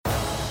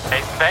Hij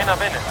is bijna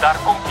binnen. Daar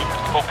komt hij.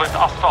 Op het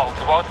asfalt.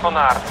 Wout van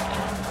Aert.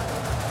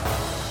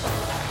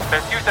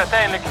 Het duurt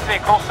uiteindelijk 2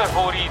 crossen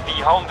voor hij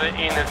die handen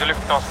in de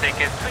lucht kan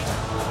steken.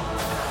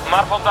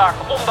 Maar vandaag,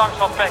 ondanks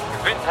wat pech,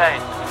 wint hij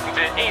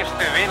de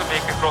eerste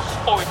wereldbekercross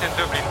ooit in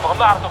Dublin.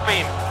 Van Aert op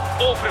 1.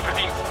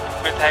 Oververdiend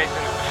wint hij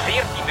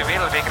zijn 14e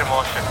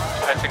wereldbekermanche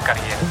uit zijn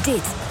carrière.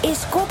 Dit is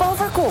Kop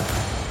Over Kop.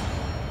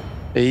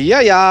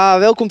 Ja,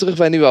 welkom terug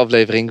bij een nieuwe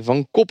aflevering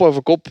van Kop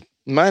Over Kop.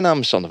 Mijn naam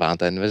is Sander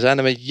Vaant en we zijn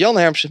er met Jan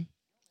Hermsen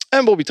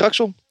en Bobby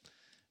Traxel.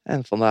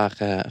 En vandaag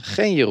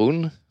geen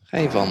Jeroen,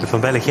 geen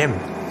Van Bellegem.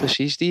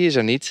 Precies, die is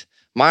er niet.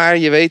 Maar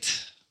je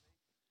weet,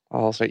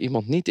 als er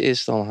iemand niet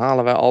is, dan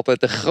halen wij altijd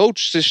de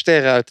grootste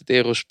sterren uit het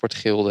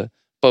Eurosport-gilde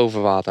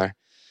boven water.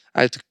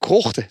 Uit de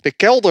krochten, de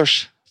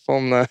kelders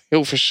van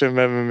Hilversum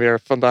hebben we weer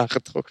vandaag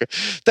getrokken.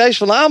 Thijs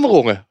van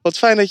Amerongen, wat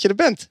fijn dat je er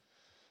bent.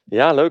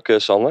 Ja, leuk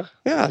Sander.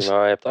 Ja, Dat je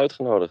mij hebt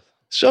uitgenodigd.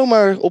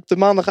 zomaar op de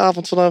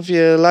maandagavond vanaf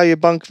je luie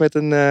bank met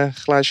een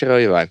glaasje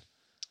rode wijn.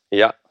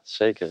 Ja,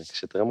 zeker. Ik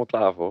zit er helemaal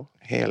klaar voor.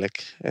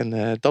 Heerlijk.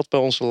 En dat bij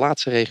onze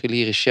laatste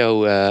reguliere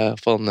show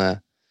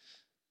van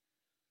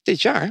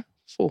dit jaar.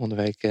 Volgende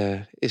week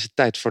is het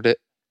tijd voor de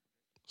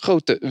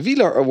grote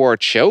Wieler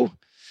Award Show.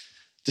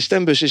 De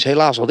stembus is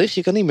helaas al dicht.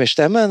 Je kan niet meer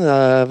stemmen.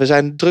 We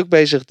zijn druk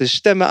bezig de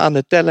stemmen aan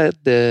het tellen.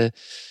 De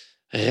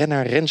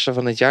renster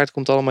van het jaar. Het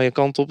komt allemaal je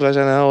kant op. Wij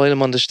zijn al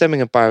helemaal in de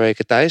stemming een paar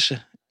weken, Thijs.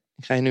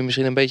 Ik ga je nu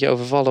misschien een beetje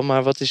overvallen.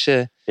 Maar wat is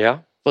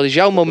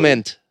jouw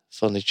moment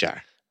van dit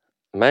jaar?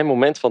 Mijn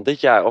moment van dit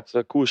jaar op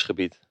het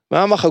koersgebied. Maar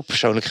het mag ook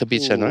persoonlijk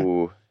gebied zijn,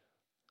 hoor.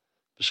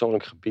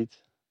 Persoonlijk gebied.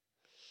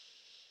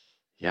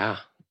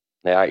 Ja.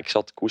 Nou ja, ik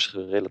zal het koers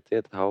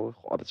gerelateerd houden.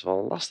 Goh, dat is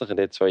wel lastig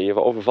dit. Zo, je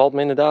overvalt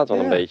me inderdaad wel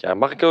een beetje.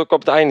 Mag ik ook op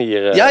het einde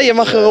hier... ja, je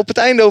mag er op het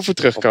einde over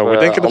terugkomen.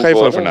 Denk er nog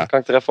even over na. Kan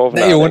ik er even over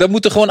Nee jongen, dat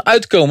moet er gewoon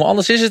uitkomen.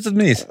 Anders is het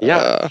niet.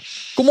 Ja.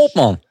 Kom op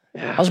man.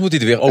 Ja. Anders moet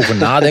hij er weer over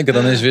nadenken.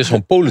 Dan is het weer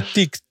zo'n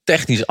politiek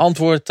technisch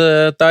antwoord.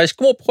 Thijs,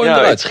 kom op, gooi hem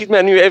Het eruit. schiet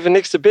mij nu even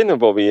niks te binnen,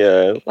 Bobby.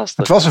 Lastig.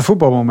 Het was een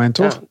voetbalmoment,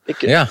 toch?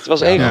 Het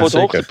was één groot zeker.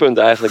 hoogtepunt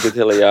eigenlijk dit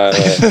hele jaar.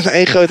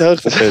 Eén groot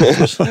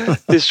hoogtepunt.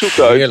 Het is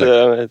zoeken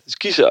uit... het is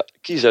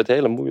kiezen uit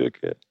hele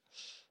moeilijke...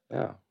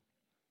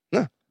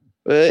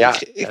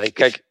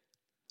 Kijk.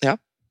 Ja?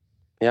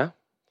 Ja?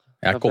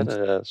 Ja, komt.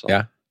 Verder, Sam.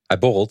 Ja, hij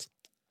borrelt.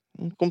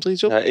 Komt er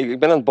iets op? Ja, ik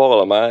ben aan het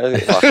borrelen, maar...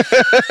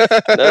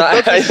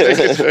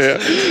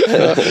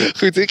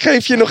 Goed, ik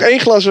geef je nog 1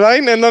 glas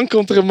wijn en dan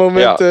komt er een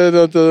moment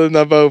dat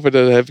naar boven.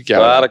 Dan heb ik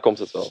jou. Ja, dan komt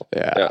het wel.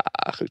 Ja,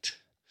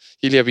 goed.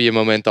 Jullie hebben je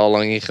moment al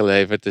lang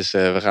ingeleverd. Dus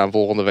we gaan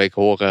volgende week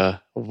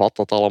horen wat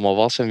dat allemaal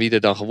was en wie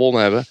er dan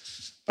gewonnen hebben.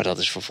 Maar dat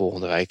is voor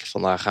volgende week.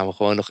 Vandaag gaan we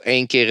gewoon nog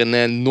 1 keer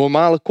een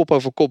normale kop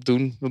over kop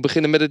doen. We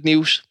beginnen met het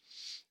nieuws.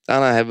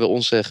 Daarna hebben we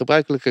ons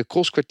gebruikelijke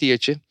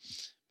crosskwartiertje.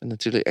 En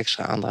natuurlijk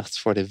extra aandacht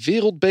voor de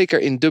wereldbeker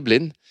in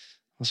Dublin. Dat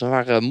was een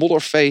ware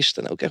modderfeest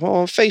en ook echt wel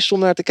een feest om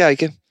naar te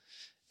kijken.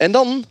 En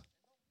dan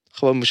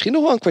gewoon misschien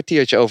nog wel een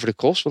kwartiertje over de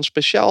cross. Want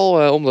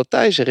speciaal omdat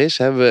Thijs er is,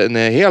 hebben we een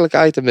heerlijk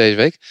item deze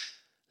week.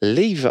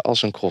 Leven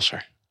als een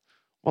crosser.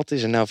 Wat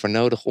is er nou voor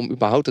nodig om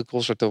überhaupt een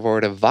crosser te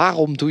worden?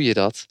 Waarom doe je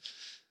dat?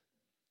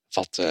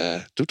 Wat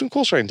doet een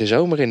crosser in de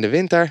zomer, in de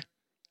winter?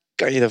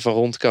 Kan je ervan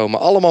rondkomen?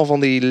 Allemaal van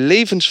die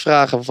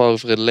levensvragen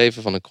over het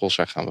leven van een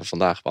crosser gaan we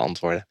vandaag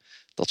beantwoorden.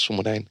 Dat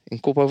zometeen in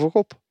Kop Over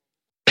Kop.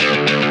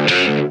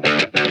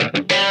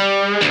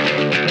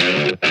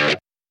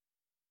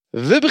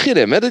 We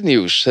beginnen met het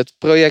nieuws. Het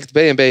project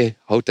B&B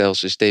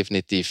Hotels is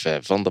definitief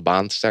van de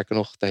baan. Sterker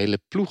nog, de hele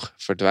ploeg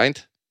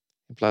verdwijnt.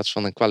 In plaats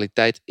van een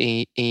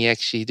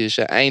kwaliteitinjectie, dus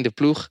einde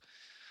ploeg.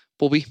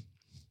 Bobby,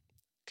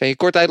 kan je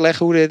kort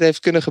uitleggen hoe dit heeft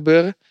kunnen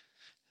gebeuren?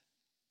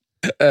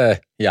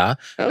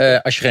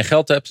 Als je geen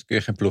geld hebt, kun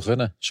je geen ploeg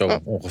runnen.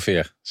 Zo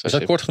ongeveer. Is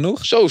dat kort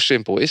genoeg? Zo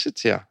simpel is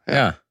het, ja.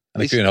 En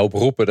dan kun je een hoop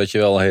roepen dat je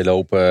wel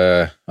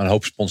een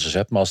hoop sponsors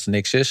hebt. Maar als er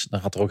niks is,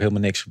 dan gaat er ook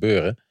helemaal niks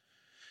gebeuren.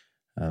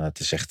 Het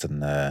is echt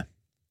een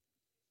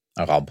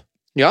ramp.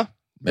 Ja?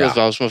 Dat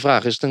was mijn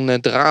vraag. Is het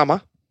een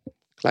drama?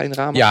 Klein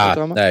drama? Ja,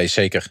 drama? nee,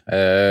 zeker.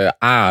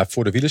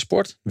 Voor de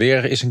wielersport.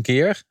 Weer eens een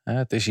keer.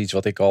 Het is iets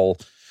wat ik al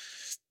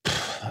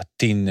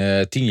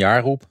 10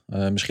 jaar roep.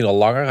 Misschien al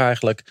langer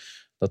eigenlijk.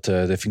 Dat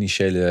de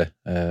financiële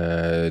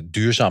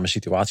duurzame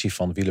situatie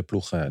van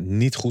wielerploegen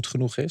niet goed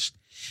genoeg is.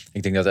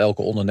 Ik denk dat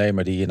elke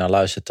ondernemer die hier naar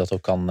luistert dat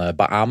ook kan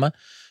beamen.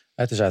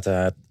 Het is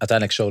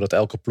uiteindelijk zo dat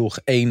elke ploeg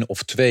 1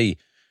 of 2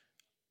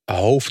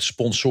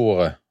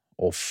 hoofdsponsoren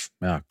of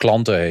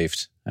klanten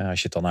heeft. Als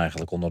je het dan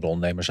eigenlijk onder de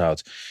ondernemers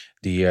houdt.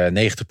 Die 90%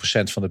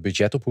 van het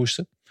budget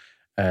ophoesten.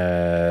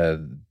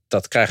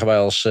 Dat krijgen wij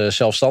als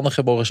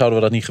zelfstandigen. Zouden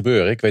we dat niet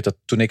gebeuren. Ik weet dat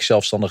toen ik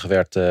zelfstandige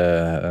werd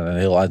een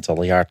heel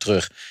aantal jaar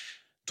terug.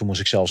 Toen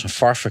moest ik zelfs een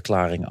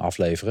VAR-verklaring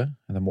afleveren.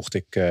 En dan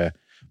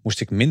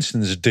moest ik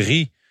minstens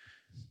 3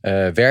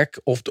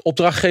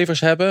 opdrachtgevers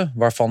hebben.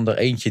 Waarvan er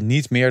eentje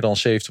niet meer dan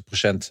 70%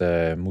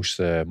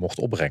 mocht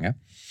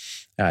opbrengen.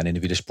 Ja, en in de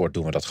wielersport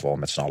doen we dat gewoon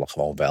met z'n allen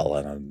gewoon wel.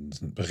 En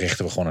dan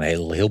richten we gewoon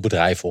een heel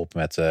bedrijf op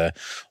met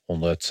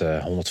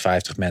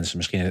 150 mensen.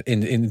 Misschien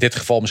in dit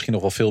geval misschien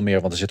nog wel veel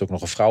meer. Want er zit ook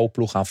nog een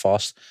vrouwenploeg aan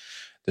vast.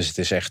 Dus het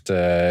is echt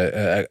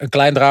een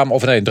klein drama,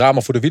 een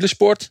drama voor de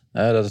wielersport.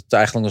 Dat het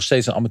eigenlijk nog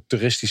steeds een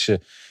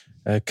amateuristische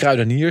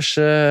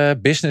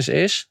kruideniersbusiness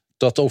is.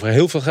 Dat over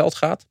heel veel geld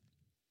gaat.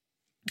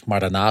 Maar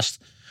daarnaast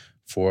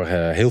voor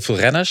heel veel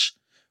renners,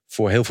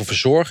 voor heel veel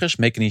verzorgers,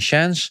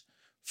 mechaniciens,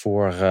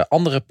 voor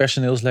andere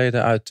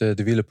personeelsleden uit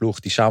de wielerploeg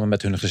die samen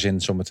met hun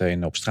gezin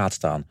zometeen op straat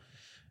staan.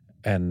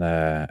 En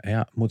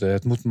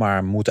het moet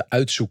maar moeten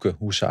uitzoeken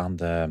hoe ze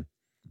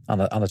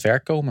aan het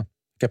werk komen.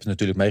 Ik heb het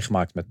natuurlijk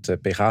meegemaakt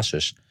met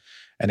Pegasus.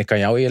 En ik kan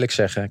jou eerlijk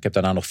zeggen, ik heb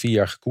daarna nog 4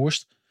 jaar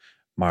gekoerst.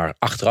 Maar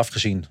achteraf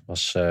gezien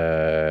was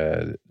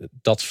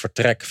dat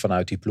vertrek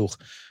vanuit die ploeg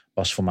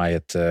was voor mij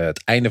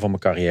het einde van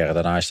mijn carrière.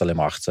 Daarna is het alleen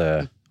maar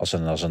als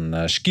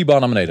een skibaan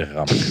naar beneden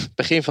gegaan.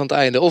 Begin van het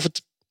einde. Of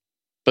het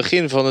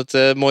begin van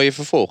het mooie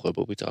vervolg,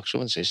 Bobby Traxel.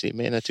 Want ze is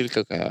hiermee natuurlijk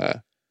ook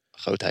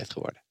grootheid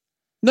geworden.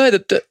 Nee,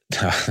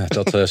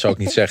 dat zou ik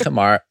niet zeggen.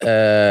 Maar,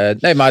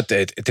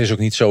 het is ook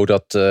niet zo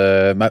dat...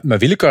 mijn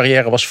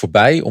wielercarrière was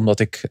voorbij. Omdat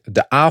ik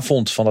de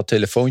avond van dat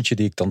telefoontje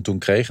die ik dan toen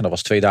kreeg. En dat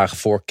was 2 dagen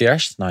voor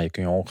kerst. Nou, je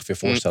kunt je ongeveer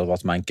voorstellen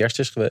wat mijn kerst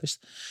is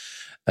geweest.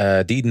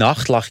 Die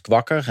nacht lag ik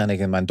wakker.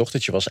 En mijn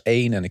dochtertje was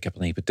 1. En ik heb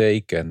een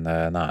hypotheek. En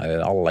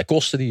allerlei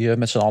kosten die je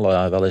met z'n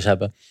allen wel eens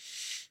hebben.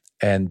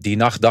 En die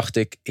nacht dacht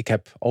ik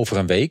heb over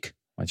een week.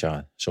 Want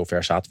ja,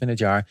 zover zaten we in het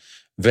jaar.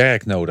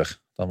 Werk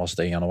nodig. Dan was het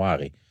 1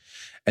 januari.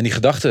 En die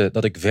gedachte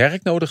dat ik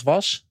werk nodig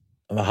dat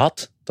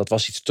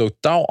was iets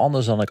totaal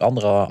anders dan ik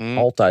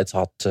altijd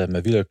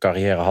mijn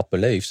wielercarrière had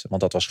beleefd.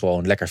 Want dat was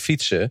gewoon lekker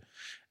fietsen.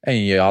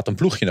 En je had een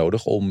ploegje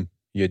nodig om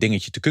je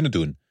dingetje te kunnen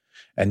doen.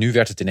 En nu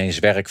werd het ineens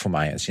werk voor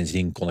mij. En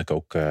sindsdien kon ik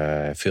ook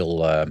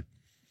veel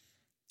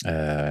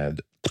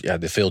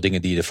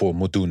dingen die je ervoor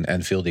moet doen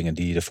en veel dingen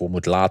die je ervoor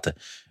moet laten,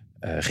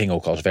 ging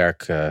ook als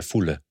werk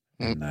voelen.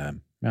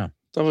 En,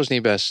 Dat was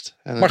niet best.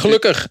 Maar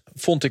gelukkig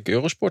vond ik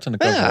Eurosport en ik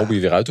kan mijn hobby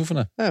weer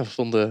uitoefenen. Ja,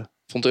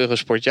 vond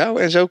Eurosport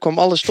jou. En zo kwam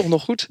alles toch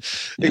nog goed.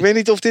 Ik weet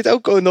niet of dit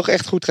ook nog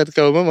echt goed gaat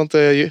komen. Want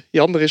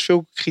Jan, er is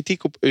veel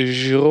kritiek op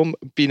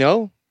Jérôme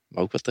Pinot.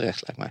 Maar ook wel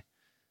terecht, lijkt mij.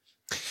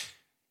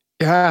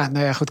 Ja,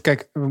 nou ja, goed.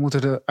 Kijk, we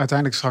moeten er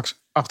uiteindelijk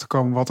straks achter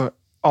komen wat er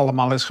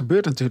allemaal is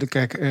gebeurd natuurlijk.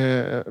 Kijk,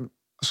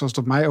 zoals het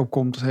op mij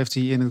opkomt, heeft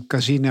hij in het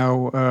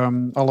casino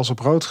alles op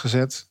rood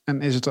gezet.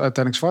 En is het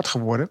uiteindelijk zwart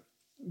geworden.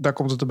 Daar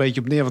komt het een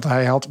beetje op neer, want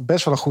hij had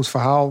best wel een goed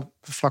verhaal.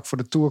 Vlak voor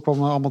de Tour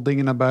kwamen er allemaal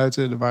dingen naar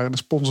buiten. Er waren de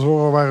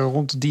sponsoren waren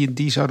rond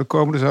die zouden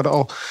komen. Er zouden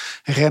al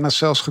renners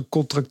zelfs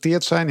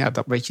gecontracteerd zijn. Ja,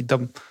 dat weet je,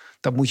 dan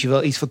moet je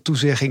wel iets van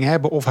toezegging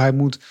hebben. Of hij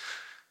moet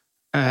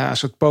een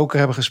soort poker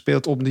hebben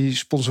gespeeld om die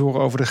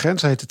sponsoren over de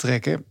grens heen te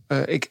trekken.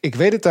 Ik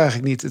weet het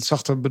eigenlijk niet. Het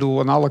zag er,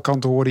 aan alle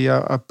kanten hoorde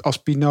je, als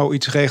Pinot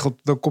iets regelt,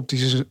 dan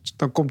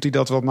komt hij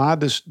dat wel na.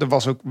 Dus er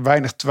was ook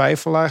weinig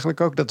twijfel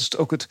eigenlijk ook. Dat is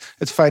ook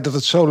het feit dat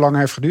het zo lang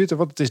heeft geduurd.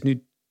 Want het is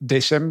nu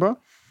december.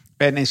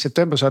 En in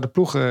september zou de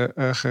ploeg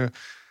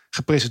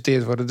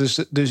gepresenteerd worden. Dus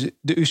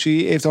de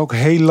UCI heeft ook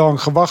heel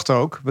lang gewacht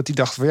ook. Want die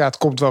dacht van het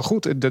komt wel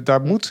goed.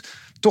 Daar moet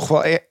toch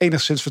wel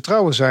enigszins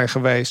vertrouwen zijn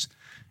geweest.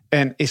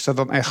 En is dat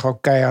dan echt gewoon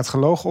keihard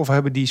gelogen? Of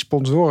hebben die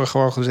sponsoren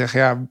gewoon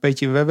gezegd, weet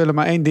je, wij willen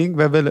maar 1 ding.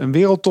 Wij willen een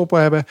wereldtopper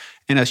hebben.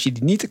 En als je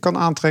die niet kan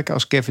aantrekken,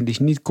 als Cavendish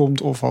niet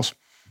komt, of als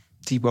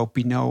Thibaut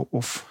Pinot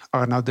of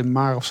Arnaud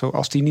Démare of zo,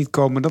 als die niet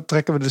komen, dan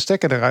trekken we de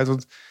stekker eruit.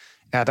 Want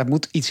daar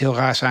moet iets heel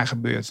raars zijn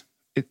gebeurd.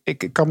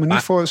 Ik kan me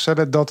niet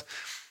voorstellen dat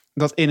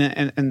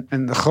in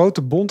een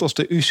grote bond als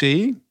de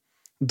UCI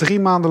 3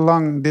 maanden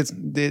lang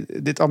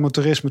dit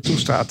amateurisme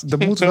toestaat. Er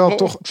moet wel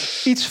toch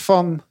iets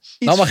van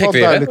mag ik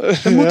weer,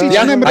 duidelijk. Er moet iets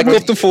hij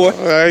klopt hem voor.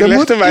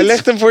 Hij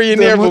legt hem voor je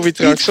neer, Bobby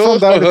Traxel. Er moet iets van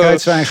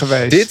duidelijkheid zijn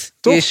geweest. Dit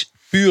is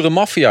pure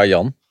maffia,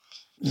 Jan.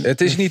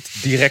 Het is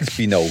niet direct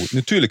Pinot.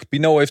 Natuurlijk,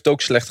 Pinot heeft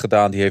ook slecht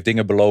gedaan. Die heeft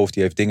dingen beloofd.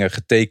 Die heeft dingen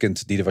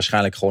getekend die er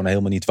waarschijnlijk gewoon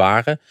helemaal niet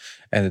waren.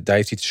 En daar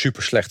heeft hij het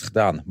super slecht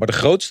gedaan. Maar de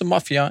grootste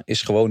maffia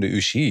is gewoon de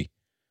UCI.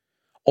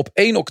 Op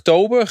 1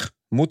 oktober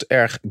moet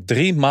er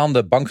 3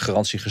 maanden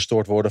bankgarantie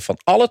gestort worden van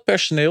al het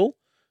personeel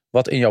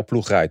wat in jouw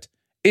ploeg rijdt.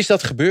 Is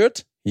dat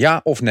gebeurd?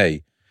 Ja of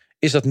nee?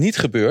 Is dat niet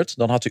gebeurd,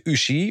 dan had de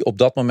UCI op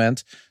dat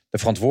moment de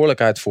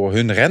verantwoordelijkheid voor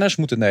hun renners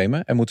moeten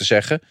nemen en moeten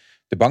zeggen,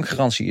 de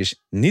bankgarantie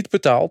is niet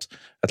betaald,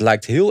 het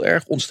lijkt heel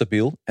erg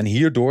onstabiel en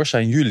hierdoor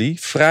zijn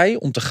jullie vrij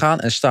om te gaan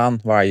en staan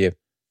waar je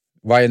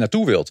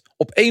naartoe wilt.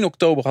 Op 1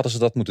 oktober hadden ze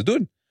dat moeten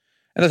doen.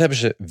 En dat hebben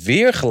ze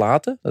weer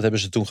gelaten. Dat hebben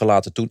ze toen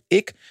gelaten toen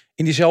ik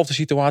in diezelfde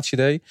situatie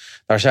deed.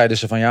 Daar zeiden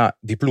ze van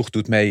die ploeg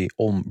doet mee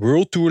om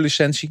World Tour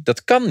licentie.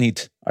 Dat kan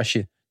niet als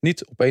je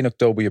niet op 1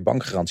 oktober je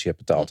bankgarantie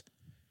hebt betaald.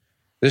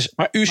 Dus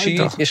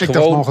UCI is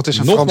gewoon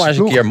nogmaals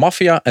een keer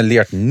maffia en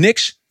leert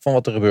niks van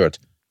wat er gebeurt.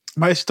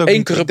 Maar is het ook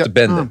Eén corrupte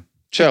bende.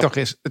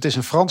 Het is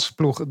een Franse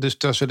ploeg, dus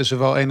daar zullen ze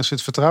wel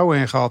enigszins vertrouwen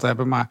in gehad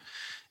hebben. Maar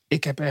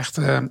ik heb echt,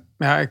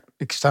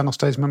 ik sta nog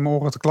steeds met mijn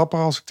oren te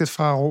klapperen als ik dit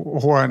verhaal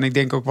hoor. En ik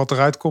denk ook wat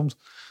eruit komt.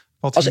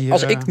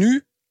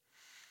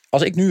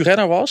 Als ik nu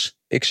renner was,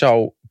 ik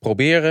zou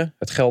proberen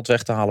het geld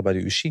weg te halen bij de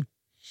UCI.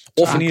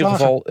 Of in ieder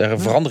geval er een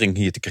verandering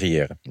hier te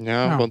creëren.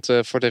 Ja, want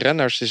voor de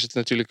renners is het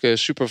natuurlijk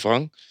super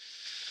wrang.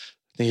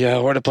 Je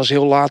hoorde pas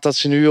heel laat dat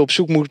ze nu op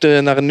zoek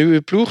moeten naar een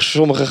nieuwe ploeg.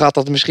 Sommigen gaat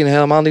dat misschien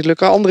helemaal niet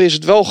lukken. Anderen is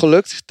het wel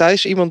gelukt.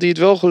 Thijs, iemand die het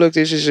wel gelukt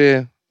is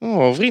een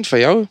vriend van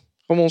jou.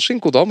 Ramon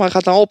Sinkeldam. Hij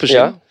gaat naar Alpecin.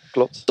 Ja,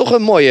 klopt. Toch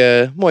een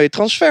mooie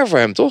transfer voor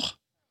hem, toch?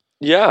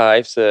 Ja, hij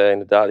heeft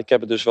inderdaad... Ik heb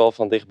het dus wel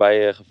van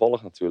dichtbij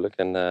gevolgd natuurlijk.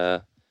 En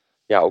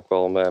ook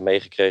wel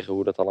meegekregen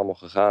hoe dat dan allemaal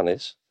gegaan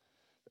is.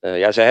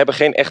 Zij hebben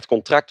geen echt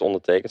contract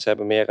ondertekend. Ze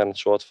hebben meer een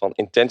soort van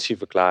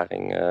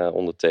intentieverklaring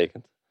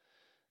ondertekend.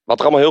 Wat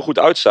er allemaal heel goed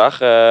uitzag.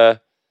 Kijk,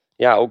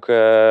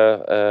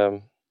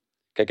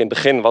 in het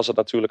begin was het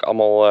natuurlijk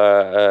allemaal...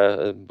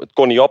 het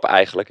kon niet op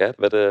eigenlijk. Hè. Er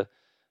werden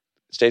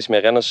steeds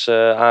meer renners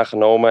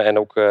aangenomen. En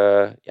ook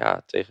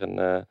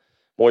tegen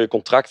mooie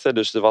contracten.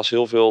 Dus er was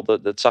heel veel...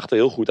 Het zag er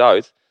heel goed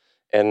uit.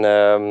 En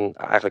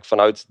eigenlijk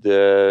vanuit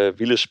de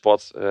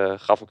wielersport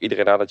gaf ook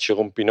iedereen aan dat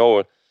Jérôme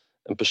Pinot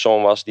een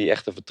persoon was die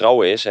echt te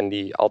vertrouwen is. En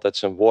die altijd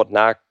zijn woord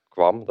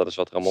nakwam. Dat is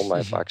wat Ramon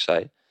mij vaak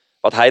zei.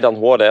 Wat hij dan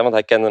hoorde, hè, want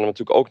hij kende hem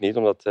natuurlijk ook niet.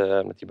 Omdat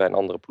hij bij een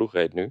andere ploeg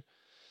reed nu.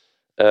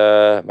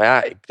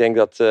 Ik denk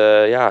dat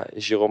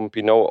Jérôme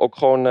Pinot ook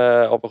gewoon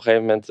op een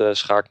gegeven moment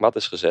schaakmat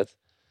is gezet.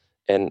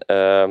 En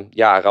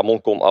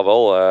Ramon kon al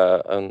wel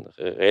een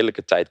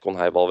redelijke tijd kon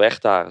hij wel weg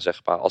daar,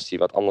 zeg maar, als hij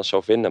wat anders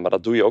zou vinden. Maar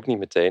dat doe je ook niet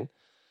meteen.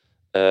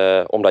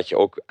 Omdat je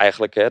ook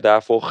eigenlijk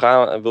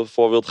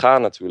daarvoor wilt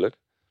gaan natuurlijk.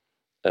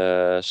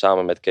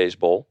 Samen met Kees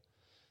Bol.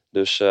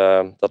 Dus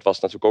dat was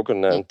natuurlijk ook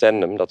een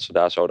tandem dat ze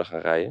daar zouden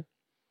gaan rijden.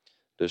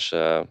 Dus,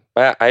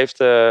 hij heeft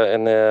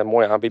een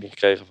mooie aanbieding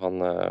gekregen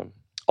van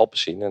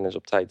Alpecin. En is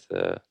op tijd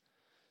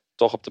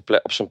toch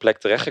op zijn plek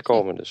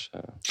terechtgekomen. Dus,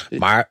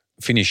 Maar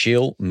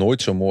financieel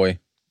nooit zo mooi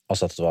als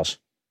dat het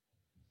was.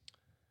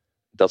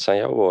 Dat zijn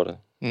jouw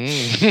woorden.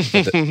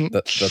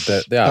 Dat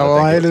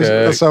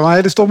zou een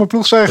hele stomme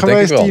ploeg zijn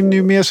geweest die hem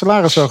nu meer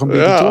salaris zou gaan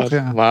bieden, toch?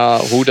 Ja. Maar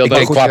hoe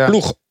dat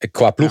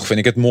qua ploeg vind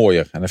ik het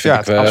mooier. En dan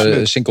vind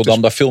ik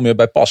Sinkeldam daar veel meer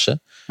bij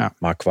passen. Ja.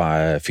 Maar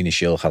qua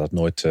financieel gaat het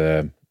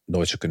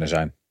nooit zo kunnen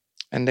zijn.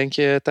 En denk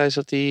je, Thijs,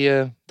 dat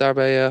hij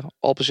daarbij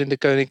Alpecin de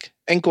Koning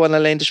enkel en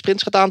alleen de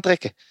sprints gaat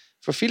aantrekken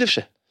voor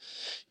Philipsen?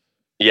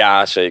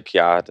 Ja, zeker.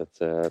 Ja, dat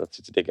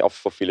zit denk ik af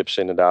voor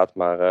Philipsen inderdaad.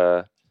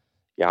 Maar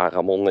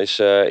Ramon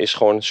is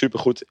gewoon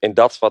supergoed in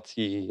dat wat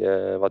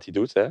hij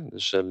doet. Hè?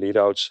 Dus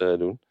lead-outs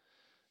doen.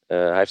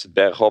 Hij heeft het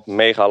bergop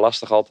mega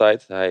lastig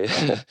altijd.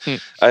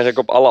 Eigenlijk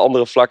op alle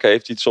andere vlakken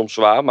heeft hij het soms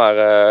zwaar. Maar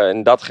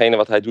in datgene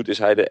wat hij doet is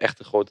hij de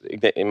echte grote...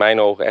 Ik denk in mijn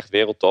ogen echt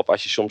wereldtop.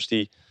 Als je soms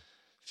die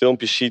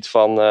filmpjes ziet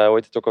van... hoe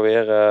heet het ook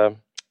alweer?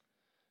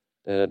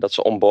 Dat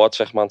ze onboard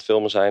zeg maar, aan het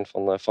filmen zijn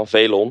van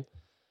Velon.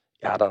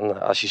 Ja,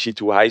 dan als je ziet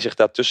hoe hij zich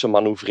daartussen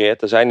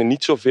manoeuvreert. Er zijn er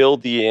niet zoveel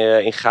die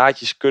in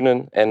gaatjes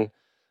kunnen... en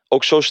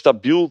ook zo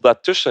stabiel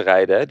daartussen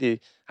rijden.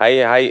 Hè.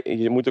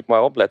 Je moet ook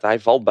maar opletten. Hij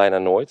valt bijna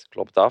nooit,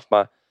 klopt af.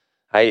 Maar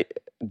hij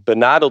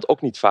benadeelt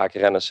ook niet vaak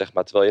renners, zeg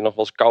maar. Terwijl je nog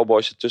wel eens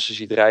cowboys ertussen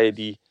ziet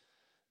rijden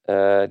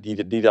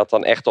die dat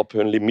dan echt op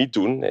hun limiet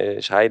doen.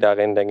 Is hij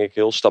daarin denk ik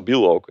heel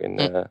stabiel ook in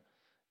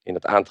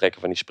het aantrekken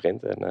van die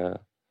sprint.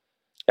 En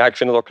ik vind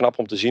het wel knap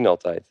om te zien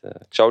altijd.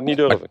 Ik zou het niet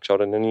durven. Ik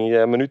zou er niet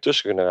een minuut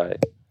tussen kunnen rijden.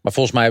 Maar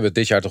volgens mij hebben we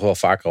het dit jaar toch wel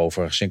vaker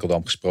over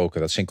Sinkeldam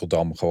gesproken. Dat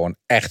Sinkeldam gewoon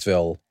echt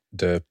wel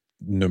de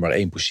nummer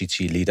 1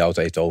 positie lead-out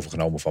heeft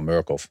overgenomen van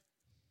Murkoff.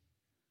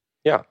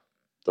 Ja,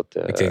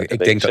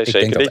 ik denk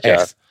dat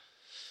echt.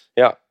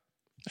 Ja.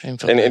 Ik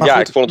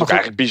vond het ook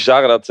eigenlijk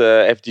bizar dat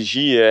FDG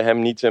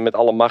hem niet met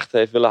alle macht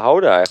heeft willen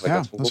houden eigenlijk. Ja,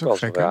 dat vond ik ook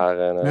wel zo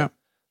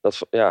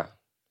raar.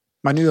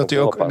 Maar nu had hij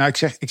ook,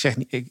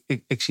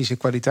 ik zie zijn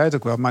kwaliteit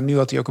ook wel. Maar nu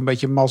had hij ook een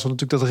beetje mazzel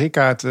natuurlijk dat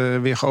Rickaard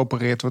weer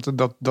geopereerd wordt.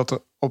 Dat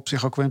er op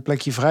zich ook weer een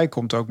plekje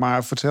vrijkomt ook.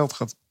 Maar voor hetzelfde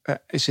gaat,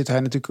 zit hij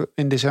natuurlijk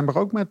in december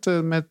ook met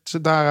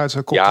daaruit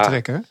zijn kop te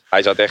trekken. Hè?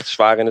 Hij zat echt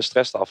zwaar in de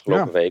stress de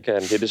afgelopen weken.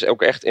 En dit is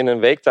ook echt in een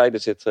week tijd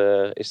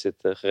is dit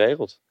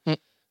geregeld.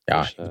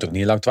 Ja, dus, je moet ook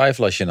niet lang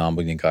twijfelen als je een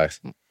aanbieding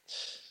krijgt.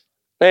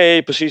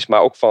 Nee, precies.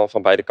 Maar ook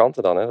van beide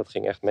kanten dan. Hè. Dat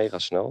ging echt mega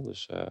snel.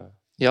 Dus,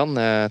 Jan,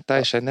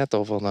 Thijs zei net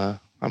al van...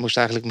 hij moest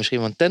eigenlijk misschien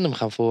wel een tandem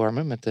gaan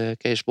vormen met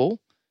Kees Bol.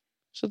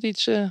 Is dat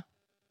iets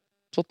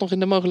wat nog in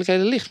de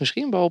mogelijkheden ligt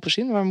misschien bij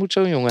Alpecin? Waar moet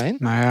zo'n jongen heen?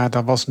 Nou ja,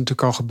 dat was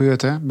natuurlijk al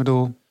gebeurd. Hè?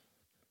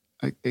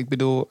 Ik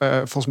bedoel,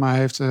 volgens mij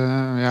heeft...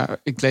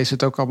 ik lees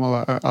het ook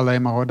allemaal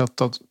alleen maar hoor.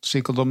 Dat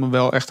Sinkeldam me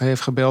wel echt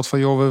heeft gebeld van...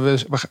 joh,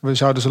 we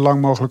zouden zo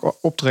lang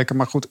mogelijk optrekken.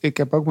 Maar goed, ik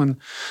heb ook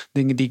mijn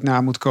dingen die ik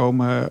na moet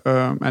komen.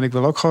 En ik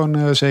wil ook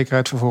gewoon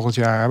zekerheid voor volgend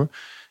jaar hebben.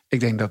 Ik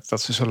denk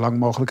dat ze zo lang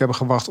mogelijk hebben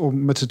gewacht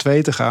om met z'n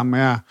tweeën te gaan. Maar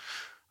ja...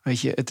 Weet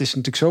je, het is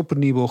natuurlijk zo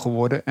penibel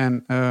geworden.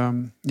 En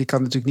je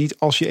kan natuurlijk niet,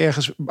 als je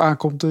ergens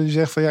aankomt... je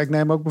zegt van ik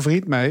neem ook mijn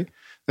vriend mee.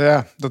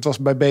 Ja, dat was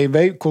bij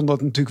BMW kon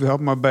dat natuurlijk wel.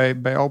 Maar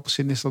bij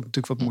Alpecin is dat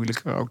natuurlijk wat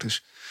moeilijker ook.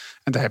 Dus.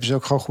 En daar hebben ze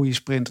ook gewoon goede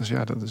sprinters.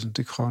 Ja, dat is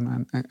natuurlijk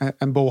gewoon...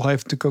 En Bol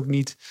heeft natuurlijk ook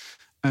niet...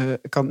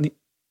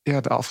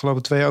 de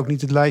afgelopen 2 ook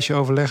niet het lijstje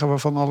overleggen...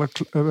 waarvan alle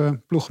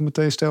ploegen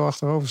meteen stijl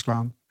achterover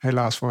slaan.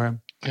 Helaas voor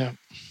hem. Ja,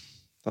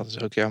 dat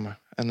is ook jammer.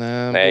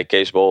 Nee,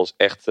 Kees Bol is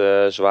echt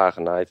zwaar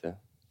genaaid, hè.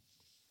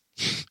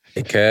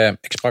 Ik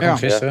sprak hem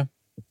gisteren.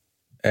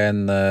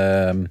 En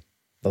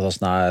dat was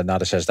na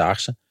de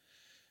 6-daagse.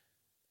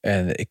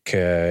 En ik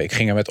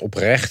ging er met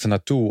oprecht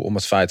naartoe om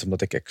het feit,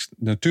 omdat ik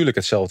natuurlijk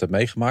hetzelfde heb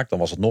meegemaakt. Dan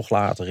was het nog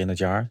later in het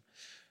jaar.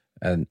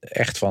 En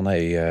echt van,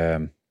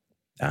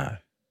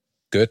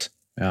 kut.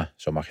 Ja,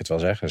 zo mag je het wel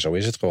zeggen. Zo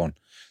is het gewoon.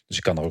 Dus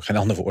ik kan er ook geen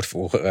ander woord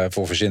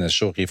voor verzinnen.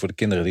 Sorry voor de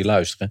kinderen die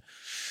luisteren.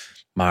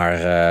 Maar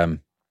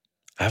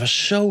hij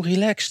was zo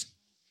relaxed.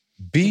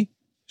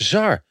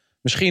 Bizar.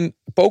 Misschien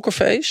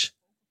pokerface.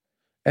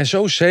 En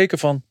zo zeker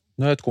van,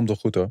 nee, het komt toch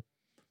goed hoor.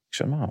 Ik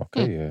zei, nou oké.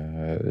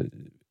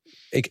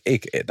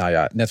 Nou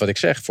ja, net wat ik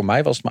zeg. Voor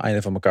mij was het mijn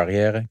einde van mijn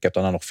carrière. Ik heb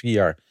daarna nog 4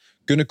 jaar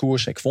kunnen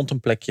koersen. Ik vond een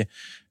plekje.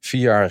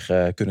 4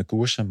 jaar kunnen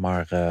koersen.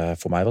 Maar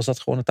voor mij was dat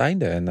gewoon het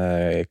einde.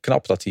 En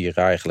knap dat hij er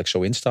eigenlijk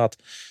zo in staat.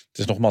 Het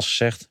is nogmaals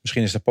gezegd.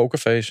 Misschien is het een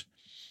pokerface.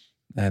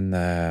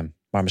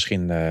 Maar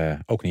misschien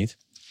ook niet.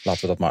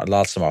 Laten we dat maar,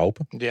 laatste maar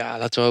hopen. Ja,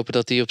 laten we hopen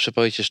dat hij op zijn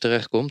pootjes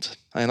terechtkomt.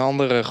 Een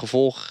ander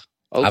gevolg.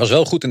 Ook. Hij was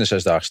wel goed in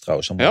de 6-daagse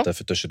trouwens. Om Ja? dat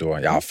even tussendoor.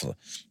 Ja, hij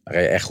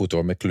reed echt goed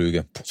hoor. Met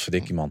Kluge.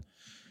 Potverdikkie man.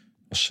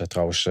 Was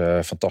trouwens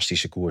een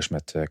fantastische koers.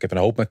 Ik heb een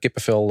hoop met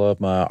kippenvel op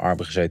mijn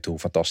armen gezeten. Hoe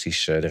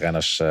fantastisch de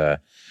renners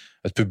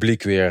het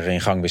publiek weer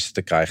in gang wisten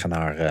te krijgen.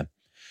 Na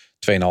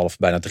 2,5,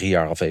 bijna 3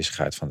 jaar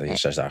afwezigheid van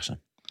de 6-daagse.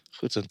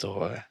 Goed om te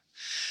horen.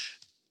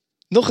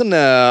 Nog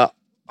een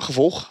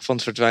gevolg van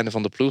het verdwijnen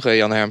van de ploeg,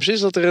 Jan Herms, is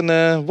dat er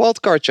een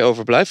wildcardje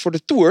overblijft voor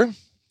de Tour.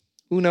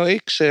 Uno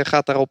X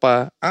gaat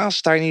daarop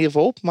aanstaan in ieder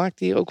geval op. Maakt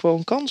hij ook wel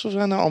een kans? Of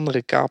zijn er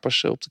andere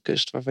kapers op de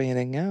kust waarvan je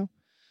denkt, nou...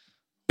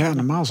 Ja,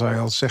 normaal zou je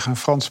altijd zeggen een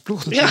Franse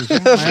ploeg Ja,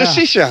 natuurlijk. hè? Maar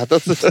precies ja.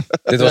 Dat,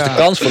 Dit was de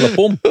kans voor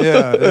Lepom.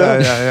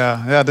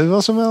 Ja, dit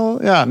was hem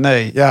wel. Ja,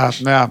 nee. Ja,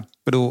 nou ja, ik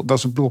bedoel, dat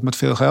is een ploeg met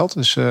veel geld.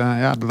 Dus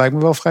dat lijkt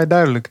me wel vrij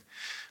duidelijk.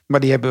 Maar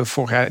die hebben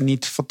vorig jaar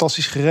niet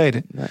fantastisch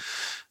gereden. Nee.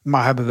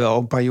 Maar hebben wel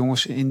een paar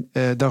jongens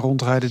daar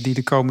rondrijden die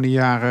de komende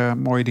jaren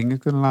mooie dingen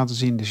kunnen laten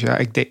zien. Dus ja,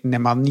 ik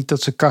neem aan niet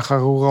dat ze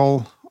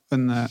Cajarural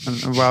een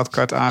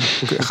wildcard aan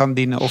gaan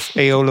dienen. Of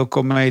Eolo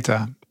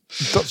Cometa.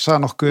 Dat zou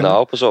nog kunnen.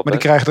 Nou, pas op. Maar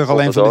die krijgen er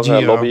alleen van de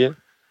Giro. Lobbyen.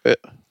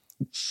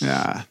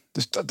 Ja,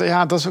 dus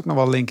dat is ook nog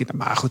wel link in.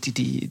 Maar goed,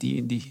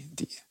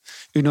 die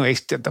Uno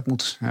X, dat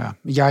moet een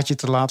jaartje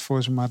te laat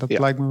voor ze. Maar dat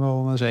lijkt me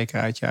wel een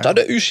zekerheid. Ja. Zou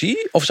de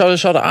UCI of zou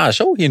de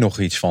ASO hier nog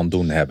iets van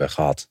doen hebben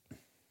gehad?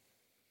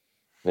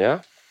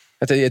 Ja?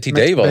 Het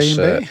idee Met was...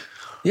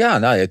 B&B?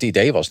 Het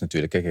idee was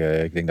natuurlijk...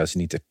 Kijk, ik denk dat ze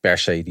niet per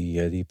se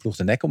die ploeg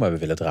de nek om hebben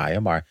willen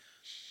draaien. Maar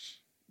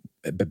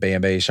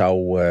B&B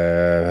zou,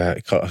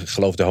 ik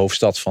geloof de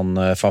hoofdstad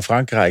van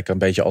Frankrijk... een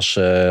beetje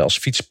als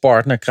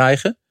fietspartner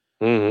krijgen.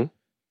 Mm-hmm.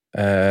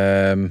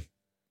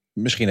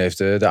 Misschien heeft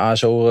de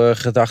ASO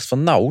gedacht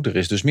van... nou, er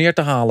is dus meer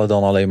te halen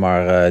dan alleen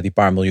maar die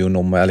paar miljoen...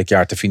 om elk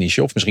jaar te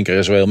finishen. Of misschien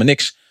krijgen ze wel helemaal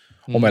niks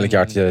om elk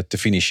jaar te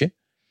finishen.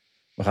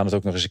 We gaan het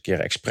ook nog eens een keer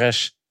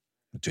expres...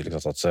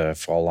 Natuurlijk dat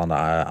vooral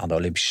aan de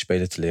Olympische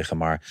Spelen te liggen.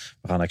 Maar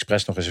we gaan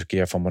expres nog eens een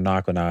keer van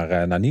Monaco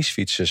naar Nice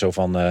fietsen. Zo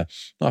van,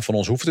 van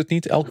ons hoeft het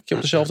niet elke keer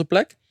op dezelfde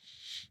plek.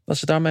 Dat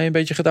ze daarmee een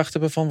beetje gedacht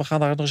hebben van... we gaan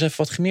daar nog eens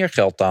even wat meer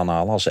geld aan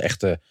halen... als ze echt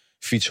de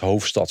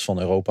fietshoofdstad van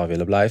Europa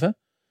willen blijven.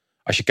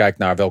 Als je kijkt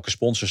naar welke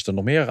sponsors er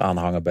nog meer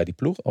aanhangen bij die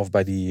ploeg... of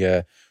bij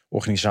die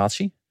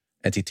organisatie,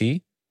 NTT...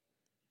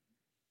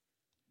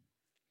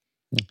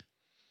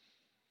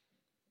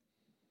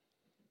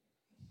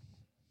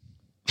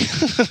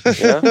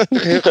 Ja?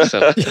 heel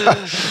gezellig.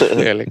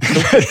 Heerlijk.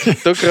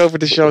 Donker over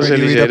de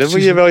Champs-Élysées. Dan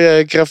moet je wel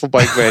je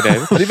gravelbike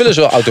meenemen. Die willen ze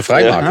wel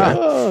autovrij maken. Hè?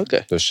 Oh,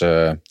 oké. Dus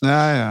We Maar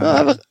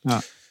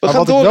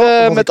gaan wat ik door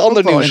wel- wat met ik ook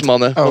ander wel nieuws,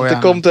 mannen. Want er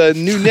komt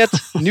nu net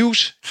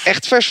nieuws.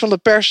 Echt vers van de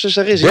pers. Dus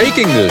er is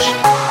breaking dus.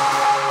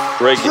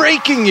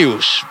 breaking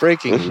news.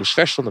 Breaking news.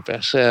 Vers van de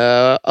pers.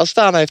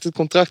 Astana heeft het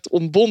contract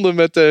ontbonden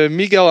met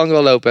Miguel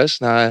Angel Lopez.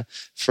 Na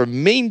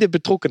vermeende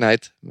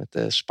betrokkenheid met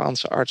de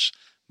Spaanse arts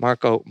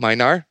Marco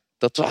Maynar.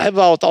 Dat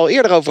hebben we het al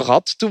eerder over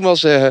gehad. Toen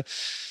was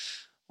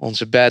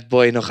onze bad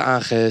boy nog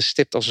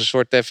aangestipt als een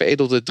soort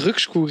veredelde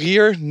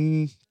drugscourier.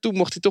 Toen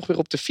mocht hij toch weer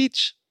op de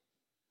fiets.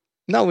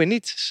 Nou weer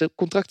niet. Zijn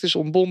contract is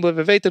ontbonden.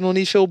 We weten nog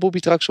niet veel. Bobby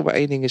Traxel, maar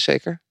 1 ding is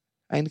zeker.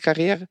 Einde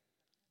carrière.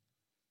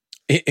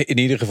 In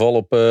ieder geval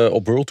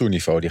op World Tour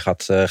niveau. Die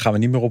gaan we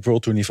niet meer op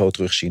World Tour niveau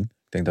terugzien.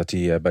 Ik denk dat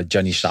hij bij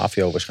Gianni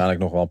Savio waarschijnlijk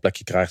nog wel een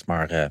plekje krijgt.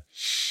 Maar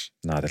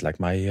dit lijkt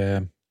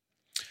mij...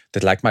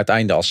 Dit lijkt mij het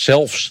einde als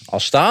zelfs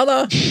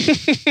Astana.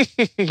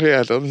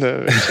 Ja, dan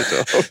weet je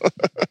het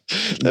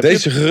wel.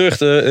 Deze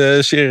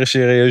geruchten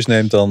serieus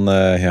neemt, dan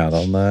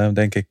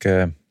denk ik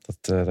dat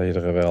je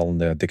er wel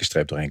een dikke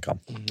streep doorheen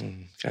kan.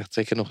 Krijgt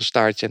zeker nog een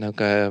staartje. En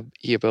ook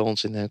hier bij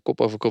ons in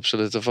Kop over Kop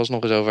zullen we het er vast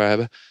nog eens over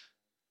hebben.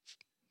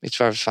 Iets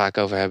waar we het vaak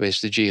over hebben is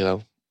de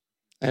Giro.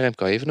 En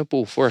Remco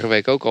Evenepoel, vorige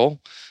week ook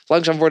al.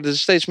 Langzaam worden er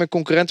steeds meer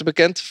concurrenten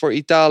bekend voor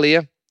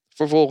Italië.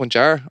 Voor volgend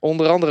jaar.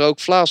 Onder andere ook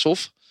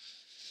Vlaashoff.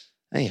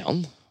 En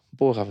Jan,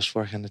 Bora was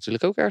vorig jaar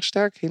natuurlijk ook erg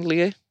sterk.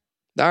 Hindley.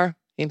 Daar,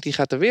 Hindley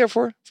gaat er weer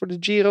voor de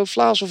Giro.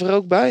 Vlaashoff er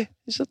ook bij.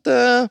 Is dat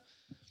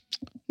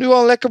nu al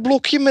een lekker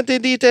blokje met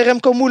die het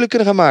Remco moeilijk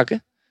kunnen gaan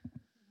maken?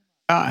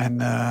 Ja, en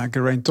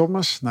Geraint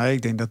Thomas. Nee,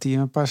 ik denk dat hij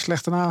een paar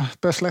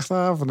slechte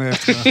avonden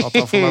heeft gehad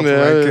afgelopen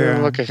week.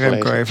 wakker Remco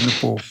gelegen.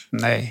 Evenepoel.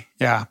 Nee,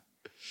 ja.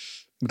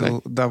 Ik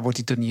bedoel, daar wordt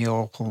hij toch niet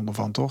heel opgewonden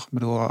van, toch? Ik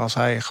bedoel, als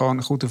hij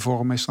gewoon goed in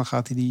vorm is, dan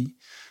gaat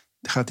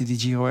hij die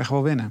Giro echt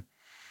wel winnen.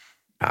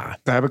 Ja.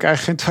 Daar heb ik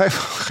eigenlijk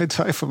geen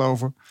twijfel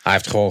over. Hij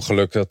heeft gewoon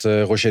geluk dat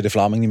Roger de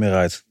Vlaming niet meer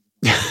rijdt.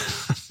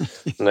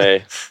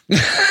 Nee.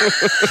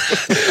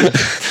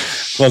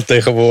 Want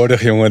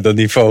tegenwoordig, jongen, dat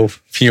niveau.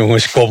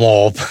 Jongens, kom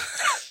op.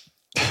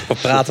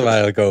 Wat praten we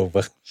eigenlijk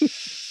over?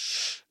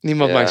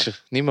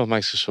 Niemand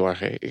maakt zich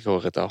zorgen. Ik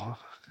hoor het al.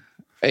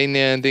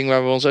 Eén ding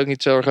waar we ons ook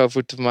niet zorgen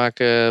over te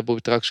maken,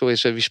 Bobby Traxel,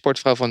 is wie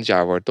sportvrouw van het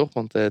jaar wordt, toch?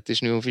 Want het is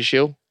nu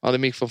officieel.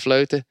 Annemiek van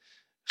Vleuten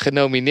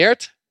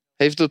genomineerd.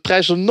 Heeft de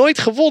prijs nog nooit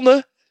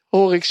gewonnen,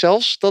 hoor ik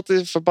zelfs. Dat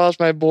verbaast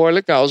mij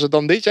behoorlijk. Nou, als het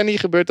dan dit jaar niet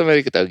gebeurt, dan weet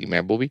ik het ook niet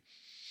meer, Bobby.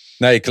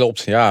 Nee,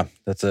 klopt. Ja,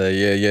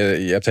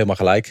 je hebt helemaal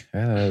gelijk.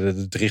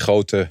 De 3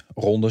 grote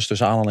rondes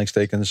tussen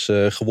aanhalingstekens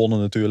gewonnen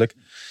natuurlijk.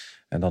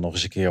 En dan nog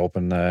eens een keer op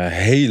een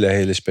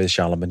hele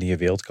speciale manier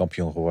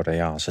wereldkampioen geworden.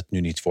 Ja, als het nu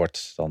niet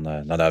wordt,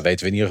 dan weten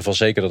we in ieder geval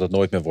zeker dat het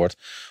nooit meer wordt.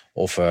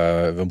 Of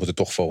we moeten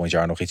toch volgend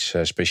jaar nog iets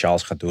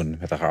speciaals gaan doen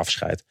met haar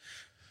afscheid.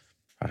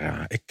 Maar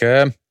ja, ik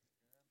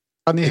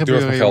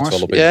durf mijn geld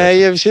wel op in. Ja,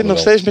 je zit nog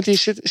steeds met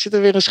zit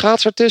er weer een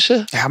schaatser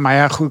tussen? Ja, maar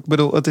ja, goed. Ik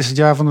bedoel, het is het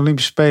jaar van de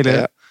Olympische Spelen.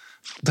 Ja.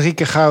 3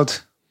 keer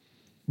goud.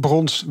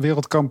 Brons,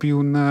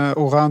 wereldkampioen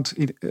allround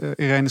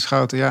Irene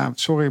Schouten. Ja,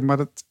 sorry, maar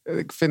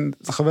ik vind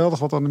het geweldig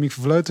wat Annemiek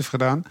van Vleuten heeft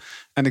gedaan.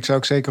 En ik zou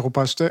ook zeker op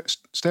haar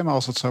stemmen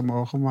als dat zou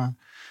mogen. Maar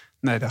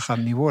nee, dat gaat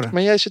het niet worden.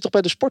 Maar jij zit toch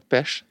bij de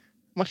sportpers?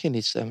 Mag je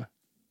niet stemmen?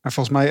 Maar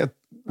volgens mij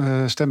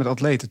stemmen de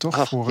atleten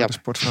toch voor de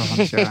sportvrouw van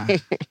het jaar.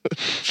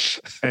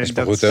 Is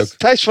maar goed ook.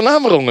 Thijs van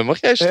Amerongen,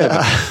 mag jij stemmen?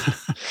 Ja.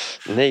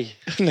 Nee.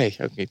 Nee,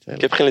 ook niet.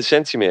 Ik heb geen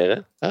licentie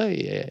meer, hè? Oh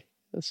jee.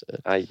 Dat is,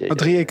 Maar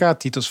 3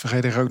 EK-titels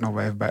vergeet ik er ook nog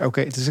even bij.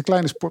 Oké, het is een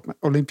kleine sport, maar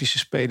Olympische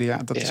Spelen, ja,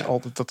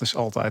 dat is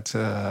altijd.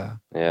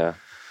 Ja.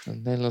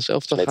 Het Nederlands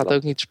elftal gaat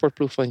ook niet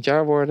sportploeg van het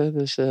jaar worden.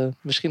 Dus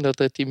misschien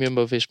dat Team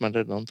Jumbo-Visma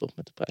er dan toch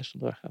met de prijs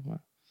vandoor gaat.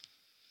 Maar...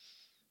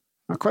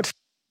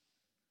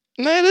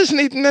 Nee, dat is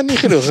net niet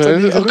genoeg.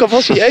 Ook al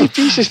was hij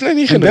episch, is net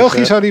niet genoeg. In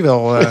België zou die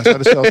wel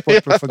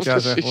sportploeg van het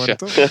jaar zijn geworden,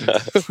 toch?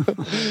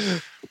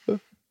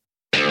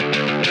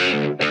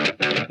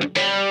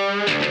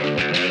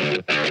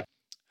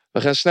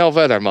 We gaan snel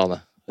verder,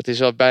 mannen. Het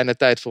is al bijna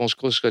tijd voor ons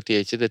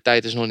crosskwartiertje. De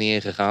tijd is nog niet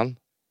ingegaan.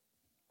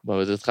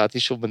 Maar dat gaat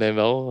die zometeen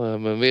wel. We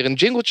hebben weer een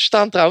jingletje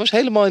staan trouwens.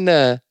 Helemaal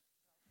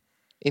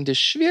in de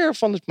sfeer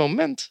van het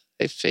moment.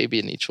 Heeft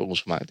Fabian iets voor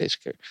ons gemaakt deze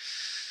keer.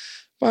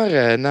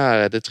 Maar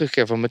na de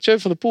terugkeer van Mathieu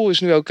van der Poel is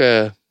nu ook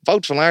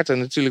Wout van Aert er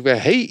natuurlijk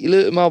weer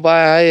helemaal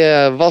bij.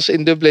 Hij was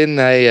in Dublin.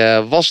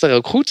 Hij was daar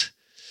ook goed.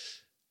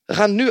 We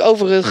gaan nu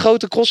over een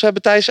grote cross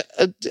hebben, Thijs.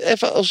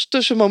 Even als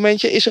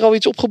tussenmomentje. Is er al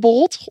iets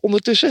opgeborreld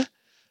ondertussen?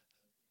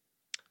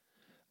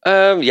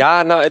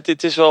 Ja, nou,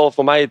 het is wel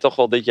voor mij toch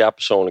wel dit jaar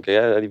persoonlijk.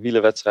 Hè? Die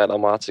wielerwedstrijden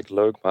allemaal hartstikke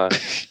leuk. Maar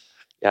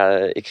ja,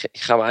 ik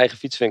ga mijn eigen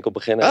fietswinkel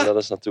beginnen. En dat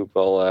is natuurlijk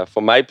wel,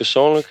 voor mij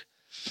persoonlijk,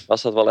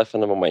 was dat wel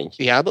even een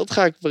momentje. Ja, dat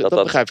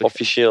begrijp ik.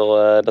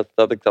 Officieel,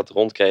 dat ik dat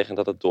rondkreeg en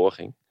dat het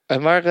doorging.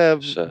 En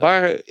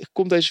waar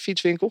komt deze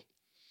fietswinkel?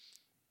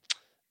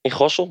 In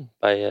Gossel,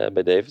 bij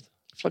David.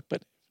 Vlakbij.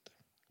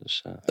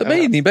 Dus, dat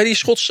ben je niet, bij die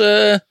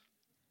Schotse...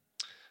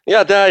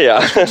 Ja, daar ja.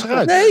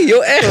 Nee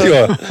joh, echt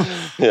joh.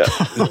 Ja,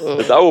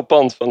 het oude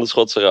pand van de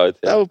Schotse Ruit.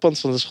 Ja. Het oude pand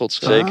van de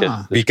Schotse Ruit. Zeker.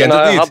 Dus wie kent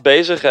het niet? Hard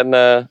bezig en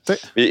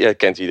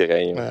kent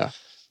iedereen. Ja.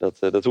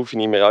 Dat hoef je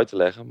niet meer uit te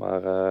leggen.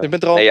 Maar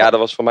dat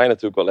was voor mij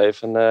natuurlijk wel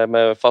even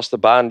mijn vaste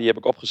baan. Die heb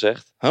ik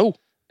opgezegd. Oh.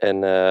 En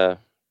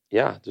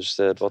dus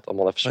het wordt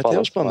allemaal even spannend.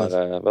 Heel spannend.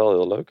 Maar wel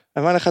heel leuk.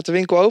 En wanneer gaat de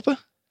winkel open?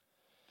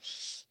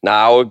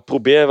 Nou, ik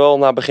probeer wel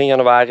naar begin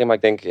januari. Maar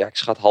ik denk, ik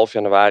schat half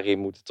januari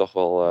moet het toch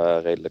wel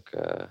redelijk...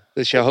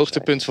 Dus jouw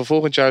hoogtepunt van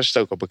volgend jaar is het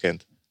ook al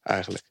bekend,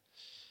 eigenlijk?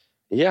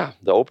 Ja,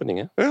 de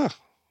openingen. Ja,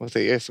 want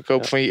de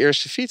verkoop van je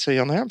eerste fiets aan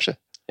Jan Hermsen.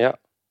 Ja.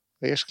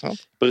 De eerste knap.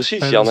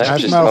 Precies, Jan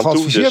Hermsen is er aan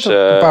toe. Dus,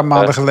 een paar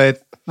maanden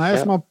geleden. Hij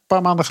heeft me een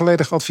paar maanden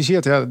geleden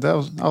geadviseerd. Ja,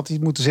 had hij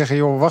moeten zeggen,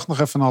 joh, wacht nog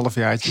even een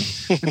halfjaartje.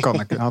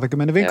 Dan had ik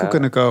hem in de winkel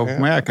kunnen kopen. Ja.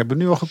 Maar ik heb hem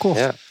nu al gekocht.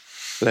 Ja.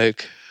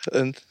 Leuk.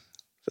 En,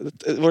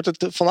 wordt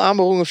het Van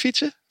Amerongen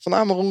fietsen? Van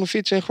Amerongen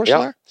fietsen in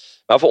Gorselaar? Ja.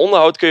 Maar voor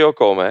onderhoud kun je ook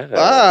komen, hè?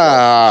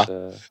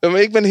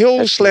 Maar ik ben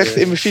heel slecht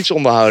in mijn fiets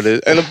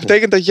onderhouden. En dat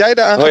betekent dat jij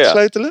daaraan gaat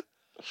sleutelen?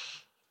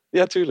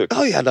 Ja, tuurlijk.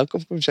 Oh ja, dan kom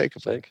ik hem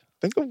zeker.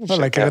 Dan kom ik hem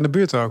zeker. Lekker in de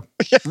buurt ook.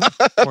 Ja,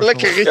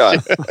 lekker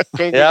ritje.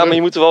 Ja, maar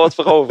je moet er wel wat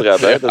voor over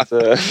hebben. Hè? Dat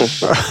is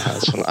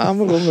Van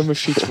Amerongen mijn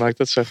fiets maakt.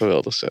 Dat zou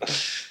geweldig zijn.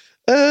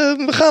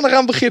 We gaan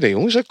eraan beginnen,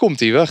 jongens. Daar komt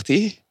hij, wacht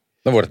hij.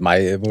 Dan wordt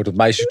het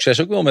mij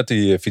succes ook wel met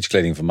die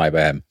fietskleding van mij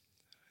bij hem.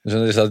 Dus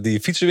dan is dat die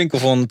fietsenwinkel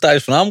van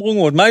Thijs van Amerongen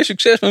wordt mij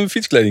succes met mijn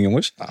fietskleding,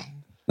 jongens. Nou.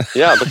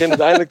 Ja, het begint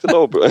uiteindelijk te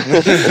lopen.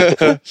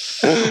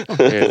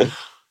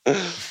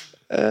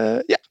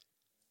 Ja.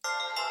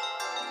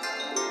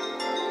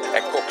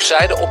 En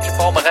Kokzijde op je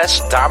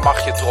palmares, daar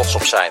mag je trots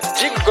op zijn.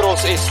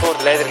 Gingros is voor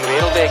de leider in de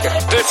wereldbeker.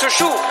 De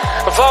Sochaux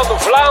van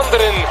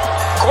Vlaanderen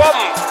kwam,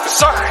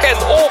 zag en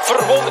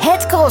overwon.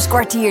 Het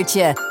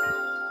crosskwartiertje.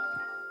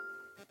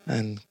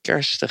 Een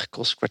kerstig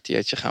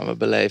crosskwartiertje gaan we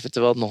beleven.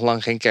 Terwijl het nog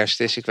lang geen kerst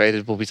is. Ik weet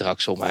het, Bobby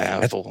Traxel. Maar ja,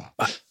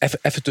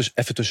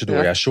 Even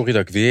tussendoor. Ja, sorry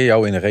dat ik weer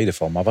jou in de reden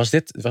val. Maar was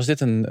dit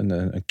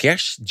een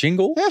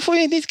kerstjingle? Ja, vond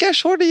je het niet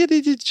kerst? Hoorde je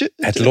die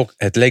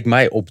Het leek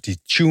mij op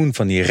die tune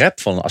van die rap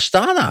van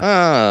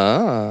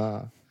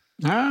Astana.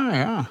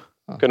 Ja.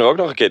 Kunnen we ook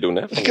nog een keer doen,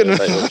 hè? Kunnen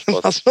we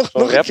alsnog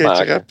nog een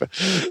keertje rappen.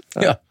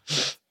 Ja.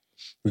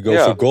 We go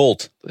for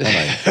gold. Oh,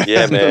 nee.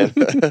 Yeah, man.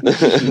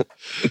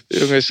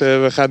 Jongens,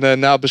 we gaan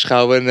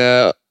nabeschouwen.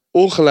 Een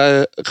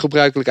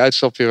ongebruikelijk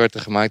uitstapje werd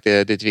er gemaakt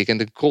dit weekend.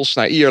 De cross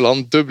naar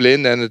Ierland,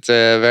 Dublin. En het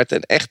werd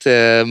een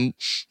echte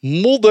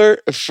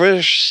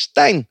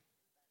modderverstijn.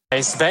 Hij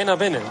is bijna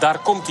binnen. Daar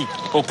komt hij.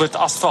 Op het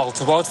asfalt.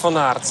 Wout van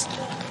Aert.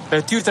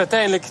 Het duurt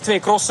uiteindelijk 2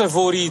 crossen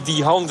voor hij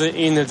die handen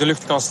in de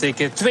lucht kan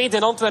steken. Tweede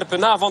in Antwerpen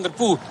na Van der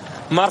Poel.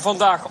 Maar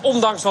vandaag,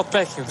 ondanks wat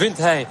pech, wint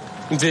hij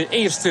de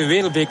eerste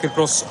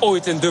wereldbekercross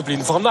ooit in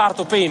Dublin. Van Aert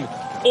op 1.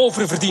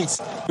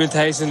 Oververdiend wint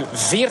hij zijn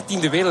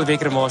 14e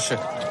wereldbekermanche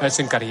uit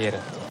zijn carrière.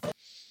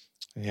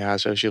 Ja,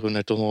 zo is Jeroen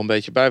er toch nog een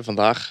beetje bij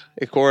vandaag.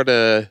 Ik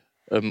hoorde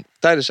hem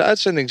tijdens de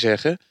uitzending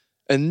zeggen...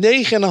 een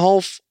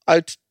 9,5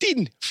 uit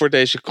 10 voor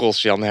deze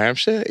cross, Jan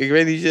Hermsen. Ik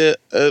weet niet,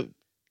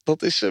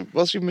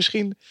 was hij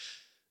misschien...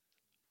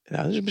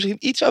 Nou, dat is misschien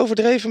iets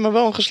overdreven, maar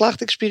wel een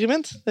geslaagd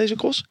experiment, deze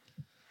cross.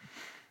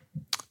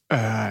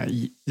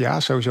 Ja,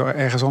 sowieso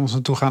ergens anders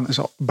naartoe gaan is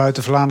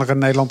buiten Vlaanderen en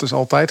Nederland is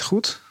altijd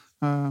goed,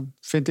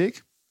 vind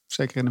ik.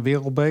 Zeker in de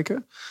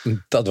wereldbeker.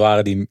 Dat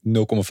waren die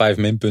 0,5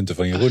 minpunten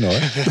van Jeroen, hoor.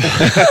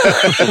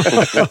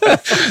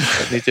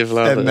 Niet in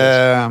Vlaanderen.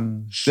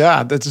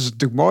 En dat is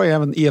natuurlijk mooi, hè?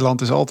 Want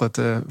Ierland is altijd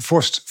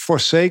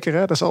vorst zeker.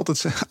 Hè? Dat is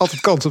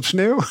altijd kans op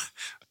sneeuw.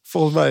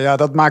 Volgens mij, ja,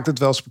 dat maakt het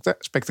wel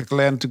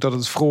spectaculair natuurlijk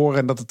dat het vroor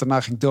en dat het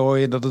daarna ging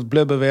dooien en dat het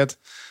blubber werd.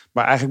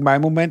 Maar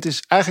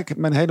eigenlijk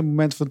mijn hele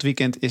moment van het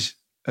weekend is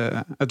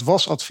het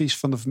wasadvies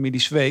van de familie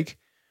Zweek.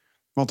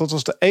 Want dat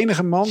was de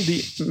enige man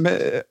die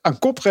aan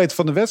kop reed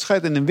van de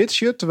wedstrijd in een wit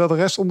shirt, terwijl de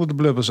rest onder de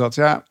blubber zat.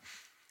 Ja,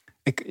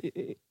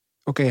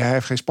 Oké, hij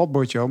heeft geen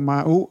spatbordje,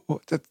 maar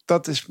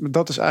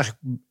dat is eigenlijk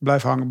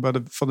blijven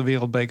hangen van de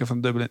wereldbeker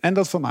van Dublin. En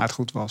dat Van Aert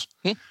goed was.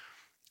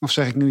 Of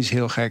zeg ik nu iets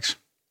heel geks?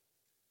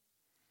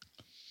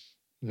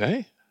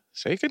 Nee,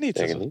 zeker niet.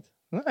 Denk het niet.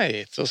 Nee,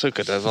 het was ook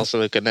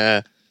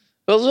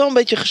wel een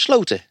beetje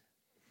gesloten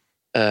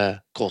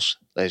cross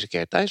deze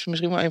keer. Thijs,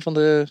 misschien wel een van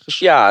de...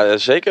 Ja,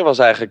 zeker. Was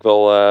eigenlijk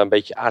wel een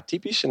beetje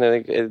atypisch.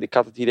 En ik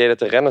had het idee dat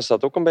de renners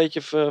dat ook een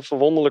beetje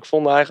verwonderlijk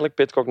vonden eigenlijk.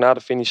 Pidcock na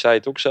de finish zei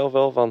het ook zelf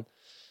wel van...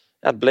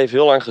 Ja, het bleef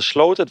heel lang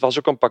gesloten. Het was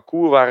ook een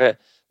parcours waar er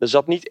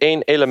zat niet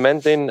één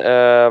element in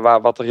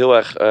wat er heel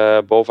erg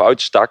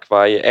bovenuit stak.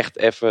 Waar je echt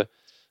even...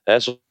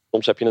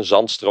 soms heb je een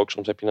zandstrook,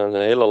 soms heb je een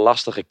hele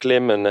lastige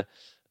klim. Een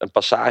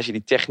passage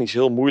die technisch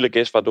heel moeilijk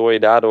is. Waardoor je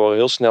daardoor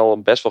heel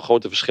snel best wel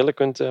grote verschillen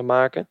kunt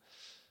maken.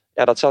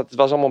 Ja, het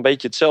was allemaal een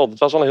beetje hetzelfde. Het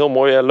was wel een heel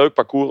mooi, leuk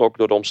parcours, ook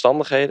door de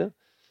omstandigheden.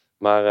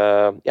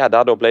 Maar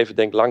daardoor bleef het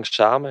denk ik lang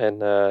samen. En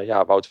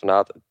Wout van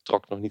Aert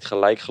trok nog niet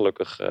gelijk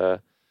gelukkig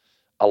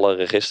alle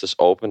registers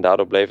open.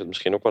 Daardoor bleef het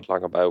misschien ook wat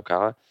langer bij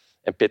elkaar.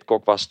 En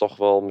Pidcock was toch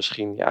wel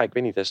misschien, ja, ik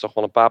weet niet, hij is toch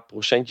wel een paar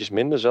procentjes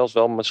minder. Zelfs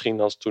wel misschien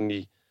als toen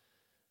hij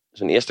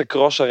zijn eerste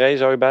crosser reed,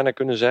 zou je bijna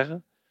kunnen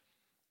zeggen.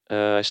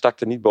 Hij stak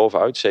er niet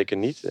bovenuit, zeker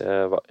niet.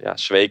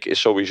 Zweek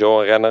is sowieso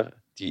een renner.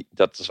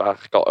 Dat is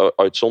eigenlijk al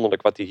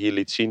uitzonderlijk wat hij hier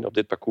liet zien op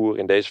dit parcours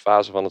in deze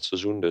fase van het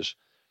seizoen. Dus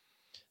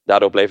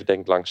daardoor bleef het denk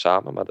ik lang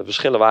samen. Maar de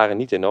verschillen waren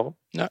niet enorm.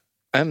 Ja.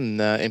 En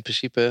in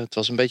principe, het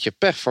was een beetje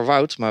pech voor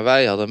Wout. Maar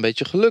wij hadden een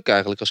beetje geluk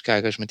eigenlijk als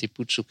kijkers met die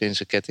poetszoek in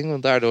zijn ketting.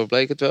 Want daardoor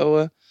bleek het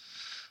wel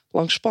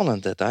lang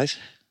spannend, Thijs.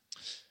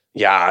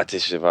 Ja, het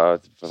is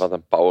wat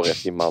een power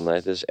heeft die man. Hè.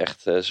 Het is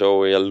echt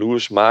zo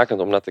jaloersmakend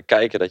om naar te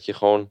kijken dat je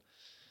gewoon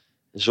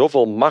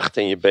zoveel macht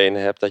in je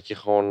benen hebt. Dat je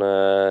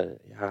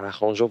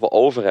gewoon zoveel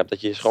over hebt.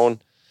 Dat je gewoon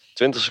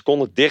 20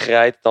 seconden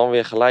dichtrijdt, dan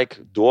weer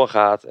gelijk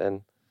doorgaat.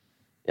 En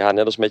ja,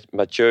 net als met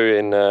Mathieu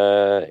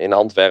in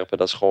Antwerpen.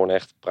 Dat is gewoon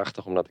echt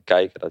prachtig om naar te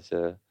kijken. Dat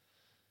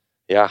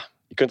je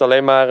kunt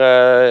alleen maar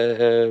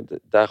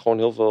daar gewoon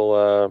heel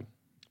veel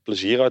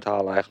plezier uit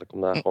halen eigenlijk.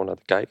 Om daar gewoon naar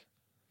te kijken.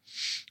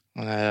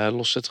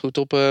 Lost het goed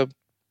op.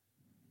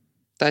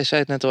 Thijs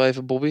zei het net al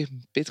even, Bobby.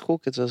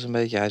 Pidcock, het was een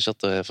beetje... Hij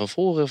zat van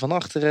voren, van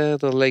achteren.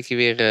 Dan leek hij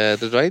weer er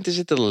doorheen te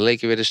zitten. Dan leek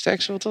hij weer de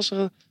sterkste. Wat was hij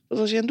aan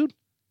het doen?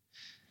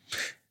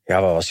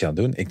 Ja, wat was hij aan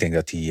het doen? Ik denk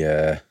dat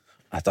hij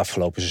het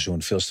afgelopen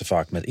seizoen veel te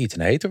vaak met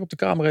Ethan Hayter op de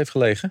kamer heeft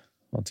gelegen.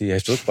 Want die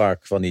heeft ook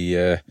vaak van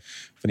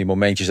die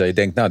momentjes dat je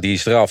denkt, nou, die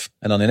is eraf.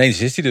 En dan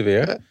ineens is hij er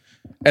weer.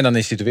 En dan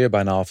is hij er weer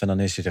bijna af en dan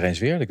is hij er eens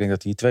weer. Ik denk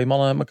dat die twee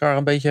mannen elkaar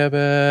een beetje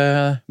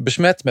hebben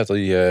besmet met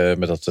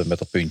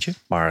dat puntje.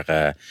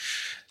 Maar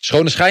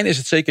schone schijn is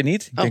het zeker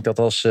niet. Ik denk dat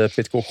als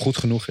Pidcock goed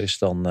genoeg is,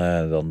 dan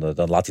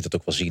laat hij dat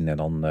ook wel zien. En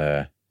dan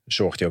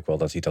zorgt hij ook wel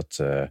dat hij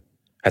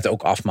het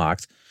ook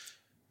afmaakt.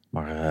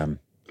 Maar...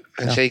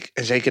 En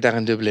zeker daar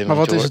in Dublin. Maar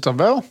wat is het dan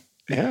wel?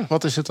 Ja.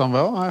 Wat is het dan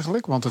wel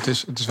eigenlijk? Want het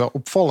is wel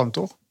opvallend,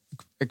 toch?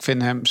 Ik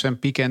vind zijn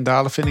pieken en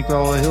dalen vind ik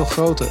wel heel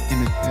groot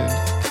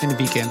in het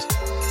weekend.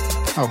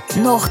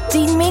 Nog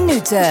 10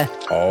 minuten.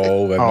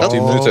 Oh, we hebben 10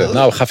 Oh. minuten.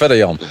 Nou, ga verder,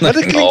 Jan. Maar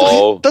dat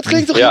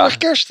klinkt toch Ja. heel erg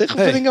kerstig? Of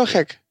ben ik nou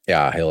gek?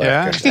 Ja, heel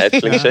Ja. erg kerstig. Het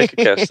klinkt zeker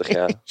kerstig,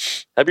 ja.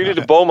 Hebben jullie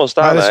de boom al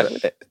staan Maar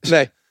eigenlijk?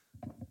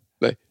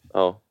 Nee.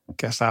 Oh.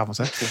 Kerstavond,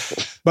 hè?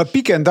 Maar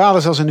pieken en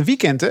dalen zelfs in het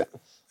weekend, hè?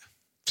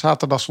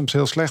 Zaterdag soms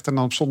heel slecht en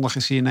dan op zondag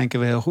is hij in één keer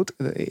weer heel goed.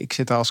 Ik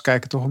zit daar als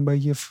kijker toch een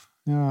beetje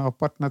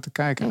apart naar te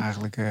kijken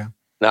eigenlijk.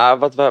 Nou,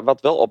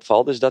 wat wel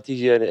opvalt is dat hij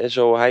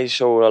is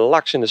zo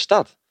laks in de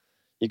stad.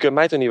 Je kunt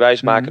mij toch niet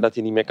wijsmaken dat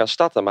hij niet meer kan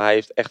starten. Maar hij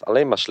heeft echt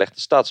alleen maar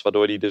slechte starts.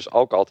 Waardoor hij dus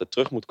ook altijd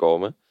terug moet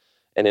komen.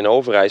 En in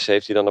Overijs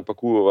heeft hij dan een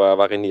parcours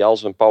waarin hij al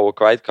zijn power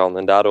kwijt kan.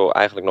 En daardoor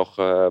eigenlijk nog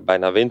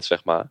bijna wint,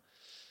 zeg maar.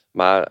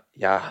 Maar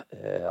ja,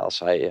 als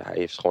hij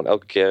heeft gewoon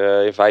elke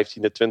keer in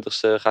 15e, 20e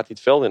gaat hij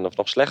het veld in. Of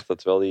nog slechter.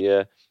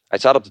 Terwijl hij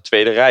staat op de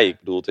tweede rij. Ik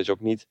bedoel, het is ook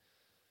niet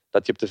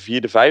dat hij op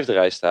de 4e, 5e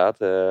rij staat.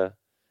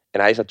 En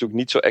hij is natuurlijk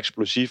niet zo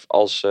explosief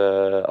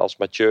als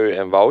Mathieu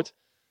en Wout.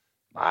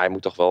 Maar hij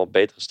moet toch wel een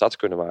betere starts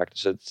kunnen maken.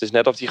 Dus het is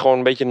net of hij gewoon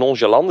een beetje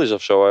nonchalant is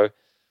of zo.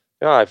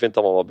 Ja, hij vindt het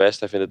allemaal wel best.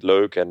 Hij vindt het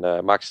leuk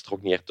en maakt zich er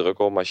ook niet echt druk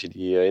om. Als je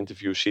die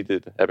interviews ziet,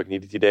 heb ik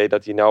niet het idee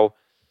dat hij nou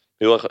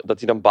heel erg, dat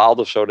hij dan baalt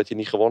of zo dat hij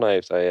niet gewonnen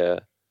heeft. Hij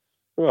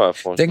heeft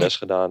gewoon zijn best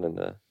gedaan.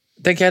 En,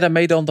 Denk jij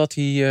daarmee dan dat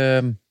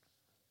hij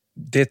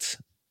dit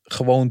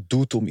gewoon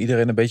doet om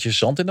iedereen een beetje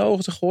zand in de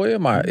ogen te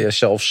gooien? Maar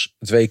zelfs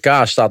het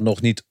WK staat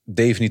nog niet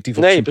definitief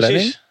op zijn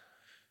planning. precies.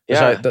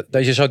 Ja.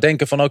 Dat je zou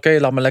denken van oké,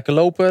 laat me lekker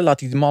lopen. Laat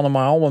die mannen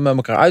maar allemaal met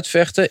elkaar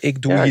uitvechten.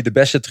 Ik doe hier de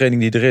beste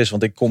training die er is.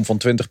 Want ik kom van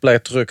 20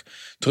 plekken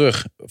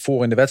terug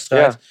voor in de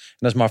wedstrijd. Ja. En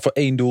dat is maar voor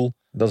één doel.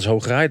 Dat is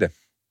hoog rijden.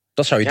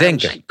 Dat zou je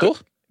denken,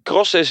 toch?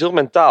 Crossen is heel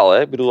mentaal.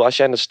 Hè? Ik bedoel, als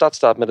jij in de stad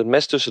staat met het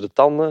mes tussen de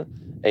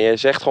tanden. En jij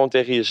zegt gewoon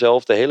tegen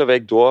jezelf de hele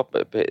week door.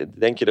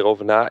 Denk je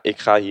erover na. Ik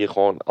ga hier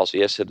gewoon als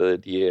eerste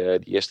die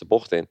eerste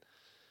bocht in.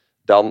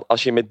 Dan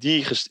als je met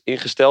die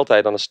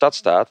ingesteldheid aan de stad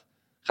staat.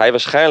 Ga je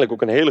waarschijnlijk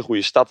ook een hele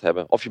goede stad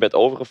hebben. Of je bent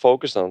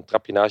overgefocust. Dan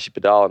trap je naast je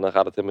pedaal en dan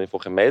gaat het helemaal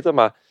voor geen meter.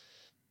 Maar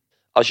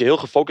als je heel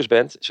gefocust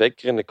bent.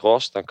 Zeker in de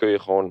cross.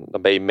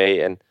 Dan ben je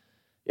mee. En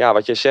ja,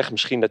 wat jij zegt,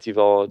 misschien dat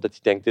hij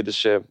denkt, het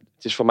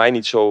is voor mij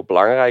niet zo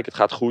belangrijk. Het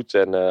gaat goed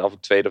en of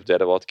ik tweede of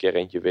derde wel een keer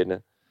eentje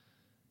winnen.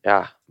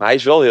 Ja, maar hij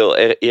is wel heel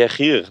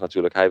eergierig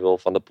natuurlijk. Hij wil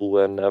Van der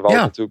Poel en Wout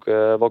natuurlijk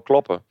wel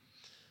kloppen.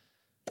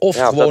 Of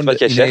ja, gewoon wat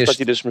jij zegt, dat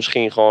hij dus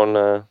misschien gewoon...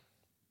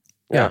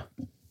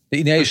 de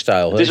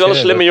Ineos-stijl. Het is wel een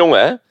slimme jongen,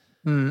 hè?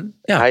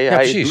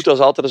 Hij doet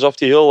altijd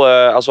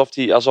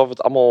alsof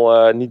het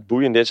allemaal niet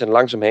boeiend is en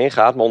langzaam heen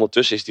gaat. Maar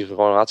ondertussen is hij er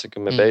gewoon hartstikke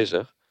mee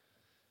bezig.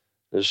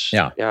 Dus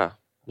ja.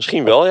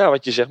 Misschien wel, ja,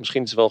 wat je zegt.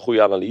 Misschien is het wel een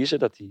goede analyse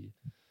dat hij...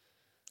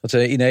 Dat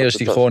Ineos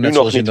die gewoon nu net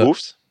nog zoals niet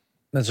hoeft.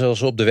 Net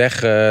zoals op de weg,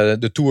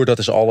 de Tour, dat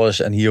is alles.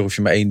 En hier hoef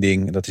je maar één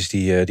ding. En dat is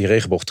die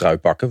regenboogtrui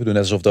pakken. We doen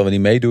net alsof dat we niet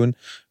meedoen.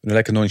 We doen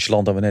lekker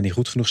nonchalant dat we net niet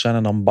goed genoeg zijn.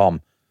 En dan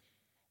bam.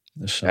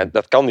 Dus, Ja,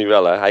 dat kan hij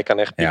wel, hè. Hij kan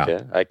echt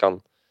pieken.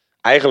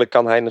 Eigenlijk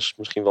kan hij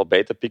misschien wel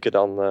beter pieken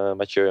dan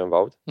Mathieu en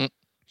Wout.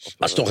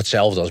 Dat is toch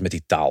hetzelfde als met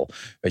die taal.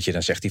 Weet je,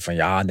 dan zegt hij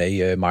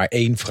van maar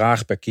 1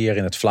 vraag per keer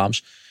in het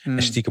Vlaams.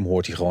 En stiekem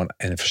hoort hij gewoon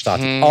en verstaat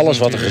hij alles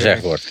wat er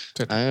gezegd wordt.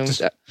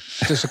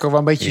 Het is ook wel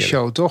een beetje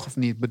show, toch? Of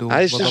niet? Bedoel,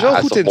 hij is dus wel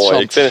goed in het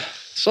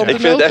zand. Ik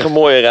vind het echt een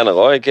mooie renner,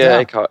 hoor.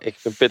 Ik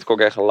vind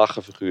Pidcock echt een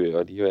lachen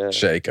figuur.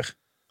 Zeker.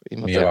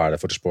 Meerwaarde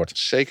voor de sport.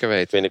 Zeker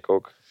weten. Vind ik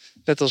ook.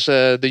 Net als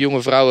de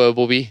jonge vrouw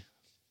Bobby.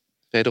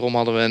 Wederom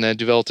hadden we een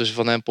duel tussen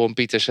Van Empel en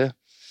Pietersen.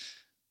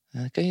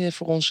 Kan je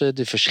voor ons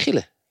de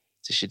verschillen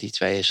tussen die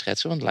twee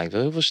schetsen? Want het lijkt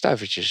wel heel veel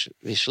stuivertjes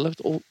wisselen.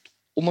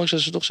 Ondanks dat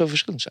ze toch zo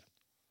verschillend zijn.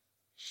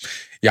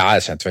 Ja,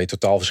 het zijn 2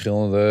 totaal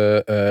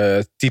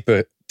verschillende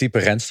type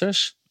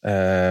rensters.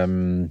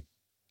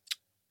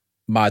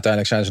 Maar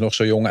uiteindelijk zijn ze nog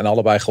zo jong en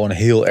allebei gewoon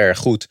heel erg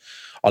goed.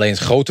 Alleen het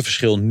grote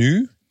verschil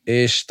nu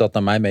is dat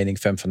naar mijn mening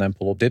Fem van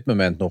Empel op dit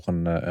moment nog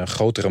een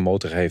grotere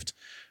motor heeft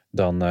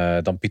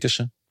dan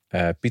Pietersen.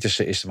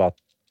 Pietersen is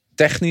wat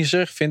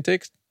technischer, vind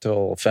ik.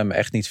 Terwijl Fem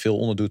echt niet veel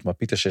onderdoet, maar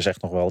Pietersen is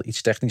echt nog wel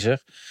iets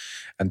technischer.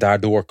 En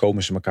daardoor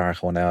komen ze elkaar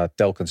gewoon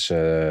telkens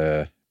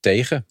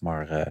tegen.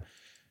 Maar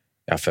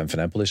Fem van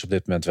Empel is op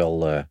dit moment wel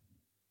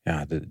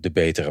de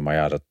betere. Maar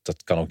ja,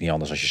 dat kan ook niet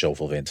anders als je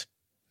zoveel wint.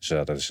 Dus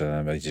dat is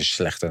een beetje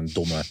slecht en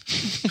domme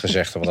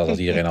gezegde, want dat had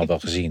iedereen al wel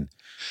gezien.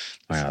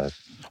 Maar ja,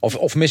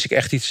 of mis ik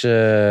echt iets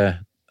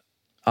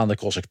aan de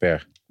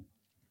cross-expert?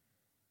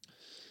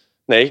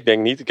 Nee, ik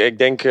denk niet. Ik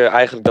denk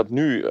eigenlijk dat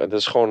nu, dat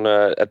is gewoon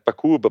het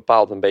parcours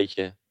bepaalt een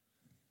beetje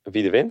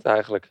wie er wint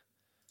eigenlijk.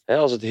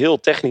 Als het heel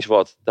technisch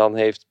wordt, dan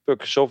heeft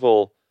Puk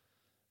zoveel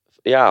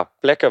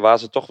plekken waar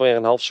ze toch weer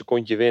een half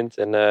secondje wint.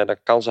 En dan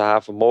kan ze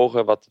haar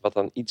vermogen, wat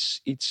dan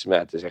iets, maar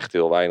het is echt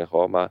heel weinig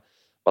hoor, maar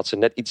wat ze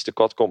net iets te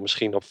kort komt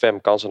misschien op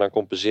Fem, kan ze dan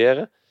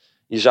compenseren.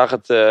 Je zag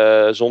het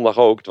zondag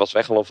ook. Het was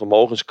echt wel een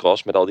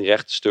vermogenscross met al die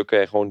rechte stukken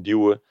en gewoon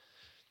duwen.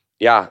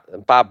 Ja,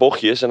 een paar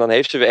bochtjes en dan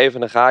heeft ze weer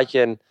even een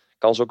gaatje en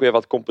kan ze ook weer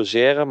wat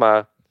compenseren.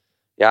 Maar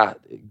ja,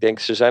 ik denk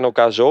ze zijn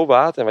elkaar zo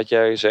waard. En wat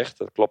jij zegt,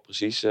 dat klopt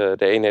precies. De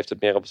een heeft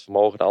het meer op het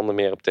vermogen, de ander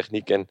meer op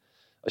techniek. En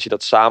als je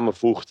dat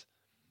samenvoegt,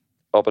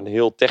 op een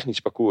heel technisch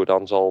parcours,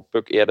 dan zal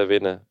Puk eerder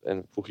winnen.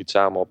 En voeg je het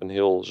samen op een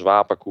heel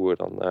zwaar parcours,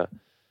 dan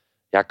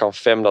kan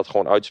Fem dat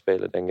gewoon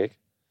uitspelen, denk ik.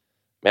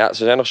 Maar ja,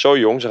 ze zijn nog zo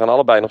jong, ze gaan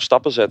allebei nog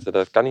stappen zetten.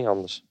 Dat kan niet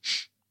anders.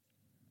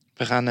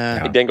 We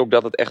gaan... Ik denk ook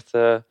dat het echt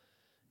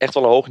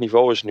wel een hoog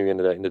niveau is nu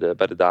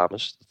bij de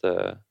dames.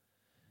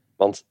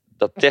 Want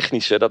dat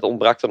technische, dat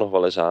ontbrak er nog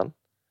wel eens aan.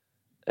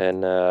 En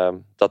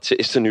dat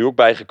is er nu ook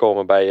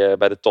bijgekomen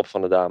bij de top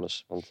van de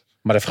dames. Want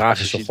maar de vraag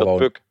is toch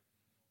gewoon,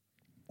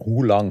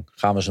 hoe lang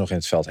gaan we ze nog in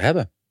het veld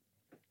hebben?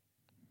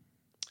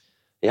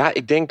 Ja,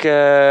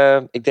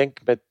 ik denk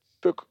met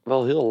Puk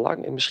wel heel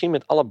lang. En misschien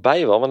met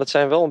allebei wel. Want het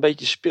zijn wel een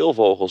beetje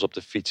speelvogels op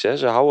de fiets. Hè.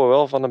 Ze houden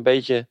wel van een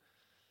beetje...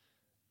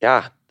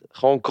 Ja,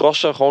 gewoon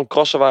crossen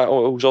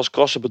zoals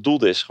crossen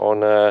bedoeld is.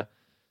 Gewoon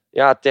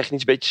technisch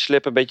een beetje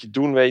slippen, een beetje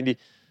doen. Weet je,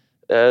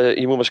 je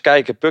moet maar eens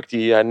kijken. Puk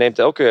die neemt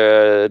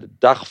elke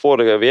dag voor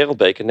de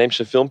wereldbeker neemt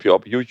ze een filmpje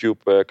op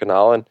YouTube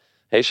kanaal. En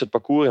heeft ze het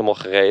parcours helemaal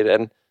gereden.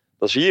 En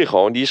dan zie je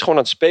gewoon, die is gewoon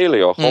aan het spelen,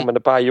 joh. Gewoon met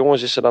een paar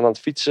jongens is ze dan aan het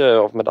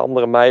fietsen of met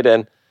andere meiden.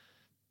 En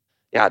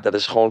ja, dat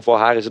is gewoon, voor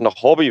haar is het nog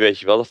hobby, weet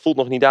je wel. Dat voelt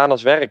nog niet aan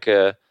als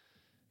werk.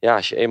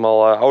 Als je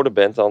eenmaal ouder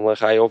bent, dan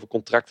ga je over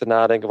contracten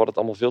nadenken. Wordt het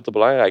allemaal veel te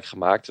belangrijk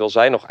gemaakt. Terwijl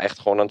zij nog echt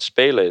gewoon aan het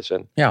spelen is.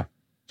 En,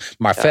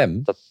 maar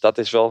Fem, dat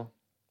is wel...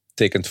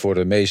 tekent voor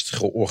de meest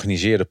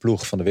georganiseerde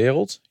ploeg van de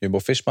wereld,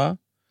 Jumbo-Visma.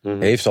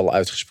 Heeft al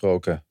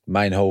uitgesproken,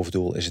 mijn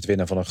hoofddoel is het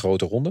winnen van een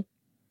grote ronde.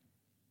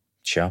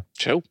 Tja.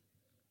 Zo.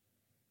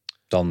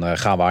 Dan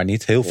gaan we haar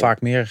niet heel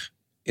vaak meer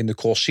in de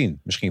cross zien.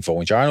 Misschien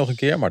volgend jaar nog een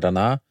keer, maar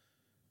daarna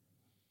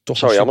toch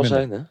zou jammer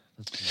zijn, hè?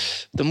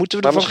 Dan moeten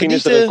we maar misschien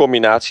genieten. Is er een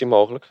combinatie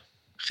mogelijk.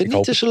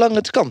 Genieten zolang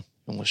het kan,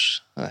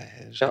 jongens.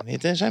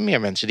 Er zijn meer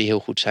mensen die heel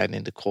goed zijn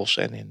in de cross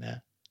en in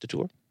de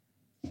Tour.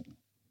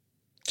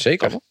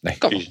 Zeker. Kan nee.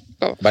 Kan.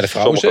 Bij de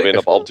vrouwen sommigen winnen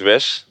op Alpe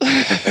d'Huez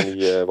en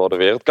die worden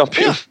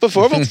wereldkampioen. Ja,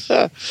 bijvoorbeeld.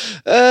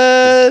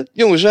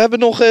 Jongens, we hebben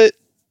nog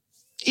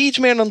iets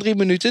meer dan 3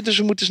 minuten, dus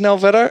we moeten snel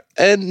verder.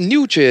 En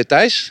nieuwtje,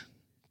 Thijs.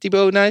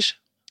 Thibaut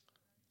Nys.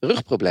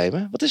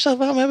 Rugproblemen. Wat is dat?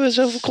 Waarom hebben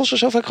zoveel crossers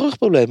zo vaak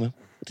rugproblemen?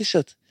 Wat is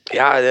dat?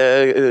 Ja,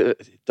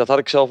 dat had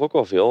ik zelf ook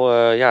wel veel.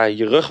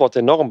 Je rug wordt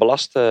enorm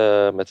belast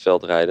met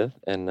veldrijden.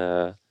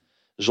 En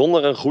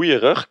zonder een goede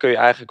rug kun je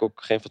eigenlijk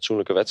ook geen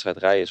fatsoenlijke wedstrijd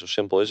rijden. Zo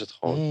simpel is het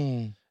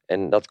gewoon.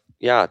 En dat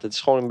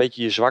is gewoon een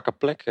beetje je zwakke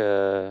plek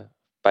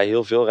bij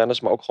heel veel renners.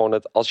 Maar ook gewoon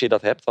dat als je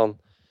dat hebt, dan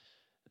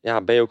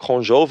ben je ook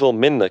gewoon zoveel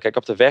minder. Kijk,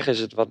 op de weg is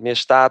het wat meer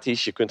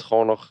statisch. Je kunt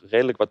gewoon nog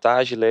redelijk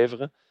wattage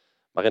leveren.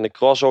 Maar in de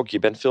cross ook, je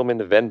bent veel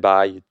minder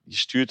wendbaar. Je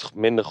stuurt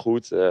minder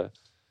goed.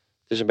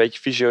 Het is een beetje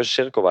een vicieuze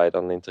cirkel waar je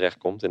dan in terecht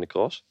komt in de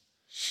cross.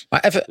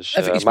 Maar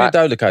even iets meer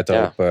duidelijkheid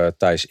daarop,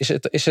 Thijs.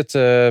 Is het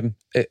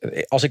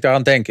als ik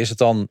daaraan denk, is het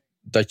dan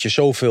dat je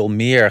zoveel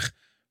meer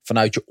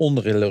vanuit je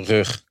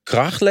onderrug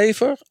kracht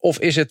levert? Of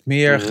is het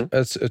meer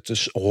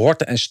het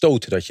horten en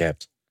stoten dat je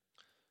hebt?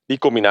 Die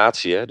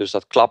combinatie, hè? Dus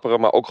dat klapperen,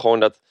 maar ook gewoon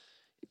dat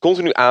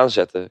continu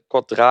aanzetten.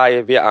 Kort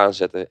draaien, weer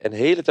aanzetten. En de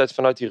hele tijd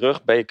vanuit die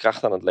rug ben je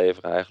kracht aan het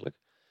leveren eigenlijk.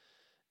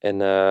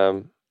 En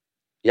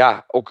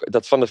ook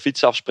dat van de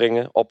fiets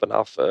afspringen, op en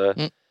af.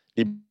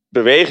 Die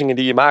bewegingen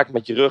die je maakt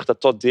met je rug, dat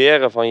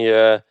torderen van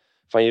je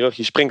rug.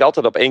 Je springt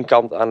altijd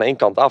aan één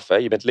kant af. Hè?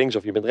 Je bent links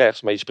of je bent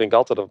rechts, maar je springt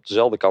altijd op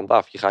dezelfde kant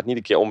af. Je gaat niet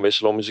een keer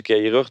omwisselen om eens een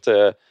keer je rug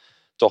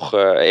toch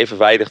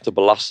evenwijdig te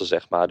belasten,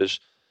 zeg maar.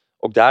 Dus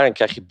ook daarin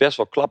krijg je best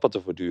wel klappen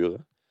te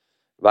voortduren.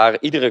 Waar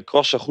iedere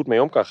crosser goed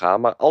mee om kan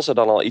gaan. Maar als er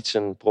dan al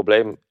een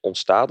probleem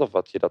ontstaat, of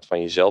wat je dat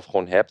van jezelf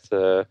gewoon hebt.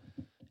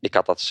 Ik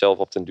had dat zelf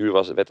op den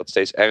duur, werd dat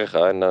steeds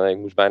erger. En ik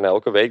moest bijna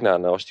elke week naar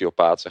een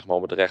osteopaat, zeg maar,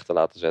 om het recht te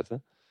laten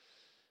zetten.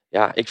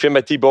 Ja, ik vind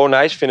bij Thibaut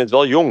Nys het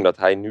wel jong dat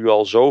hij nu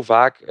al zo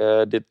vaak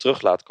dit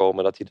terug laat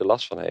komen dat hij er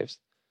last van heeft.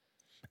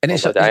 En is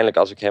dat uiteindelijk,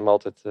 als ik hem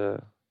altijd...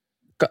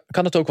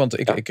 Kan het ook, want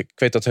ik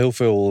weet dat heel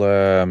veel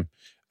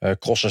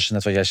crossers,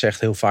 net wat jij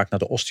zegt, heel vaak naar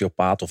de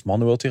osteopaat of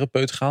manueel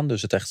therapeut gaan.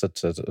 Dus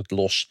het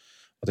los,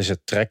 wat is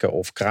het, trekken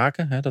of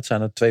kraken. Hè? Dat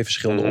zijn er 2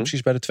 verschillende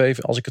opties bij de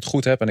 2, als ik het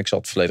goed heb. En ik zal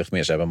het volledig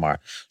mis hebben,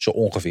 maar zo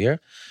ongeveer.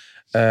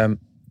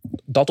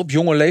 Dat op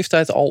jonge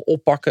leeftijd al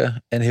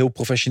oppakken en heel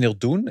professioneel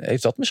doen,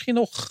 heeft dat misschien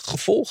nog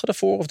gevolgen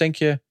daarvoor? Of denk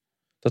je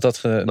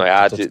dat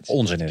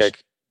onzin is?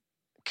 Kijk,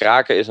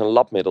 kraken is een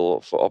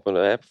labmiddel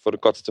voor de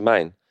korte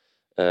termijn.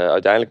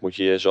 Uiteindelijk moet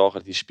je zorgen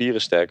dat die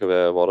spieren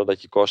sterker worden,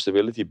 dat je core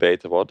stability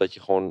beter wordt, dat je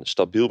gewoon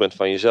stabiel bent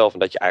van jezelf en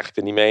dat je eigenlijk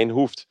er niet mee in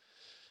hoeft.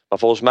 Maar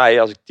volgens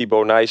mij, als ik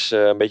Thibaut Nys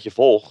een beetje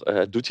volg,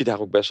 doet hij daar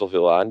ook best wel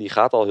veel aan. Die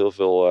gaat al heel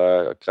veel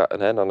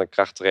naar een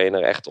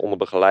krachttrainer, echt onder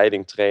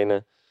begeleiding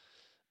trainen.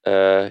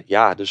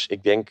 Dus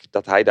ik denk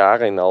dat hij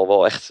daarin al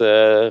wel echt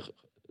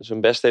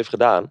zijn best heeft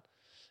gedaan.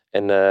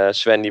 En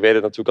Sven, die weet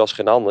het natuurlijk als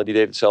geen ander. Die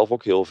deed het zelf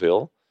ook heel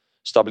veel.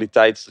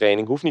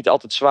 Stabiliteitstraining hoeft niet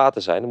altijd zwaar te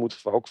zijn. Er moet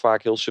ook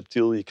vaak heel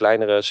subtiel, die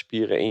kleinere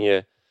spieren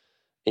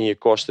in je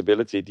core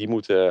stability, die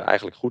moeten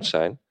eigenlijk goed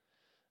zijn.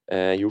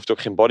 Je hoeft ook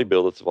geen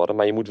bodybuilder te worden,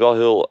 maar je moet wel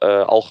heel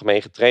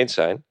algemeen getraind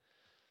zijn.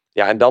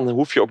 Ja, en dan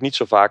hoef je ook niet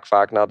zo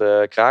vaak naar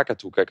de kraken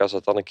toe. Kijk, als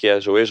dat dan een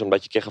keer zo is, omdat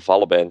je een keer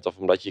gevallen bent of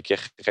omdat je een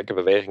keer gekke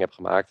beweging hebt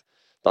gemaakt,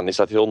 dan is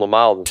dat heel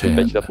normaal. 10,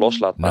 dat je dat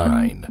loslaat.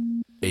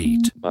 9,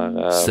 8,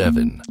 Maar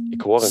 7,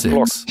 ik hoor een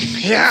klok. 6,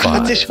 Ja,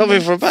 het is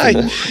alweer voorbij.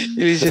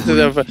 Jullie zitten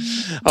er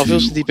al veel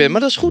te diep in.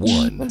 Maar dat is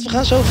goed, want we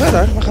gaan zo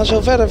verder. We gaan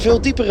zo verder,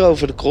 veel dieper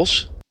over de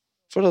cross.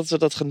 Voordat we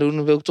dat gaan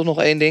doen, wil ik toch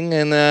nog één ding.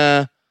 En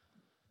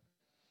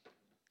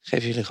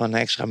geef jullie gewoon een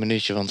extra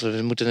minuutje. Want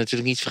we moeten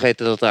natuurlijk niet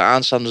vergeten dat er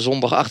aanstaande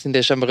zondag 18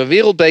 december een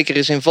wereldbeker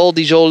is in Val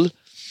d'Isole.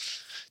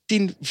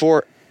 2:45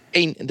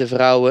 de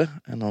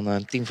vrouwen. En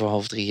dan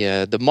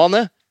 2:45 de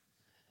mannen.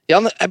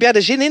 Jan, heb jij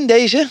er zin in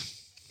deze?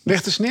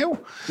 Ligt er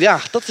sneeuw?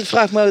 Ja, dat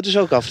vraag ik me dus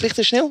ook af. Ligt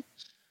er sneeuw?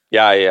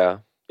 Ja,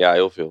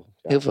 heel veel.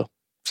 Ja. Heel veel.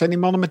 Zijn die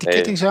mannen met die Maar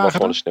kettingzagen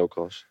gewoon er? een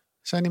sneeuwcross.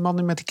 Zijn die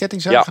mannen met die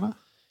kettingzagen er? Ja,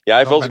 hij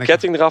heeft wel ben zijn ik-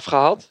 ketting eraf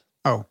gehaald.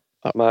 Oh,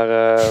 Maar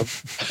hij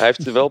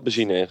heeft er wel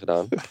benzine in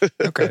gedaan.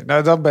 oké.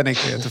 Nou, dan ben ik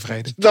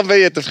tevreden. Dan ben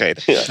je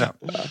tevreden. Ja.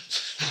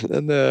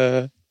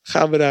 Dan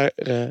gaan we daar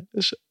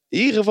dus in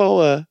ieder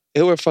geval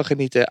heel erg van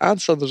genieten.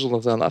 Aanstaande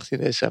zondag dan 18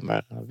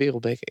 december.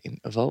 Wereldbeker in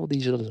Val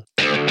d'Isole.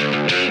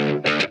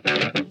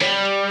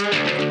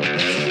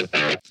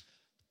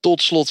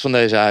 Tot slot van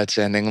deze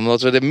uitzending,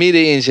 omdat we er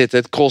middenin zitten,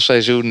 het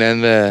crossseizoen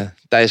en we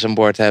Thijs aan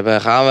boord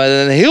hebben, gaan we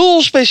een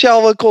heel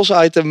speciaal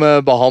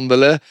cross-item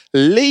behandelen.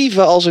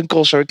 Leven als een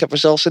crosser. Ik heb er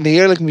zelfs een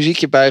heerlijk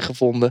muziekje bij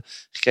gevonden.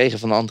 Gekregen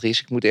van Andries.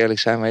 Ik moet eerlijk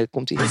zijn, maar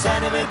komt ie. We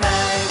zijn er weer bij,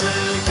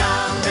 we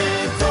gaan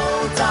weer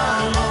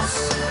totaal los.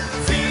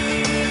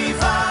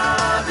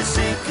 Viva de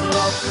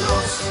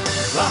cyclocross.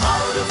 We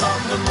houden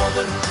van de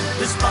modder,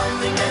 de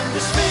spanning en de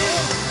sfeer.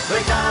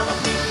 We gaan nog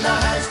niet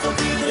naar huis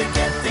tot iedere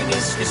ketting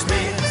is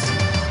gesmeerd.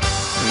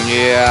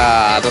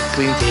 Ja, dat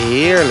klinkt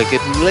heerlijk.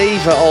 Het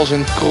leven als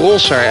een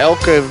crosser.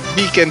 Elke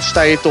weekend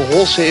sta je te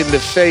hossen in de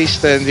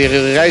feesten en weer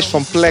een reis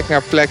van plek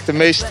naar plek. De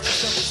meest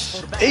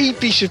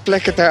epische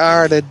plekken ter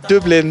aarde.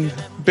 Dublin,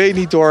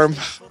 Benidorm,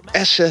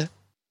 Essen,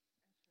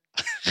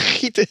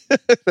 Gieten.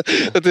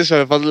 Dat is,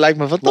 lijkt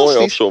me fantastisch. Mooie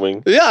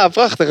opzomming. Ja,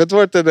 prachtig. Het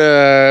wordt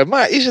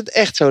maar is het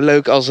echt zo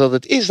leuk als dat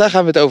het is? Daar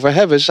gaan we het over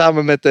hebben.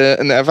 Samen met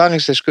een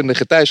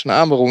ervaringsdeskundige Thijs van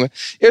Amerongen.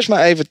 Eerst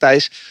maar even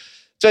Thijs.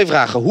 2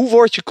 vragen. Hoe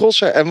word je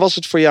crosser en was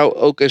het voor jou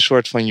ook een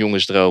soort van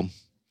jongensdroom?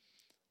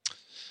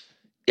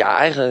 Ja,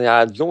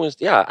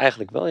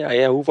 eigenlijk wel.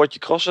 Ja, hoe word je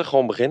crosser?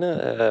 Gewoon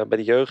beginnen bij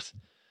de jeugd.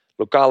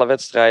 Lokale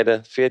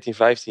wedstrijden, 14,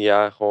 15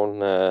 jaar. Gewoon,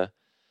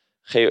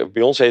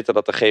 bij ons heette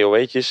dat de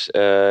GOE'tjes.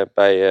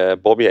 Bij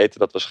Bobby heette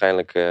dat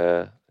waarschijnlijk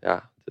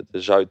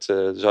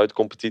de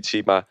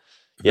Zuidcompetitie. Maar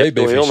je hebt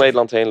door heel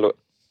Nederland heen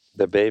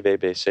de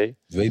BWBC.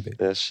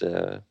 Dus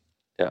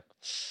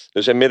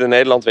Dus in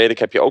Midden-Nederland weet ik,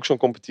 heb je ook zo'n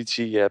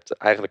competitie. Je hebt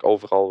eigenlijk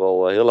overal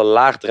wel hele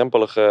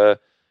laagdrempelige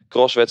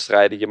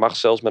crosswedstrijden. Je mag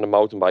zelfs met een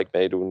mountainbike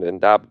meedoen. En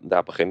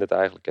daar begint het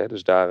eigenlijk. Hè.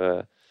 Dus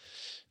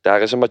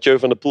daar is een Mathieu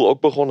van der Poel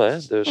ook begonnen. Hè.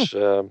 Dus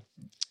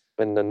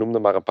noem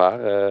er maar een paar.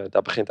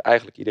 Daar begint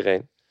eigenlijk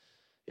iedereen.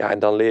 Ja, en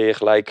dan leer je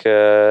gelijk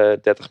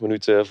 30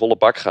 minuten volle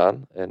bak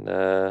gaan. En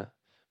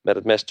met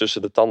het mes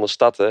tussen de tanden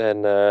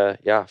starten.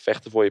 En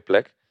vechten voor je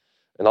plek.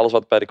 En alles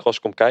wat bij de cross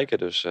komt kijken.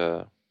 Dus...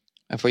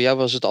 En voor jou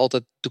was het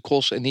altijd de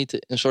cross en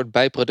niet een soort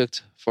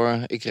bijproduct voor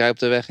ik rij op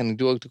de weg en ik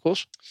doe ook de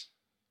cross?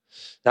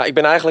 Nou, ik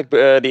ben eigenlijk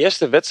de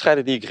eerste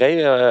wedstrijden die ik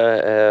reed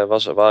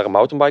waren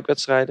mountainbike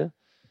wedstrijden.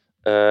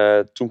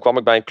 Toen kwam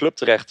ik bij een club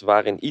terecht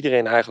waarin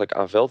iedereen eigenlijk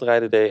aan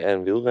veldrijden deed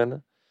en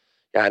wielrennen.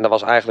 Ja, en dat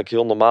was eigenlijk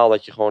heel normaal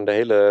dat je gewoon de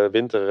hele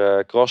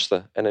winter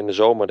crosste en in de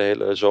zomer de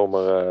hele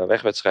zomer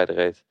wegwedstrijden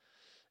reed.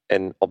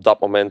 En op dat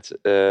moment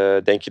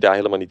denk je daar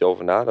helemaal niet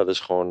over na.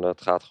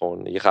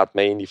 Je gaat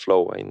mee in die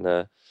flow.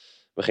 En,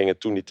 we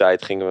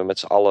gingen met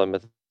z'n allen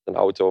met een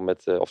auto,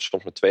 of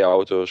soms met 2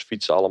 auto's,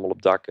 fietsen allemaal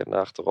op dak en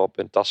achterop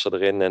en tassen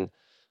erin. En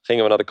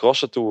gingen we naar de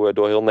crossen toe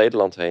door heel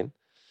Nederland heen.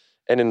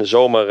 En in de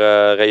zomer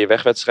reed je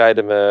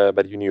wegwedstrijden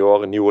bij de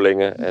junioren,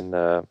 nieuwelingen. En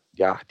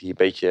die een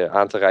beetje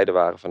aan te rijden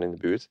waren van in de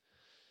buurt.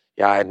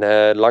 Ja,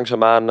 en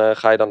langzaamaan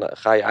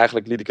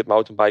liet ik het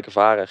mountainbiken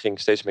varen en ging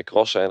steeds meer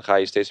crossen. En ga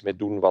je steeds meer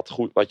doen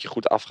wat je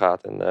goed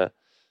afgaat en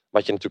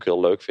wat je natuurlijk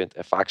heel leuk vindt.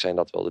 En vaak zijn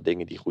dat wel de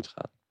dingen die goed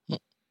gaan.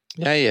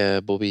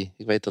 Jij, Bobby,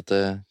 ik weet dat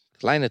de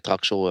kleine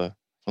Traxel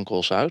van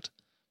cross houdt.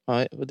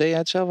 Maar wat deed jij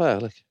het zelf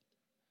eigenlijk?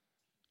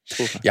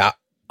 Vroeger. Ja,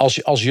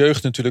 als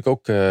jeugd natuurlijk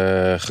ook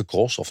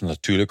gecrossed. Of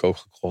natuurlijk ook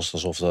gecrossed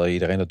alsof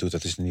iedereen dat doet.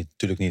 Dat is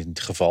natuurlijk niet het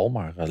geval.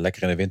 Maar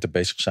lekker in de winter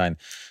bezig zijn.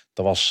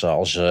 Dat was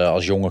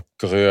als jonge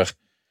coureur.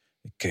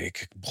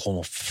 Ik begon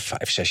op 5-6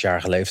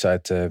 jarige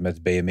leeftijd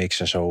met BMX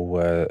en zo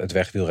het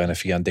wegwielrennen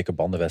via een dikke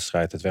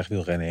bandenwedstrijd het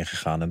wegwielrennen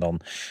ingegaan. En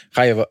dan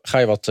ga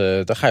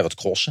je wat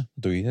crossen.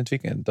 Dat doe je in het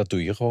weekend. Dat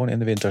doe je gewoon in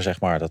de winter, zeg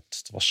maar. Dat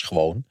was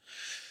gewoon.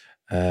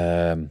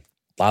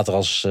 Later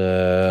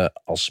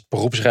als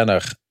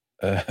beroepsrenner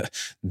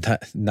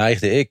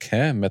neigde ik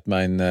met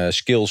mijn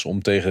skills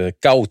om tegen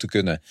kou te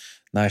kunnen.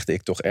 Neigde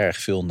ik toch erg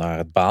veel naar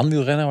het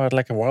baanwielrennen waar het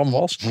lekker warm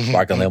was.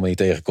 Waar ik dan helemaal niet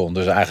tegen kon.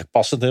 Dus eigenlijk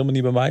past het helemaal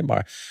niet bij mij.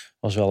 Maar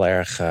was wel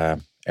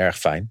erg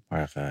fijn.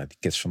 Maar die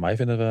kids van mij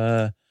vinden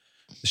we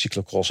de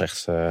cyclocross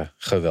echt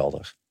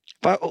geweldig.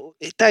 Maar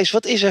Thijs,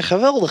 wat is er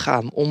geweldig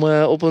aan om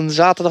op een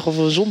zaterdag of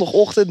een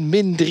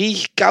zondagochtend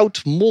 -3,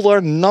 koud,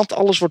 modder, nat,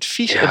 alles wordt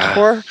vies en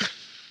goor.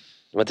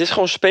 Maar het is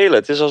gewoon spelen.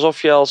 Het is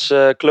alsof je als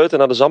kleuter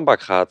naar de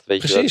zandbak gaat.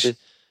 Weet je.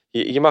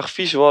 Je mag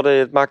vies worden,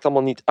 het maakt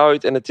allemaal niet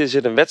uit. En er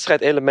zit een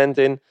wedstrijdelement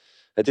in.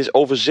 Het is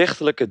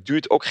overzichtelijk, het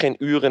duurt ook geen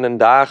uren en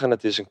dagen.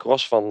 Het is een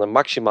cross van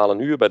maximaal een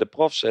uur bij de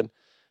profs. En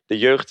de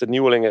jeugd, de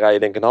nieuwelingen rijden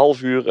denk ik een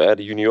half uur.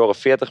 De junioren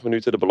 40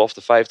 minuten, de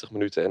belofte 50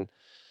 minuten. En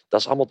dat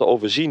is allemaal te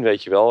overzien,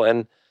 weet je wel.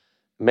 En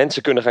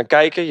mensen kunnen gaan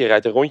kijken. Je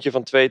rijdt een rondje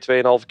van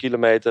 2,5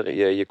 kilometer.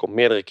 Je komt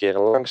meerdere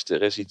keren langs,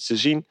 er is iets te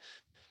zien.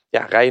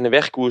 Ja, rij je een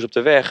wegkoers op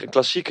de weg, een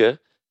klassieke.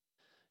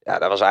 Ja,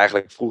 dat was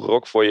eigenlijk vroeger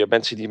ook voor je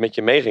mensen die met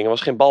je meegingen.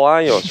 Was geen bal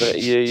aan, joh.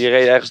 Je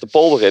reed ergens de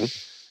polder in.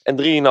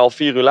 En 3,5,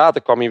 4 uur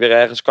later kwam je weer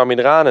ergens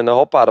eraan. En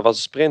hoppa, dat was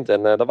een sprint.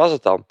 En dat was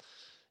het dan.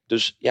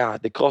 Dus ja,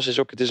 de cross is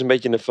ook... Het is een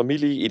beetje een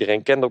familie.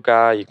 Iedereen kent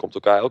elkaar. Je komt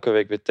elkaar elke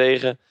week weer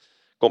tegen.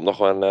 Komt nog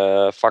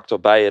een factor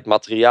bij. Het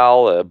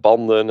materiaal,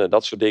 banden,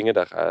 dat soort dingen.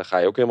 Daar ga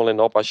je ook helemaal in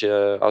op als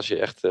je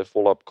echt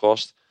volop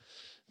crost.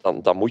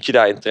 Dan moet je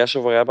daar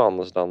interesse voor hebben.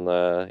 Anders dan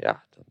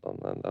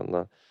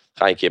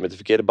ga je een keer met de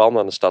verkeerde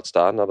banden aan de stad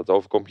staan. Nou, dat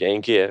overkomt je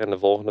 1 keer. En de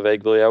volgende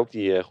week wil je ook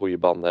die goede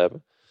banden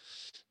hebben.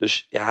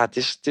 Dus ja,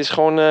 het is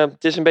gewoon...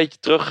 het is een beetje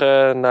terug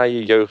naar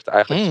je jeugd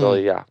eigenlijk.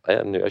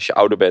 Terwijl nu als je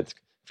ouder bent...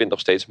 Ik vind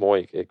het nog steeds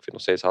mooi. Ik vind het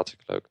nog steeds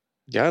hartstikke leuk.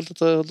 Ja,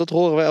 dat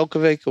horen we elke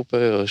week op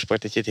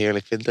Eurosport, dat je het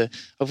heerlijk vindt.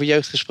 Over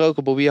jeugd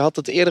gesproken, Bobby. Je had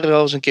het eerder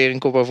al eens een keer in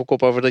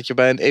kop over dat je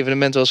bij een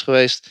evenement was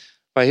geweest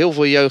waar heel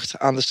veel jeugd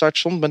aan de start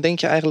stond. Maar denk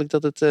je eigenlijk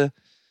dat het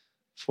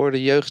voor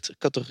de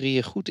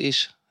jeugdcategorieën goed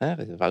is?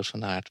 Wout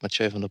van Aert,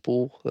 Mathieu van der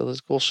Poel, dat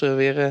het crossen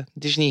weer...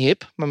 het is niet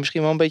hip, maar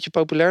misschien wel een beetje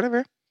populairder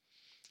weer?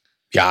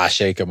 Ja,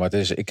 zeker. Maar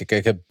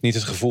ik heb niet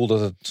het gevoel dat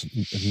het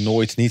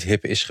nooit niet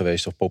hip is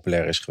geweest of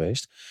populair is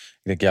geweest.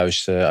 Ik denk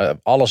juist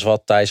alles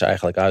wat Thijs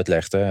eigenlijk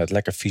uitlegde. Het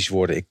lekker vies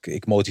worden.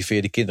 Ik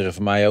motiveer die kinderen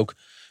van mij ook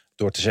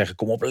door te zeggen...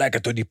 kom op,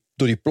 lekker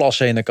door die plas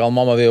heen. Dan kan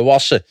mama weer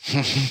wassen.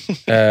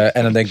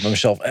 En dan denk ik bij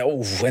mezelf...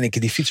 en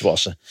ik die fiets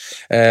wassen.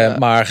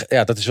 Maar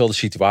ja, dat is wel de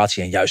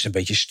situatie. En juist een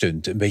beetje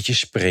stunt. Een beetje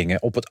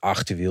springen. Op het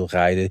achterwiel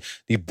rijden.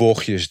 Die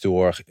bochtjes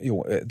door.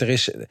 Jongen, er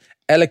is...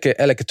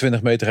 Elke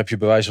 20 meter heb je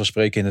bij wijze van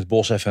spreken in het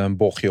bos even een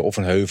bochtje of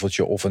een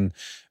heuveltje of een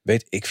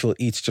weet ik veel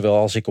iets. Terwijl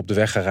als ik op de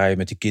weg ga rijden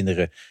met die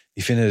kinderen,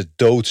 die vinden het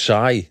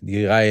doodsaai.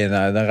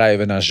 Dan rijden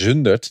we naar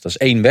Zundert. Dat is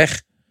 1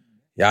 weg.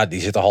 Ja,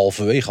 die zitten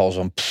halverwege al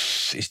zo.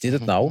 Is dit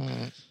het nou?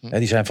 En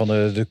die zijn van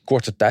de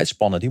korte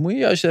tijdspannen. Die moet je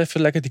juist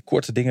even lekker die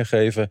korte dingen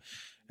geven.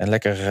 En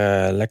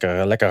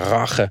lekker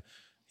rachen.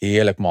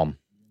 Heerlijk, man.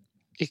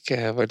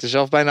 Ik word er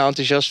zelf bijna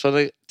enthousiast van.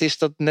 Het is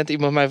dat net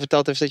iemand mij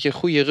verteld heeft dat je een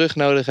goede rug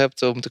nodig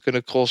hebt om te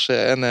kunnen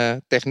crossen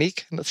en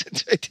techniek. Dat zijn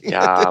 2 dingen.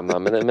 Ja,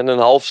 maar met een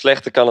half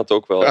slechte kan het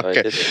ook wel.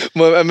 Okay.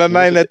 Maar met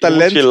mijn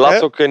talent... Je moet je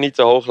lat ook niet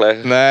te hoog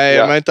leggen.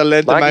 Nee, mijn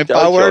talent en mijn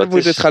power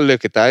moet het gaan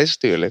lukken, Thijs,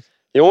 tuurlijk.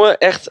 Jongen,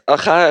 echt,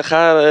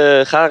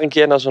 ga een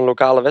keer naar zo'n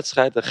lokale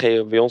wedstrijd.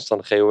 Bij ons dan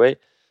de GOW.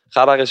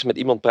 Ga daar eens met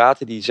iemand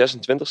praten die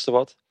 26e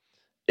wordt.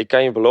 Ik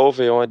kan je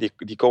beloven, jongen,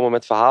 die komen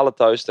met verhalen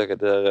thuis.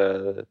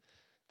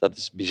 Dat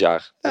is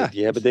bizar. Ja.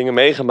 Die hebben dingen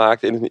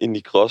meegemaakt in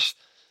die cross.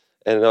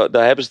 En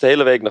daar hebben ze het de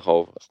hele week nog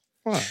over.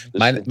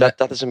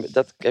 Dus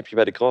dat heb je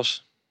bij de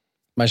cross.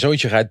 Mijn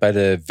zoontje rijdt bij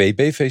de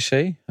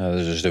WBVC.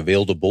 Dus de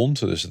Wilde Bond.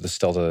 Dus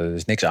er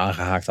is niks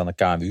aangehaakt aan de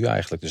KMU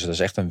eigenlijk. Dus dat is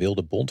echt een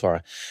wilde bond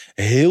waar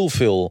heel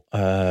veel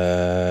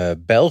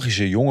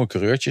Belgische jonge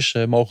coureurtjes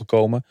mogen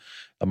komen.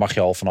 Dan mag je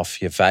al vanaf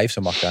je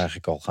 5e mag je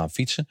eigenlijk al gaan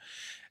fietsen.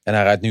 En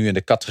hij rijdt nu in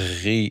de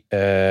categorie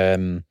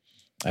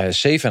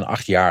 7 en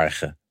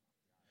 8-jarigen.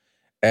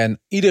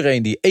 En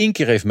iedereen die 1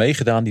 keer heeft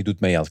meegedaan, die doet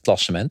mee aan het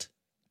klassement.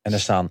 En er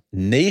staan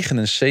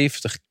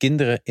 79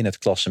 kinderen in het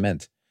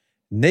klassement.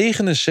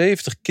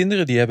 79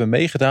 kinderen die hebben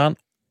meegedaan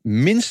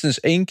minstens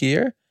 1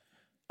 keer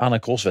aan een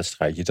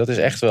crosswedstrijdje. Dat is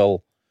echt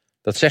wel...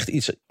 Dat zegt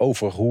iets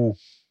over hoe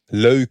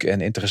leuk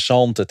en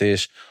interessant het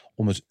is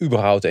om het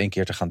überhaupt 1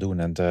 keer te gaan doen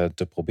en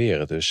te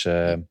proberen. Dus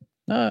we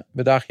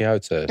dagen je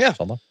uit,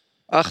 Sander.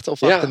 8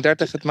 of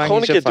 38, het maakt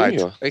niet zo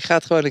uit. Ik ga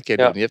het gewoon een keer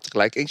doen. Je hebt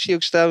gelijk. Ik zie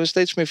ook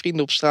steeds meer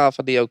vrienden op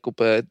Strava die ook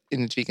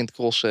in het weekend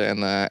crossen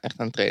en echt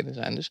aan het trainen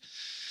zijn. Dus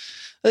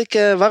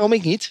waarom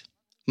ik niet?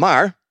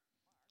 Maar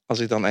als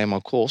ik dan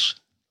eenmaal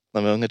cross,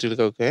 dan wil ik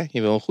natuurlijk ook,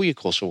 je wil een goede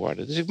crosser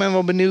worden. Dus ik ben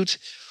wel benieuwd,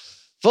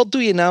 wat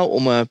doe je nou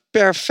om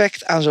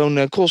perfect aan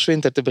zo'n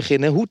crosswinter te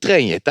beginnen? Hoe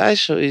train je,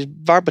 Thijs?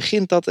 Waar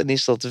begint dat? En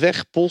is dat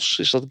weg, bos?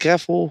 Is dat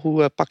gravel?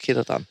 Hoe pak je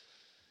dat aan?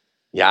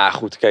 Ja,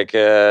 goed. Kijk,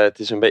 het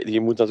is je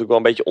moet natuurlijk wel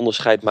een beetje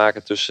onderscheid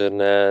maken tussen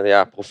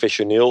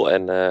professioneel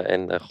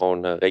en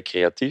gewoon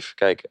recreatief.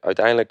 Kijk,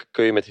 uiteindelijk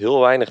kun je met heel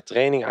weinig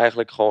training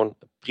eigenlijk gewoon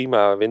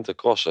prima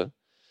wintercrossen.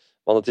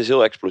 Want het is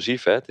heel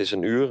explosief, hè? Het is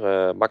 1 uur,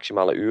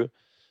 maximale uur.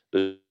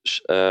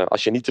 Dus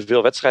als je niet te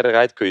veel wedstrijden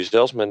rijdt, kun je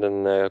zelfs met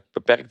een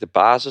beperkte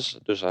basis,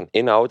 dus aan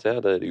inhoud,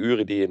 de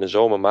uren die je in de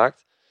zomer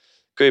maakt,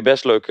 kun je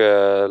best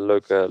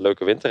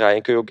leuke winter rijden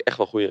en kun je ook echt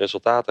wel goede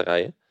resultaten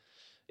rijden.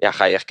 Ja,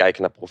 ga je echt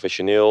kijken naar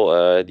professioneel.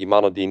 Die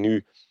mannen die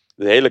nu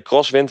de hele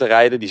crosswinter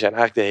rijden, die zijn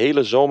eigenlijk de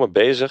hele zomer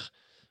bezig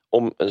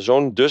om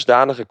zo'n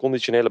dusdanige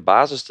conditionele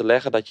basis te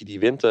leggen dat je die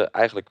winter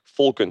eigenlijk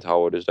vol kunt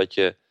houden. Dus dat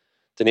je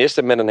ten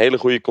eerste met een hele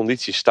goede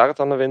conditie start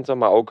aan de winter,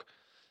 maar ook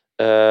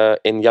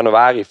in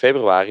januari,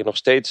 februari nog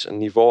steeds een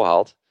niveau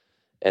haalt.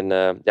 En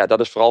dat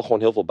is vooral gewoon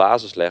heel veel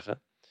basis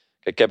leggen.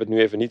 Kijk, ik heb het nu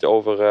even niet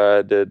over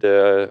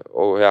de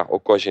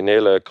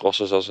occasionele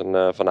crossers als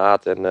een Van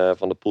Aert en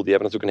Van der Poel. Die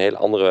hebben natuurlijk een hele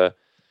andere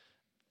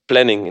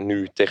planning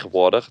nu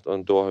tegenwoordig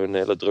door hun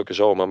hele drukke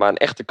zomer. Maar een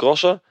echte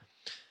crosser,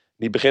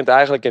 die begint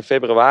eigenlijk in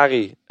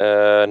februari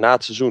na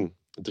het seizoen.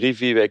 3-4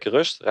 weken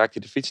rust, raakt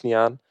hij de fiets niet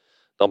aan.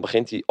 Dan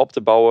begint hij op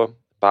te bouwen,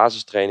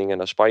 basistrainingen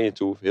naar Spanje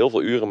toe, heel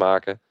veel uren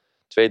maken.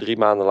 2-3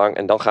 maanden lang.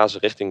 En dan gaan ze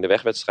richting de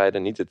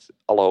wegwedstrijden. Niet het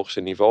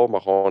allerhoogste niveau,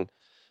 maar gewoon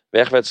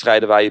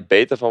wegwedstrijden waar je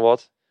beter van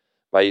wordt.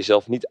 Waar je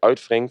jezelf niet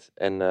uitwringt.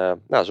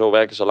 En zo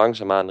werken ze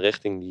langzaamaan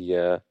richting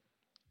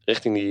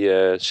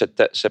die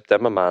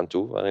septembermaand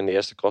toe. Waarin de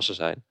eerste crossen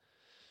zijn.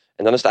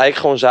 En dan is het eigenlijk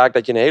gewoon zaak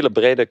dat je een hele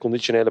brede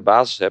conditionele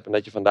basis hebt. En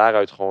dat je van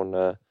daaruit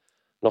gewoon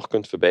nog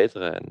kunt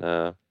verbeteren. En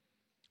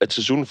het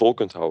seizoen vol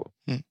kunt houden.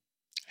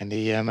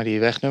 En maar die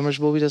wegnummers,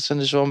 Bobby, dat zijn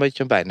dus wel een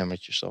beetje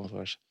bijnummertjes dan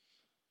voor ze.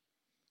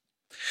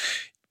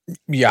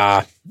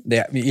 Ja,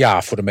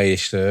 voor de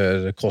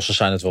meeste crossers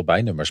zijn het wel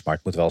bijnummers. Maar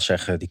ik moet wel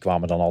zeggen, die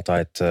kwamen dan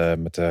altijd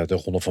met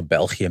de Ronde van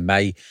België in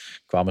mei.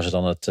 Kwamen ze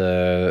dan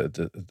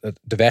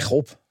de weg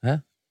op. Hè?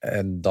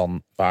 En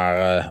dan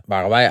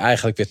waren wij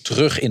eigenlijk weer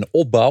terug in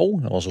opbouw.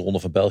 Dat was de Ronde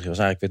van België, was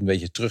eigenlijk weer een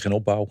beetje terug in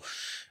opbouw.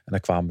 En dan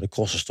kwamen de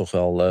crossers toch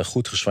wel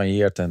goed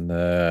gesoigneerd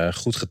en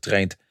goed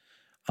getraind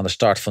aan de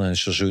start van hun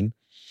seizoen.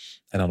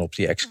 En dan op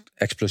die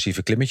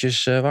explosieve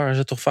klimmetjes waren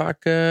ze toch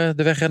vaak de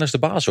wegrenners de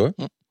baas, hoor.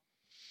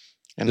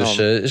 En dus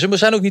ze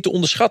zijn ook niet te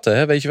onderschatten.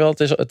 Hè? Weet je wel,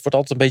 het wordt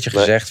altijd een beetje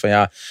gezegd van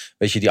ja,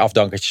 weet je, die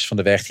afdankertjes van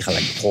de weg, die gaan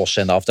lekker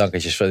crossen. En de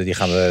afdankertjes die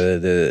gaan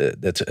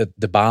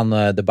de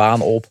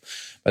baan op.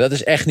 Maar dat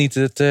is echt niet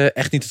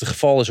het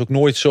geval. Is ook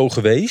nooit zo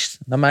geweest,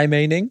 naar mijn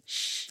mening.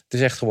 Het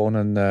is echt gewoon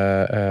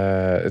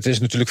het is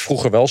natuurlijk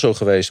vroeger wel zo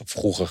geweest. Of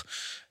vroeger.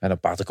 En dan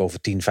praat ik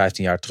over 10,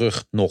 15 jaar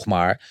terug nog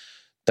maar.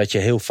 Dat je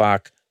heel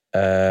vaak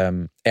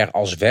er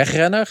als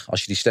wegrenner, als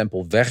je die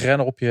stempel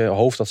wegrenner op je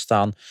hoofd had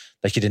staan,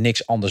 dat je er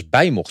niks anders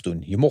bij mocht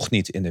doen. Je mocht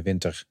niet in de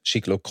winter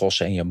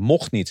cyclocrossen en je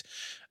mocht niet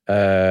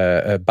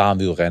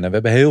baanwielrennen. We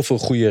hebben heel veel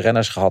goede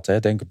renners gehad. Hè.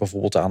 Denk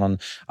bijvoorbeeld aan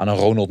een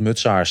Ronald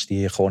Mutsaars,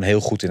 die gewoon heel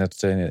goed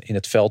in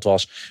het veld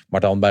was, maar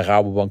dan bij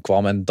Rabobank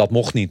kwam en dat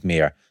mocht niet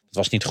meer. Dat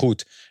was niet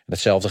goed. En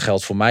hetzelfde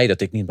geldt voor mij,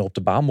 dat ik niet meer op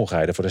de baan mocht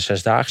rijden voor de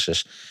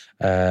zesdaagses.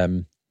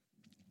 En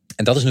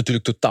dat is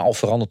natuurlijk totaal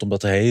veranderd,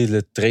 omdat de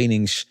hele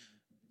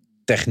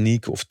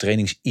trainingstechniek of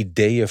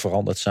trainingsideeën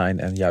veranderd zijn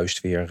en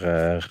juist weer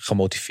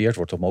gemotiveerd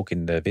wordt om ook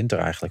in de winter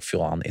eigenlijk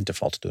veel aan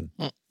interval te doen.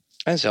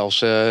 En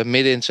zelfs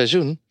midden in het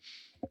seizoen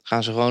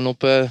gaan ze gewoon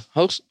op in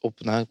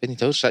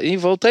ieder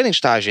geval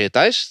trainingsstage,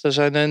 Thijs. Er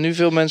zijn nu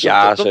veel mensen.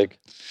 Ja, zeker.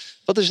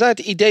 Wat is daar het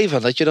idee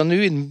van? Dat je dan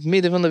nu in het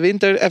midden van de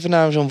winter even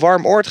naar zo'n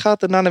warm oord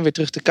gaat en daarna weer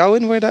terug de kou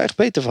in? Word je daar echt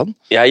beter van?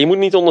 Ja, je moet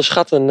niet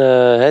onderschatten.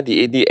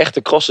 Die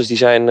echte crossers die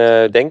zijn,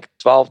 denk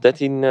 12,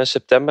 13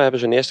 september hebben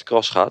ze hun eerste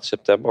cross gehad.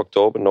 September,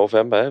 oktober,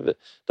 november. Hè.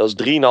 Dat is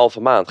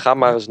 3,5 maand. Ga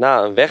maar eens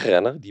na een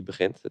wegrenner die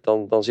begint.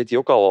 Dan zit hij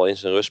ook al wel in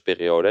zijn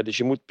rustperiode. Hè. Dus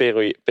je moet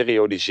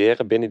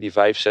periodiseren binnen die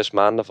 5, 6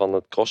 maanden van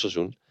het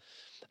crossseizoen.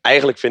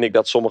 Eigenlijk vind ik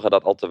dat sommigen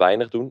dat al te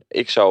weinig doen.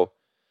 Ik zou,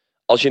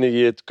 als je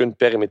het kunt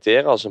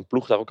permitteren, als een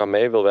ploeg daar ook aan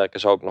mee wil werken,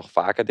 zou ik nog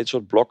vaker dit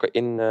soort blokken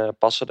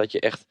inpassen. Dat je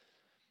echt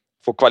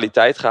voor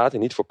kwaliteit gaat en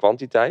niet voor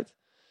kwantiteit.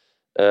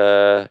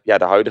 De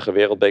huidige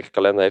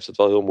wereldbekerkalender heeft het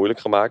wel heel moeilijk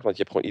gemaakt. Want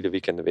je hebt gewoon ieder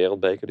weekend de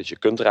wereldbeker. Dus je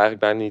kunt er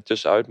eigenlijk bijna niet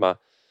tussenuit. Maar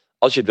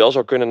als je het wel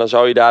zou kunnen, dan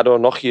zou je daardoor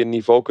nog je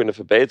niveau kunnen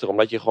verbeteren.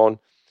 Omdat je gewoon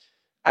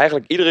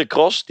eigenlijk iedere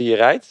cross die je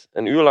rijdt,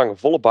 een uur lang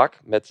volle bak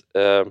met...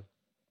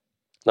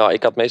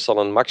 ik had meestal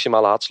een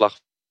maximale hartslag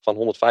van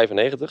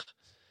 195.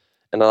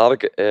 En dan had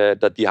ik,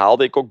 die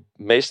haalde ik ook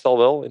meestal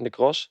wel in de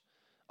cross.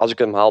 Als ik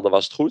hem haalde,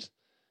 was het goed.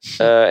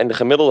 En de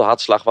gemiddelde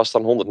hartslag was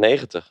dan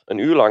 190. Een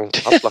uur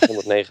lang hartslag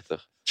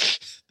 190.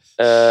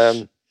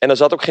 En er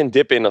zat ook geen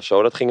dip in of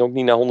zo. Dat ging ook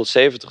niet naar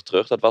 170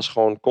 terug. Dat was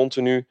gewoon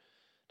continu.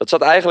 Dat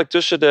zat eigenlijk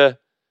tussen de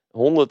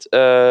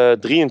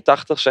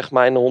 183 zeg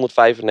maar en de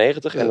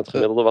 195. En het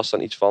gemiddelde was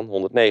dan iets van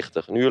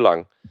 190. Een uur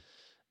lang.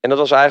 En dat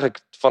was eigenlijk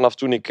vanaf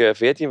toen ik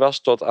 14 was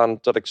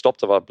tot ik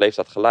stopte, bleef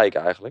dat gelijk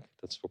eigenlijk.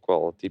 Dat is ook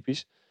wel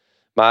typisch.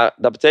 Maar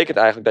dat betekent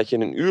eigenlijk dat je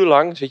een uur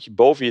lang zit je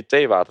boven je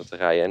theewater te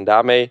rijden. En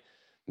daarmee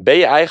ben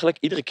je eigenlijk,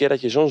 iedere keer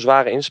dat je zo'n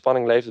zware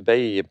inspanning levert, ben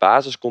je je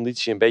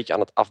basisconditie een beetje aan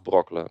het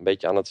afbrokkelen. Een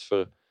beetje aan het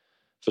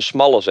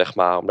versmallen, zeg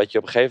maar. Omdat je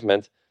op een gegeven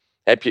moment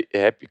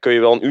kun je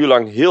wel een uur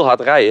lang heel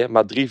hard rijden,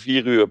 maar 3-4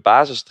 uur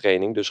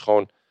basistraining. Dus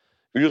gewoon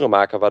uren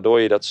maken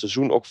waardoor je dat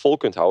seizoen ook vol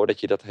kunt houden. Dat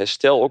je dat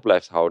herstel ook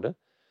blijft houden.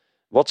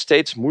 Wordt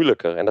steeds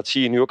moeilijker. En dat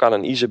zie je nu ook aan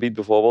een Iserbyt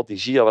bijvoorbeeld. Die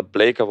zie je al wat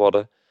bleker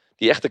worden.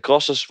 Die echte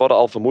crossers worden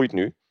al vermoeid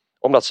nu.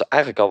 Omdat ze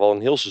eigenlijk al wel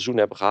een heel seizoen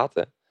hebben gehad.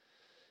 Hè.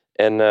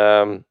 En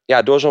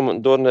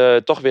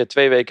door toch weer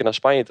 2 weken naar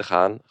Spanje te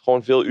gaan.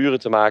 Gewoon veel uren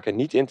te maken.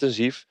 Niet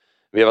intensief.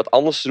 Weer wat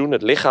anders te doen.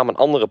 Het lichaam een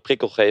andere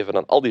prikkel geven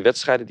dan al die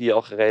wedstrijden die je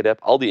al gereden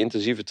hebt. Al die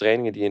intensieve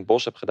trainingen die je in het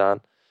bos hebt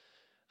gedaan.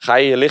 Ga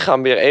je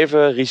lichaam weer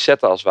even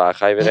resetten als het ware.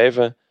 Ga je weer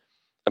even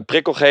een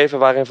prikkel geven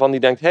waarin die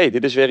denkt... hey,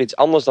 dit is weer iets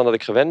anders dan dat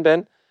ik gewend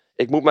ben.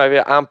 Ik moet mij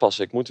weer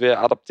aanpassen. Ik moet weer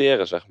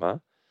adapteren, zeg maar.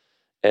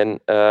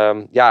 En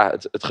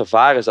het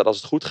gevaar is dat als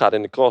het goed gaat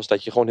in de cross,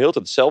 dat je gewoon heel de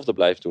tijd hetzelfde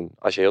blijft doen.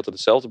 Als je heel de tijd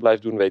hetzelfde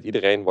blijft doen, weet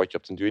iedereen, word je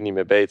op den duur niet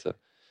meer beter.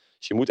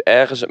 Dus je moet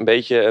ergens een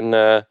beetje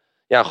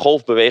een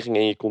golfbeweging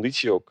in je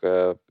conditie ook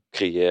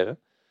creëren.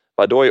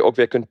 Waardoor je ook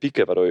weer kunt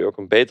pieken, waardoor je ook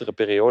een betere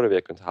periode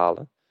weer kunt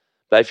halen.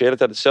 Blijf je de hele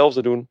tijd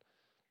hetzelfde doen,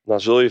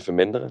 dan zul je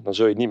verminderen. Dan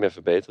zul je het niet meer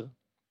verbeteren.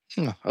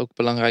 Nou, ook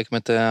belangrijk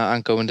met de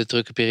aankomende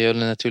drukke periode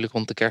natuurlijk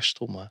rond de kerst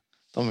om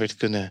dan weer te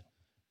kunnen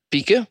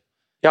pieken.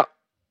 Ja.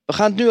 We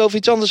gaan het nu over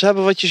iets anders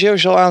hebben wat je zeer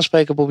zal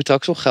aanspreken, Bobby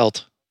Traxel,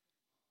 geld.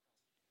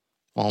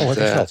 Want, heb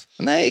je geld?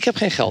 Nee, ik heb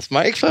geen geld.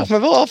 Maar ik vraag me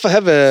wel af,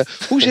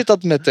 hoe zit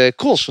dat met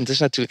cross? Want het is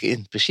natuurlijk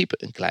in principe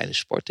een kleine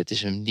sport. Het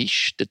is een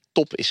niche. De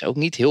top is ook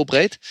niet heel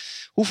breed.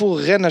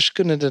 Hoeveel renners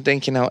kunnen er,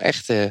 denk je nou,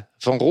 echt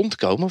van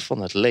rondkomen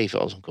van het leven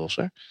als een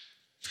crosser?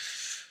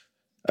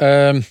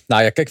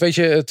 Kijk, weet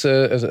je,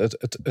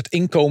 het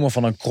inkomen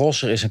van een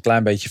crosser is een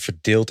klein beetje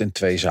verdeeld in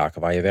twee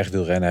zaken. Waar je weg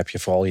wil rennen heb je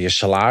vooral je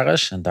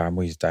salaris. En daar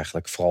moet je het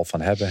eigenlijk vooral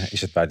van hebben.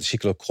 Is het bij de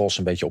cyclocross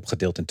een beetje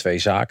opgedeeld in twee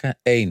zaken.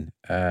 1,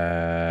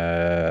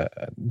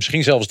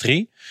 misschien zelfs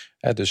 3.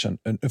 Dus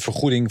een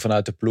vergoeding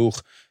vanuit de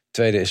ploeg.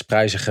 Tweede is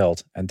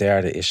prijzengeld. En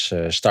derde is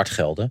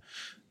startgelden.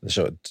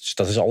 Dus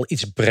dat is al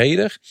iets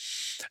breder.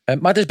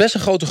 Maar het is best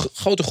een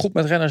grote groep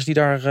met renners die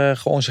daar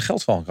gewoon zijn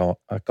geld van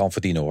kan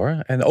verdienen,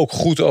 hoor. En ook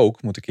goed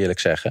ook, moet ik eerlijk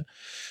zeggen.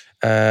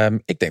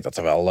 Ik denk dat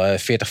er wel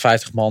 40,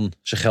 50 man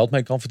zijn geld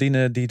mee kan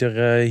verdienen die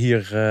er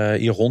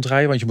hier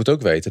rondrijden. Want je moet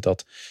ook weten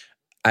dat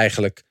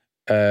eigenlijk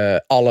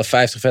alle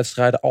 50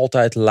 wedstrijden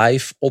altijd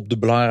live op de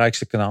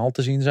belangrijkste kanaal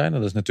te zien zijn.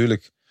 Dat is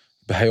natuurlijk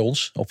bij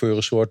ons op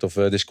Eurosport of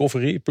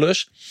Discovery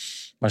Plus.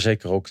 Maar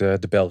zeker ook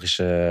de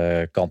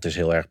Belgische kant is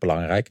heel erg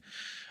belangrijk.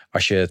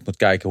 Als je het moet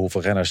kijken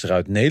hoeveel renners er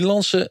uit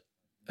Nederlandse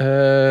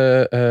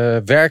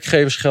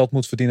werkgevers geld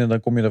moet verdienen, dan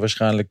kom je er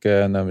waarschijnlijk,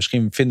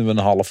 misschien vinden we een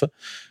halve,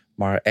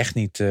 maar echt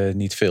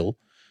niet veel.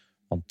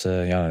 Want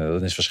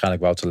dan is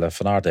waarschijnlijk Wouter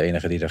van Aert de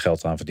enige die er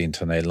geld aan verdient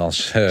van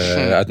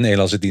uit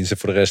Nederlandse diensten,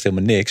 voor de rest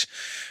helemaal niks.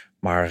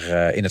 Maar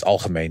in het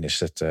algemeen is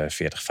het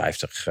 40,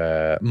 50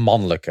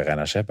 mannelijke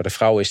renners. Bij de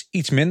vrouwen is het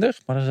iets minder,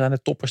 maar er zijn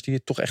de toppers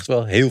die toch echt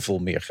wel heel veel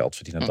meer geld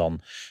verdienen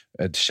dan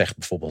zeg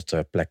bijvoorbeeld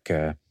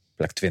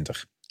plek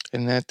 20.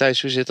 En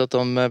Thijs, hoe zit dat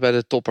dan bij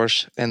de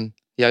toppers? En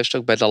juist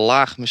ook bij de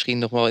laag misschien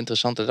nog wel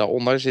interessanter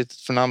daaronder. Zit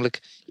het voornamelijk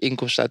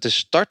inkomsten uit de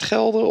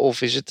startgelden?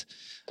 Of is het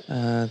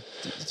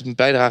een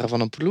bijdrage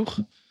van een ploeg?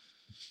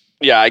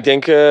 Ja, ik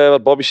denk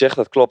wat Bobby zegt,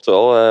 dat klopt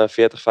wel.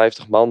 40,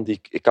 50 man,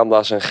 die kan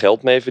daar zijn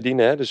geld mee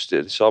verdienen. Hè. Dus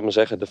ik zal maar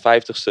zeggen, de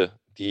 50ste,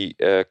 die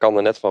kan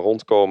er net van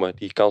rondkomen.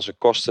 Die kan zijn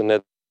kosten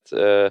net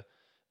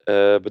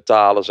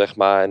betalen, zeg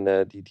maar.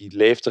 En die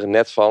leeft er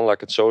net van, laat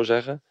ik het zo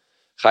zeggen.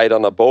 Ga je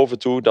dan naar boven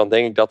toe, dan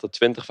denk ik dat er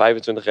 20,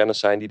 25 renners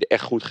zijn die er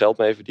echt goed geld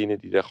mee verdienen.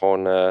 Die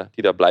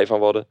daar blij van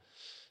worden.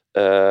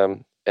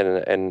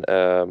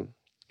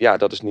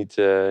 Dat is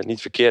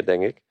niet verkeerd,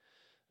 denk ik.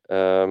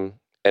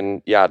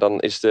 Dan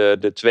is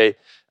de twee...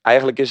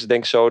 Eigenlijk is het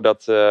denk ik zo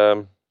dat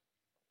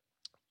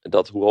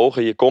hoe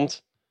hoger je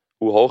komt,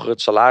 hoe hoger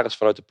het salaris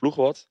vanuit de ploeg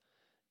wordt.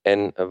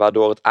 En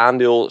waardoor het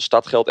aandeel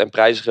startgeld en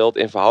prijzengeld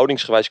in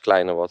verhoudingsgewijs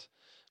kleiner wordt.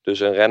 Dus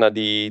een renner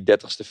die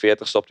 30ste,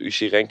 40ste op de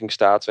UCI-ranking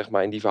staat, zeg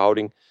maar, in die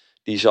verhouding,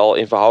 die zal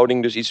in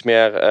verhouding dus iets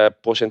meer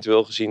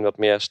procentueel gezien wat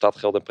meer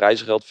startgeld en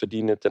prijzengeld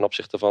verdienen ten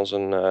opzichte van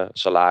zijn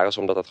salaris,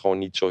 omdat dat gewoon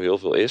niet zo heel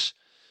veel is.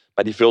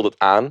 Maar die vult het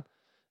aan,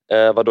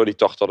 waardoor die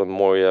toch tot een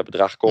mooi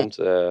bedrag komt.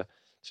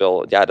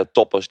 Terwijl de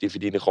toppers die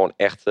verdienen gewoon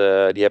echt, die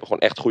hebben gewoon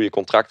echt goede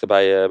contracten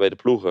bij de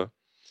ploegen.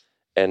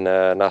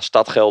 En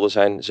startgelden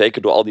zijn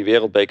zeker door al die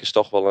wereldbekers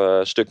toch wel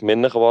een stuk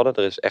minder geworden.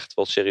 Er is echt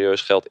wel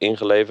serieus geld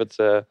ingeleverd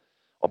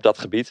op dat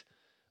gebied.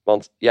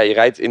 Want je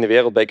rijdt in de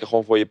wereldbeker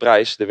gewoon voor je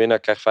prijs. De winnaar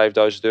krijgt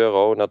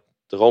 €5.000 en dat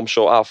roomt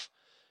zo af.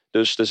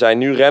 Dus er zijn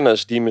nu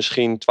renners die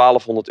misschien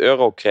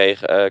 €1.200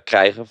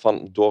 krijgen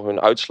door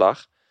hun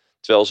uitslag.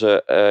 Terwijl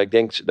ze, ik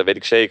denk, dat weet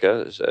ik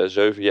zeker,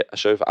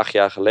 7, 8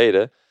 jaar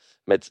geleden,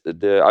 met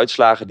de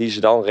uitslagen die ze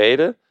dan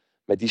reden,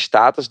 met die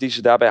status die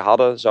ze daarbij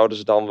hadden, zouden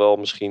ze dan wel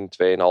misschien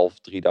 €2.500,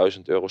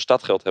 €3.000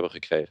 startgeld hebben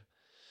gekregen.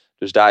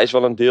 Dus daar is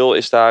wel een deel,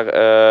 is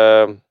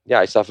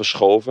daar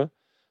verschoven,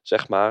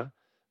 zeg maar.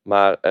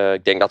 Maar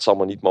ik denk dat ze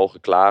allemaal niet mogen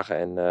klagen.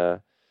 En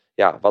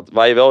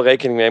waar je wel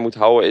rekening mee moet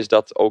houden, is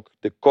dat ook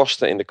de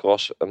kosten in de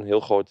cross een heel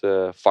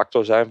grote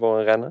factor zijn voor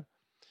een renner.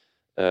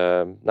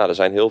 Er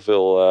zijn heel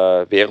veel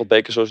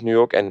wereldbekers zoals nu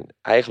ook. En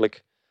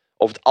eigenlijk,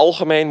 over het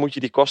algemeen moet je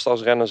die kosten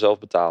als renner zelf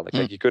betalen.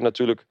 Kijk, je kunt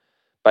natuurlijk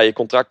bij je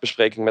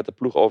contractbespreking met de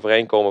ploeg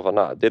overeenkomen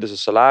van, dit is het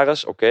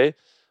salaris, oké.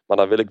 Maar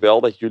dan wil ik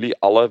wel dat jullie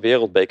alle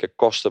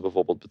wereldbekerkosten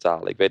bijvoorbeeld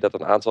betalen. Ik weet dat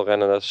een aantal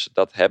renners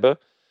dat hebben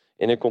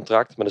in hun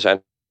contract. Maar er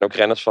zijn ook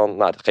renners van,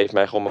 dat geeft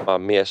mij gewoon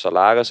maar meer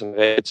salaris en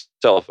weet het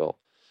zelf wel.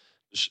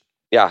 Dus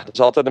dat is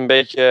altijd een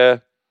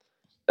beetje,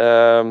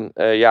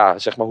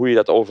 zeg maar hoe je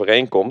dat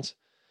overeenkomt.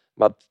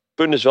 Maar het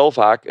punt is wel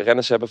vaak,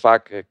 renners hebben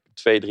vaak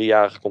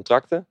 2-3-jarige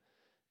contracten.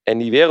 En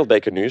die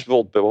wereldbeker nu is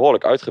bijvoorbeeld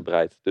behoorlijk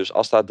uitgebreid. Dus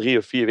als daar 3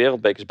 of 4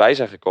 wereldbekers bij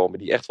zijn gekomen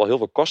die echt wel heel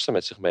veel kosten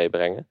met zich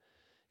meebrengen,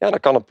 dan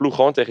kan een ploeg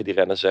gewoon tegen die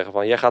renners zeggen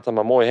van, jij gaat er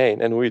maar mooi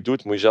heen. En hoe je het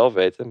doet moet je zelf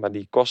weten, maar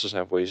die kosten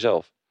zijn voor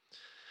jezelf.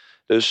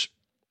 Dus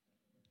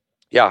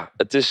ja,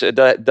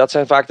 dat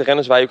zijn vaak de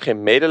renners waar je ook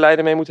geen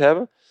medelijden mee moet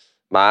hebben.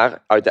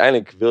 Maar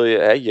uiteindelijk wil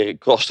je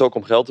kost ook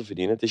om geld te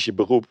verdienen. Het is je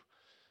beroep.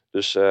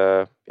 Dus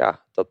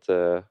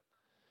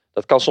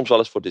dat kan soms wel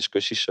eens voor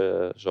discussies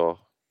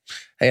zorgen.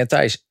 Hey, en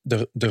Thijs,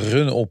 de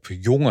run op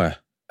jonge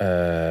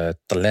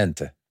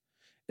talenten.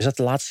 Is dat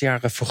de laatste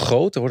jaren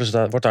vergroot? Wordt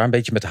daar een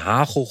beetje met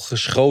hagel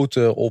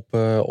geschoten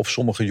op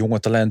sommige jonge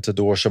talenten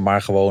door ze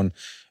maar gewoon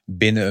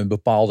binnen een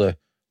bepaalde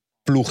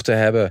ploeg te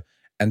hebben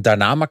en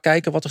daarna maar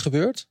kijken wat er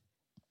gebeurt?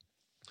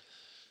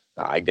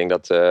 Nou, ik denk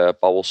dat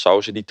Paul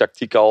Sauze die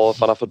tactiek al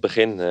vanaf het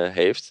begin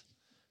heeft.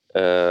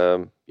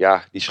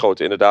 Die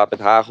schoten inderdaad met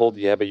hagel.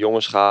 Die hebben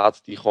jongens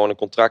gehad die gewoon een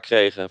contract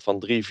kregen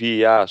van 3-4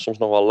 jaar, soms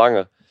nog wel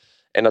langer.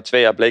 En na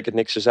 2 jaar bleek het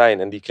niks te zijn.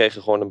 En die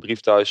kregen gewoon een brief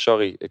thuis.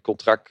 Sorry, het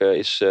contract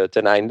is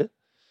ten einde.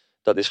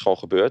 Dat is gewoon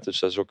gebeurd. Dus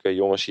dat is ook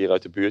jongens hier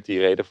uit de buurt die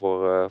reden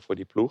voor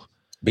die ploeg.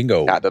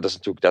 Bingo. Ja, dat is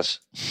natuurlijk...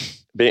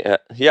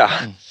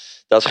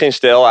 Dat is geen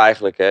stijl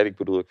eigenlijk. Hè. Ik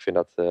bedoel, ik vind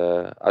dat...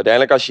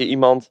 uiteindelijk als je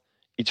iemand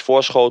iets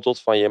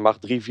voorschotelt van je mag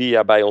 3-4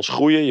 jaar bij ons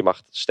groeien. Je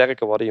mag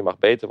sterker worden, je mag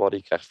beter worden.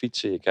 Je krijgt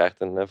fietsen, je krijgt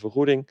een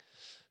vergoeding.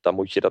 Dan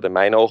moet je dat in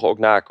mijn ogen ook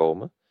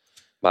nakomen.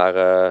 Maar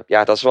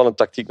dat is wel een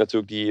tactiek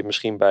natuurlijk die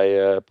misschien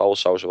bij Paul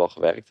Sauze wel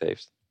gewerkt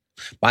heeft.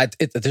 Maar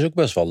het is ook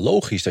best wel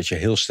logisch dat je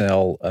heel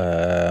snel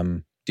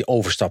die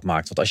overstap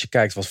maakt. Want als je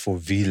kijkt wat voor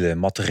wielen,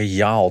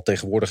 materiaal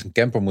tegenwoordig een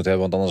camper moet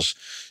hebben. Want anders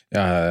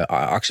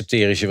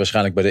accepteren ze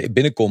waarschijnlijk bij de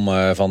binnenkom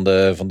van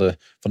de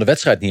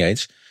wedstrijd niet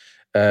eens.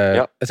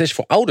 Het is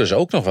voor ouders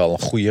ook nog wel een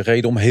goede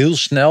reden om heel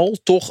snel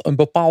toch een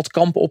bepaald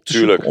kamp op te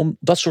zoeken. Om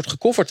dat soort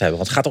gecoverd te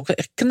hebben. Want het gaat ook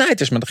echt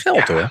knijters met het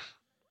geld hoor.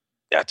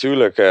 Ja,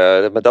 tuurlijk.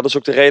 Maar dat is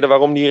ook de reden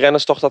waarom die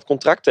renners toch dat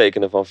contract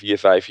tekenen van 4-5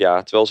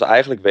 jaar. Terwijl ze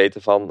eigenlijk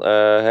weten van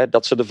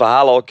dat ze de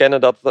verhalen al kennen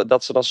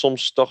dat ze dan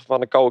soms toch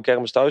van een koude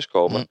kermis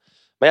thuiskomen.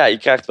 Maar ja, je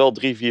krijgt wel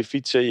 3-4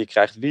 fietsen, je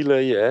krijgt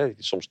wielen,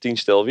 soms 10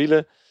 stel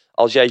wielen.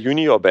 Als jij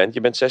junior bent,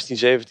 je bent 16,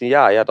 17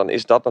 jaar, dan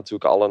is dat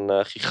natuurlijk al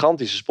een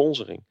gigantische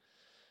sponsoring.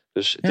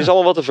 Dus het is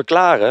allemaal wat te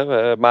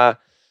verklaren. Maar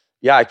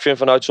ja, ik vind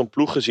vanuit zo'n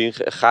ploeg gezien,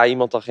 ga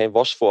iemand dan geen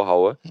worst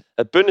voorhouden.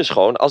 Het punt is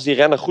gewoon, als die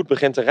renner goed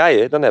begint te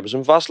rijden, dan hebben ze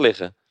hem vast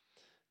liggen.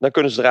 Dan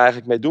kunnen ze er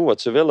eigenlijk mee doen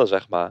wat ze willen,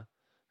 zeg maar.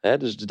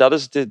 Dus dat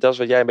is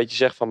wat jij een beetje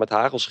zegt van met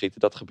hagelschieten.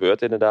 Dat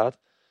gebeurt inderdaad.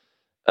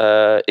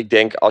 Ik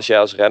denk als jij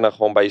als renner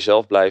gewoon bij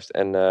jezelf blijft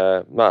en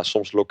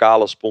soms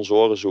lokale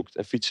sponsoren zoekt,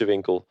 een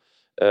fietsenwinkel,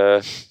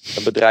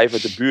 een bedrijf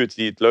uit de buurt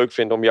die het leuk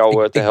vindt om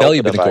jou te helpen. Ik bel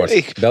je binnenkort.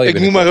 Ik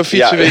noem maar een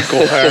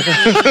fietsenwinkel.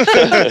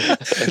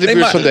 In de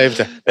buurt van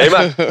Deventer. Nee,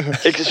 maar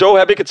zo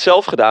heb ik het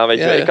zelf gedaan. Weet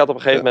je. Ik had op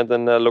een gegeven moment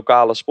een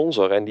lokale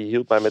sponsor en die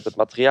hielp mij met het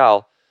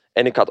materiaal.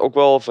 En ik had ook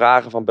wel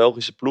vragen van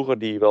Belgische ploegen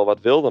die wel wat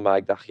wilden. Maar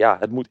ik dacht,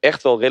 het moet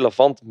echt wel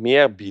relevant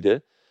meer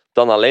bieden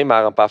dan alleen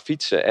maar een paar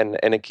fietsen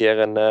en een keer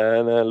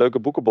een leuke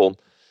boekenbon.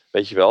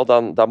 Weet je wel,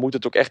 dan moet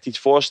het ook echt iets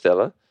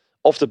voorstellen.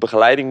 Of de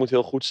begeleiding moet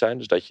heel goed zijn,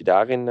 dus dat je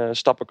daarin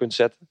stappen kunt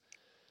zetten.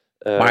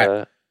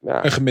 Maar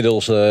een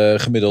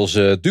gemiddels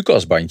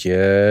Ducas bandje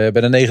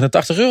ben er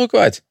 €89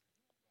 kwijt.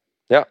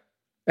 Ja.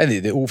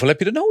 En hoeveel heb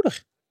je er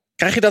nodig?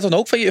 Krijg je dat dan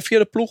ook via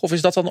de ploeg of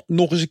is dat dan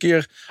nog eens een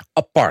keer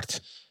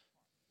apart?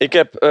 Ik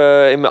heb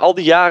in al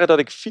die jaren dat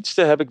ik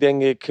fietste, heb ik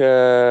denk ik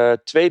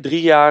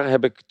 2-3 jaar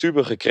heb ik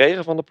tuben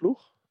gekregen van de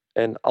ploeg.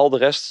 En al de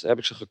rest heb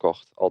ik ze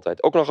gekocht,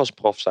 altijd. Ook nog als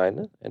prof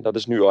zijnde. En dat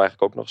is nu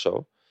eigenlijk ook nog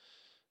zo.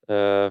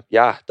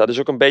 Dat is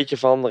ook een beetje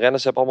van,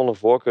 renners hebben allemaal een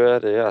voorkeur.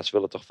 Ze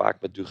willen toch vaak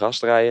met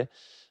Dugast rijden.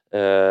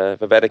 We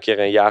werden een keer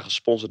een jaar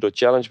gesponsord door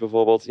Challenge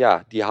bijvoorbeeld.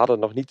 Ja, die hadden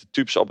nog niet de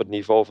tubes op het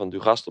niveau van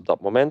Dugast op dat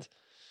moment.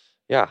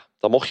 Ja,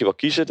 dan mocht je wel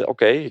kiezen.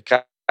 Oké, je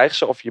krijgt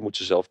ze of je moet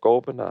ze zelf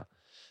kopen. Nou,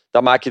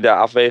 dan maak je daar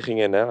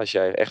afwegingen in. Hè? Als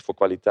jij echt voor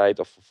kwaliteit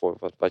of voor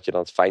wat je dan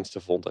het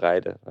fijnste vond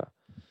rijden. Nou,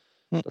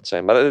 dat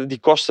zijn. Maar die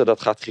kosten,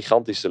 dat gaat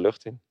gigantisch de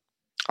lucht in.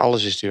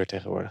 Alles is duur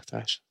tegenwoordig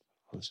thuis.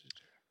 Alles is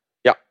duur.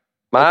 Ja,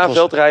 maar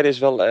veldrijden is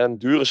wel een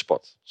dure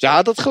sport.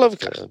 Ja, dat geloof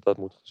ik graag. Dat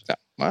moet. Ja,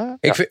 maar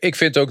ik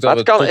vind ook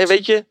dat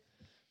weet je.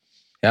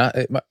 Ja,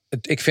 maar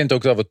ik vind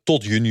ook dat we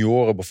tot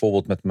junioren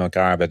bijvoorbeeld met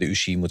elkaar bij de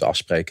UCI moeten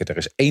afspreken. Er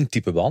is 1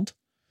 type band.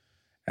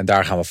 En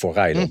daar gaan we voor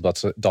rijden.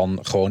 Omdat dan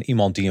gewoon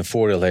iemand die een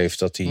voordeel heeft,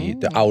 dat die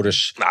de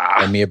ouders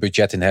er meer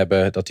budget in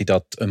hebben, dat die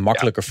dat een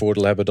makkelijker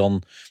voordeel hebben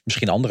dan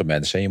misschien andere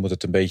mensen. En je moet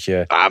het een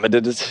beetje.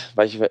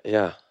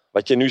 Maar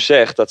wat je nu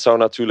zegt, dat zou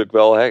natuurlijk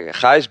wel.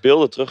 Ga eens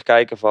beelden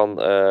terugkijken van.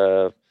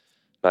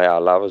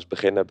 Laten we eens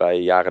beginnen bij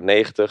jaren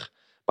 90.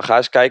 Maar ga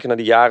eens kijken naar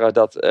die jaren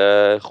dat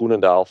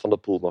Groenendaal van der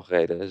Poel nog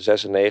reden.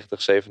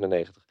 96,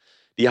 97.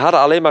 Die hadden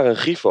alleen maar een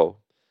Grifo.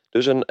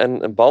 Dus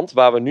een band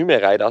waar we nu mee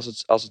rijden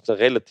als het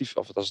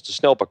een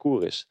snel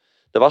parcours is.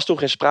 Er was toen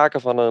geen sprake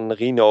van een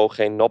Rino,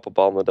 geen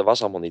noppenbanden. Dat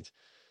was allemaal niet.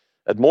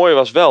 Het mooie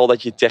was wel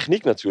dat je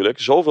techniek natuurlijk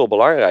zoveel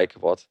belangrijker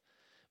wordt.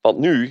 Want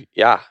nu,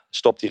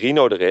 stop die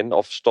Rino erin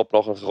of stop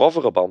nog een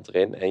grovere band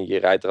erin. En je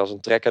rijdt er als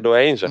een trekker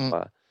doorheen, zeg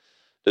maar.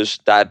 Dus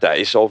daar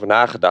is over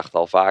nagedacht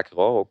al vaker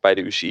hoor. Ook bij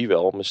de UCI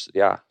wel.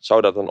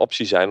 Zou dat een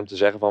optie zijn om te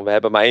zeggen van we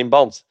hebben maar 1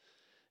 band.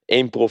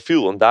 1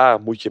 profiel en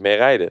daar moet je mee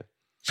rijden.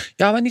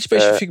 Ja, maar niet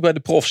specifiek bij de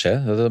profs,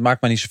 hè? Dat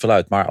maakt me niet zoveel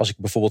uit. Maar als ik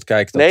bijvoorbeeld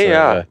kijk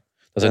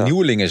Dat er Ja.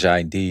 nieuwelingen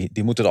zijn,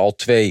 die moeten er al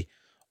 2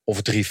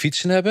 of 3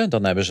 fietsen hebben.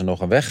 Dan hebben ze nog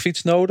een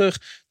wegfiets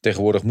nodig.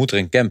 Tegenwoordig moet er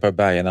een camper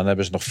bij. En dan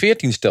hebben ze nog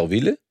 14 stel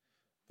wielen.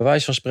 Bij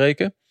wijze van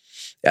spreken.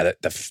 Ja,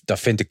 dat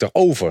vind ik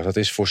erover. Dat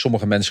is voor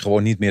sommige mensen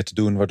gewoon niet meer te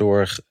doen.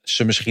 Waardoor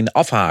ze misschien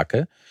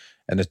afhaken.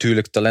 En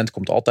natuurlijk, talent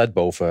komt altijd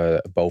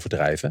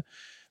bovendrijven.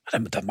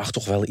 Maar dat mag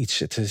toch wel iets.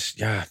 Het is,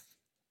 ja,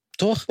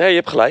 toch? Nee, je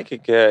hebt gelijk.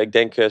 Ik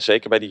denk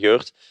zeker bij de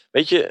jeugd.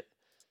 Weet je,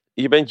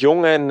 je bent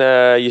jong en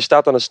je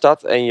staat aan de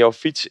stad en jouw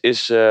fiets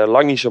is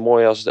lang niet zo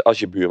mooi als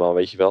je buurman,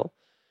 weet je wel.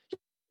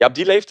 Ja, op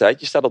die leeftijd,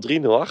 je staat al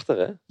 3-0 achter,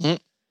 hè.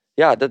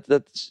 Ja,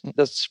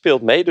 dat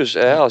speelt mee. Dus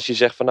als je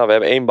zegt van, nou, we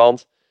hebben 1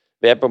 band.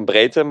 We hebben een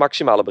breedte,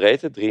 maximale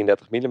breedte,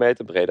 33 mm.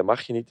 Breder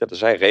mag je niet. Er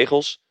zijn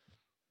regels.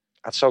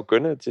 Het zou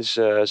kunnen. Het is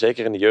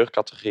zeker in de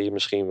jeugdcategorie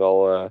misschien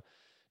wel...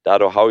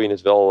 daardoor hou je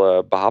het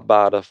wel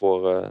behapbaarder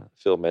voor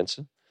veel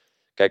mensen.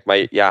 Kijk,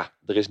 maar ja,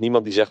 er is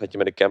niemand die zegt dat je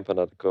met een camper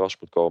naar de cross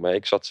moet komen. Hè.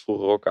 Ik zat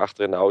vroeger ook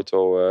achter in de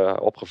auto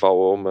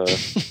opgevouwen om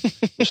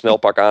een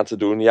snelpak aan te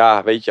doen.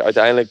 Ja, weet je,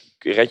 uiteindelijk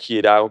red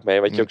je daar ook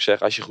mee. Wat je ook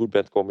zegt, als je goed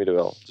bent, kom je er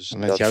wel. Dus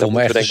Met jou Ik voel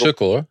me echt een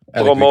sukkel, hoor.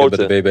 Elke promoten.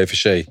 weekend bij de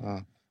BBVC.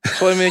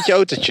 Gooi hem met je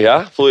autootje.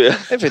 Ja, voel je? Ik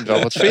vind het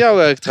wel wat voor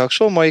jou trouwens.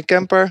 Zo'n mooie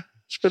camper.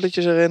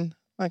 Spulletjes erin.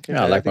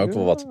 Ja, lijkt me ook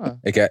wel wat.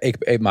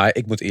 Maar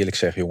ik moet eerlijk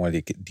zeggen, jongen,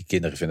 die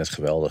kinderen vinden het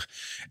geweldig.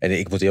 En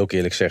ik moet ook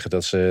eerlijk zeggen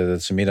dat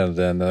ze meer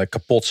dan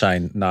kapot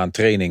zijn na een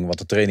training. Want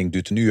de training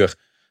duurt 1 uur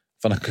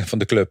van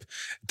de club.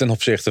 Ten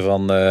opzichte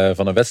van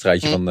een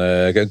wedstrijdje van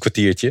een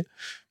kwartiertje.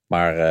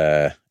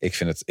 Maar ik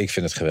vind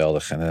het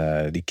geweldig.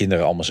 En die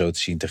kinderen allemaal zo te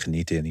zien, te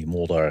genieten in die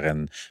modder.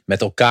 En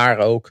met elkaar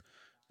ook.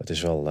 Dat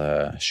is wel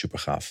super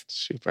gaaf.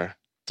 Super.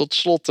 Tot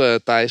slot,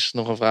 Thijs,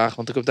 nog een vraag.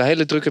 Want er komt een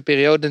hele drukke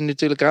periode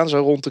natuurlijk aan. Zo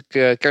rond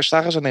de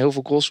kerstdagen zijn er heel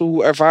veel crossen.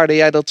 Hoe ervaarde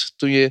jij dat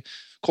toen je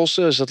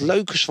crosste? Is dat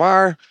leuk,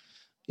 zwaar?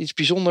 Iets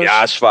bijzonders?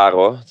 Ja, zwaar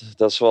hoor.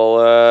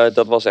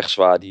 Dat was echt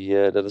zwaar.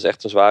 Dat is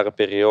echt een zware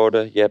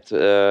periode. Je hebt,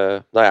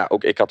 nou ja,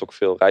 ook ik had ook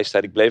veel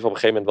reistijd. Ik bleef op een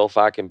gegeven moment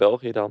wel vaak in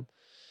België dan.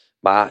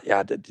 Maar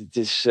ja, dit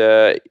is,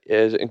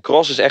 een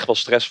cross is echt wel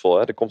stressvol.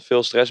 Hè? Er komt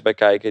veel stress bij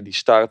kijken. Die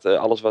start,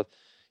 alles wat...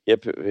 Je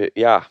hebt,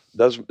 ja,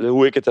 dat is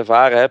hoe ik het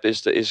ervaren heb.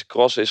 Is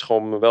cross is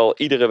gewoon wel...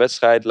 Iedere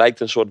wedstrijd lijkt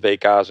een soort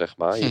WK, zeg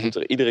maar. Je moet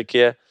er iedere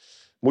keer...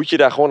 Moet je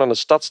daar gewoon aan de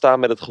stad staan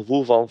met het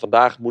gevoel van...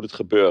 Vandaag moet het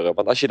gebeuren.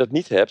 Want als je dat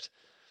niet hebt...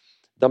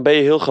 Dan ben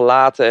je heel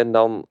gelaten en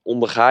dan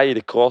onderga je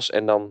de cross.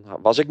 En dan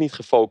was ik niet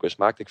gefocust.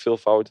 Maakte ik veel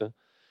fouten.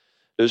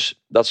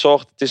 Dus dat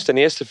zorgt... Het is ten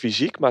eerste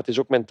fysiek, maar het is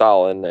ook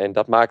mentaal. En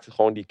dat maakte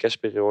gewoon die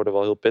kerstperiode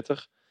wel heel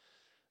pittig.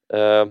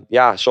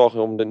 Ja, zorg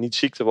om er niet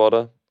ziek te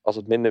worden... Als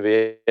het minder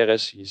weer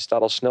is. Je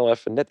staat al snel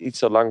even net iets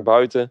te lang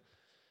buiten.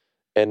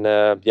 En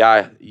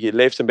ja, je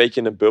leeft een beetje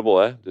in een bubbel.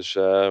 Hè? Dus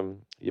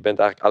je bent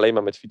eigenlijk alleen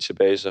maar met fietsen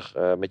bezig.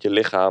 Met je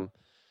lichaam.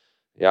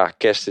 Ja,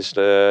 kerst is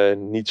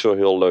niet zo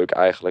heel leuk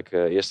eigenlijk.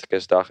 Eerste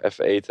kerstdag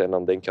even eten. En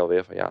dan denk je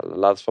alweer van ja,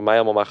 laat het voor mij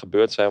allemaal maar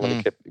gebeurd zijn.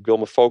 Want ik wil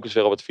mijn focus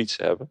weer op het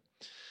fietsen hebben.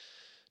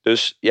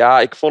 Dus ja,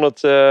 ik vond het...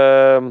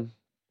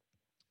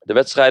 de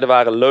wedstrijden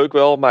waren leuk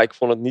wel. Maar ik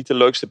vond het niet de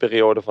leukste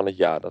periode van het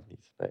jaar. Dat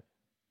niet. Nee.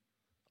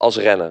 Als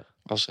renner.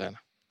 Als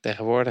renner.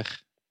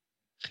 Tegenwoordig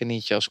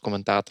geniet je als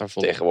commentator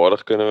vol.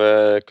 Tegenwoordig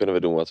kunnen we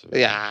doen wat we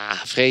willen. Ja,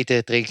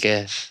 vreten,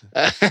 drinken,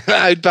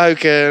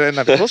 uitbuiken en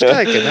naar de cross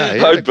kijken. Nou,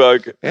 heerlijk.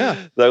 Uitbuiken. Ja.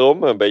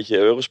 Daarom een beetje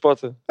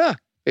Eurosporten.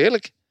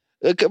 Heerlijk.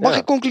 Mag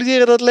ik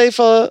concluderen dat het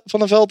leven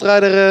van een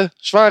veldrijder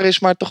zwaar is,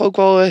 maar toch ook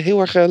wel heel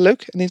erg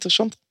leuk en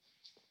interessant?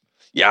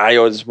 Ja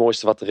joh, dat is het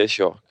mooiste wat er is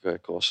joh.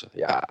 Crossen.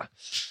 Ja.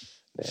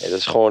 Nee, dat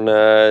is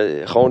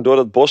gewoon door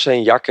dat bos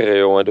heen jakkeren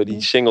jongen. Door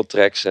die single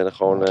tracks en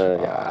gewoon,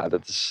 ja,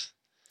 dat is...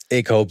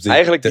 Ik hoop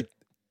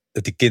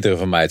dat die kinderen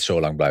van mij het zo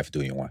lang blijven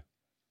doen, jongen.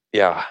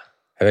 Ja.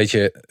 En weet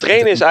je,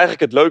 trainen is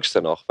eigenlijk het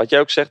leukste nog. Wat jij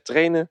ook zegt,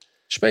 trainen...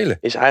 Spelen.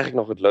 Is eigenlijk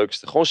nog het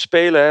leukste. Gewoon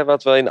spelen, hè,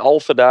 wat we in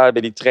Alphen daar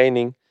bij die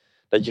training...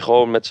 Dat je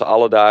gewoon met z'n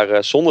allen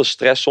daar zonder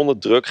stress, zonder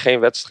druk... Geen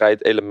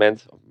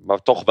wedstrijdelement,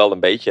 maar toch wel een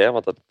beetje, hè,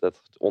 want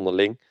dat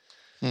onderling...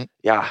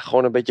 Ja,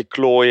 gewoon een beetje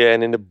klooien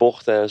en in de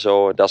bochten en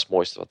zo. Dat is het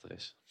mooiste wat er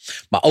is.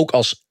 Maar ook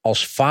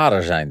als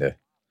vader zijnde.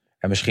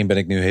 En misschien ben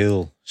ik nu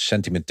heel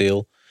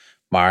sentimenteel.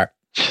 Maar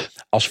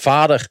als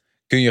vader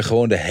kun je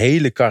gewoon de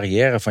hele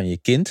carrière van je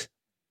kind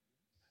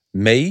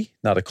mee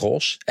naar de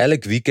cross.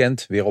 Elk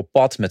weekend weer op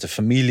pad met de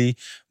familie.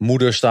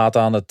 Moeder staat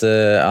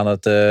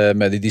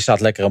die staat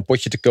lekker een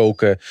potje te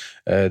koken.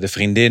 De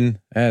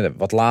vriendin,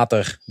 wat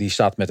later, die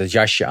staat met het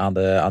jasje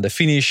aan de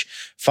finish.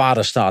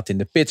 Vader staat in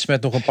de pits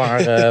met nog een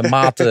paar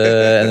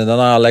maten. En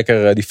daarna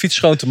lekker die fiets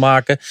schoon te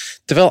maken.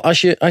 Terwijl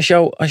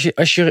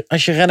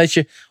als je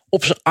rennetje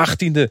op zijn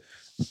 18e...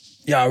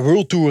 Ja,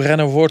 World Tour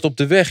renner wordt op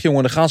de weg,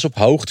 jongen. Dan gaan ze op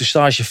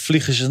hoogtestage,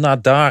 vliegen ze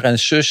naar daar en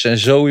zus en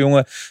zo,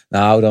 jongen.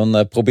 Nou,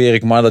 dan probeer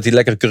ik maar dat hij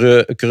lekker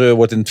coureur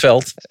wordt in het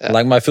veld. Ja.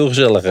 Lijkt mij veel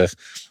gezelliger.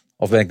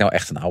 Of ben ik nou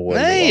echt een oude...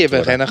 Nee, je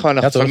bent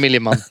gewoon een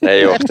familieman.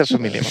 Nee, joh. Echt een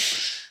familieman.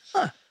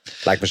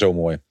 Lijkt me zo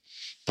mooi.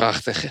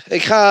 Prachtig.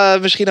 Ik ga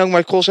misschien ook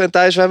maar crossen. En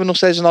Thijs, we hebben nog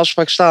steeds een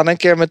afspraak staan. Een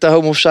keer met de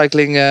Home of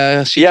Cycling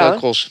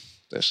cyclocross.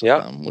 Dus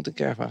dat moet ik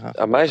ervan gaan.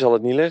 Aan mij zal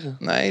het niet liggen.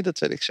 Nee, dat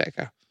weet ik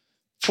zeker.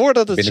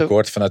 Voordat het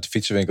binnenkort vanuit de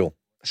fietsenwinkel.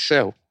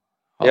 Zo.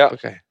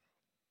 Hoppakee.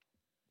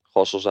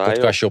 Gosselse Heide.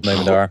 Podcastje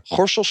opnemen daar.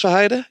 Gorselse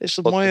Heide, is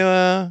dat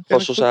mooi?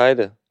 Gosselse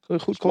Heide.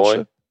 Goed mooi.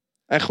 korsen.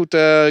 En goed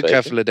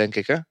gravelen, denk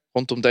ik, hè?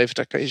 Rondom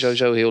Deventer kan je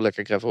sowieso heel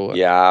lekker gravelen.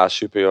 Ja,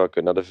 super joh. Je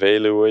kunt naar de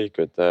Veluwe, je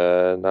kunt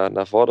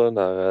naar Vodden,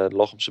 naar de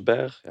Lochemse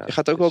Berg. Ja, Je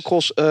gaat ook wel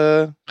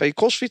ga je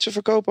crossfietsen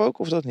verkopen ook,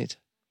 of dat niet?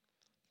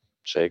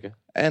 Zeker.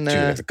 En,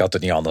 Tuurlijk, dat kan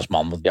toch niet anders,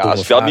 man. Ja,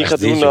 als ik dat niet ga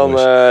doen, dan...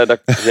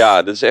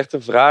 ja, dat is echt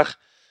een vraag.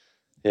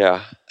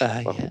 Ja,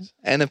 maar goed.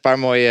 En een paar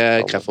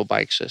mooie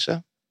gravelbikes, dus, hè?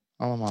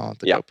 Allemaal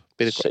te koop.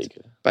 Binnenkort.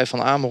 Zeker. Bij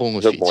Van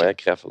Amerongen Dat is ook fietsen. mooi,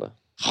 hè, gravelen.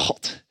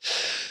 God.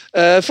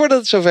 Voordat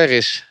het zover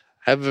is,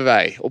 hebben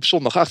wij op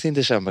zondag 18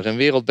 december een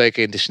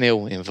wereldbeker in de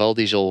sneeuw in Val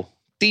d'Isole.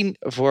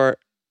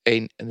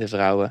 2:50 de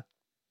vrouwen.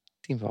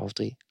 2:45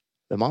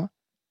 de mannen.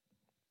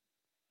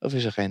 Of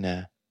is er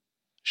geen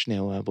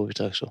sneeuw, Bobby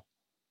Truxel?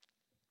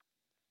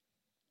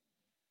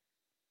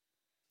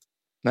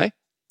 Nee?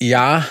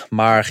 Ja,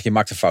 maar je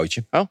maakt een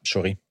foutje. Oh.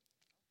 Sorry.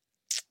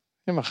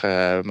 Je mag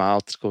me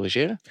altijd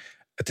corrigeren.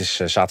 Het is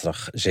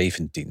zaterdag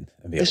 17.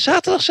 Het is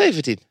zaterdag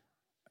 17.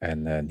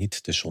 En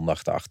niet de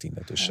zondag de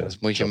 18e. Dus, dat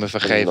moet je me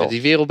vergeven.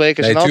 Die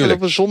wereldbekers zijn altijd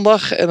op een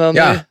zondag. En dan,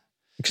 ja,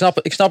 ik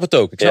snap het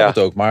ook. Het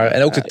ook. Maar,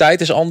 en ook de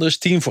tijd is anders.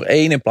 1:50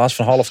 in plaats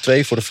van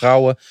 1:30 voor de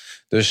vrouwen.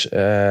 Dus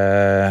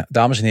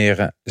dames en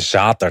heren,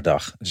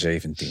 zaterdag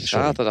 17. Sorry.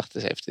 Zaterdag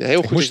de 17e. Heel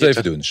goed. Ik moest het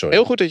even doen, sorry.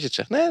 Heel goed dat je het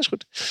zegt. Nee, dat is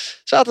goed.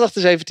 Zaterdag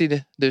de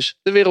 17e. Dus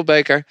de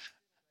wereldbeker.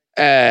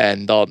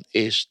 En dan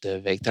is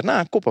de week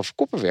daarna kop over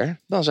koppen weer.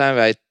 Dan zijn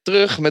wij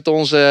terug met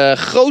onze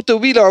grote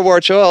Wheeler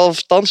Award Show.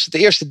 Althans, het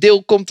eerste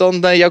deel komt dan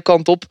naar jouw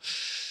kant op.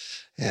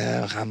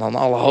 We gaan dan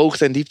alle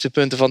hoogte- en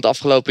dieptepunten van het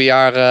afgelopen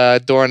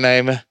jaar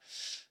doornemen.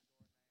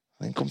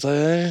 Dan komt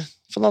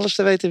van alles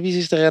te weten. Wie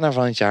is de renner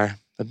van het jaar?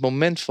 Het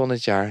moment van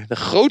het jaar. De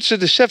grootste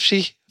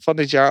deceptie van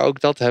dit jaar. Ook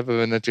dat hebben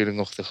we natuurlijk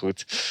nog te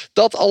goed.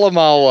 Dat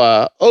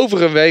allemaal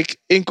over een week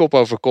in Kop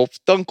over Kop.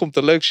 Dan komt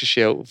de leukste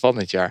show van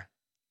het jaar.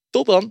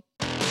 Tot dan.